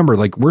got to remember,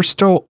 like, we're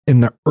still in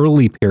the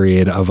early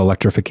period of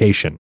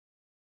electrification.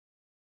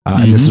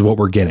 And this is what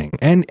we're getting.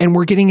 And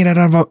we're getting it out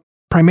of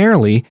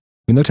primarily,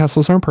 even though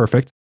Teslas aren't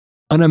perfect,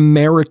 an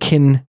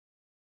American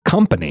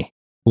company.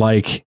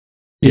 Like,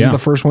 is the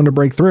first one to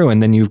break through.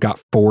 And then you've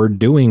got Ford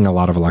doing a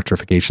lot of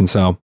electrification.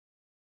 So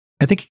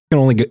I think it can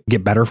only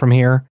get better from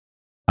here.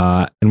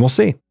 And we'll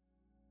see.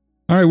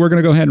 All right, we're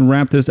going to go ahead and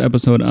wrap this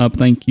episode up.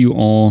 Thank you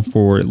all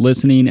for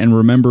listening. And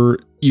remember,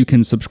 you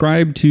can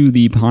subscribe to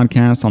the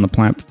podcast on the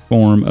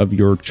platform of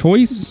your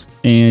choice.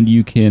 And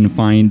you can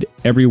find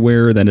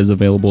everywhere that is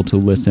available to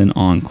listen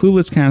on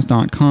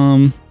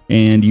cluelesscast.com.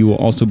 And you will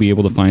also be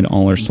able to find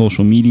all our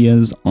social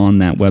medias on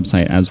that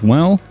website as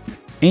well.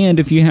 And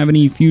if you have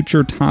any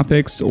future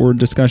topics or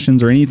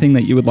discussions or anything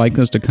that you would like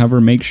us to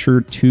cover, make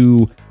sure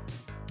to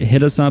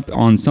hit us up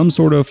on some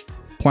sort of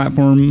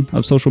platform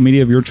of social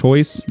media of your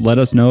choice. Let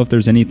us know if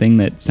there's anything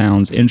that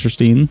sounds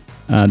interesting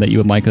that you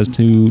would like us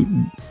to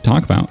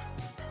talk about.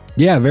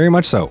 Yeah, very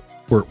much so.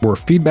 We're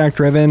feedback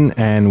driven,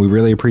 and we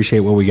really appreciate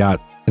what we got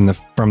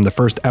from the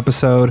first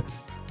episode.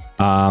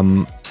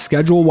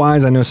 Schedule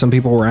wise, I know some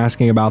people were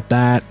asking about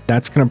that.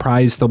 That's going to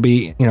probably still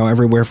be,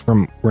 everywhere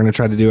from, we're going to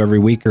try to do every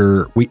week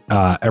or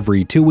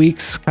every 2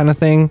 weeks kind of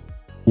thing.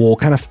 We'll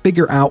kind of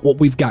figure out what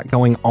we've got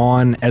going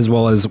on, as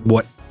well as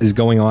what is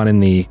going on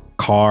in the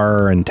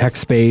car and tech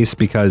space,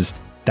 because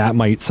that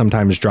might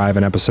sometimes drive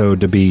an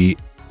episode to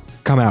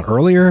come out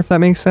earlier, if that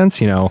makes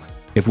sense.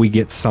 If we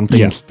get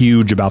something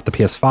huge about the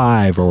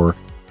PS5 or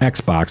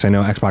Xbox. I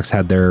know Xbox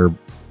had their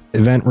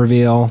event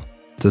reveal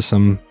to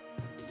some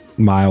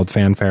mild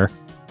fanfare.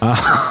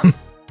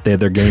 They had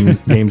their games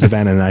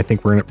event, and I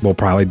think we'll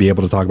probably be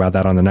able to talk about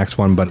that on the next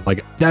one. But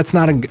like, that's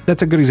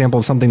a good example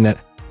of something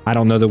that I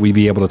don't know that we'd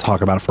be able to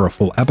talk about for a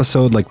full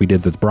episode like we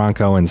did with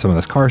Bronco and some of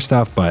this car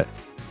stuff. But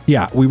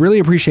yeah, we really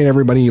appreciate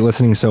everybody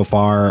listening so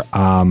far.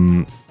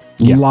 A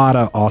lot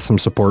of awesome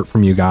support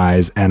from you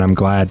guys, and I'm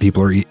glad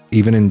people are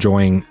even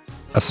enjoying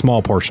a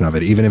small portion of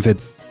it, even if it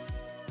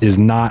is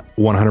not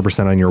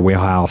 100% on your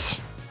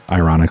wheelhouse.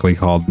 Ironically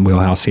called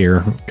wheelhouse here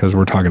because we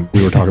were talking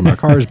about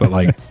cars, but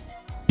like,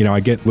 I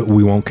get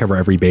we won't cover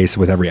every base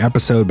with every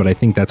episode, but I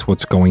think that's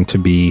what's going to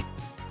be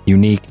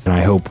unique, and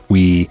I hope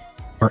we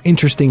are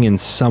interesting in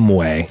some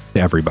way to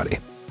everybody.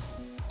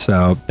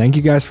 So thank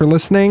you guys for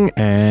listening,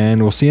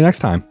 and we'll see you next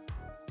time.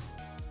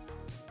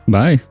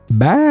 Bye.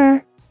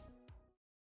 Bye.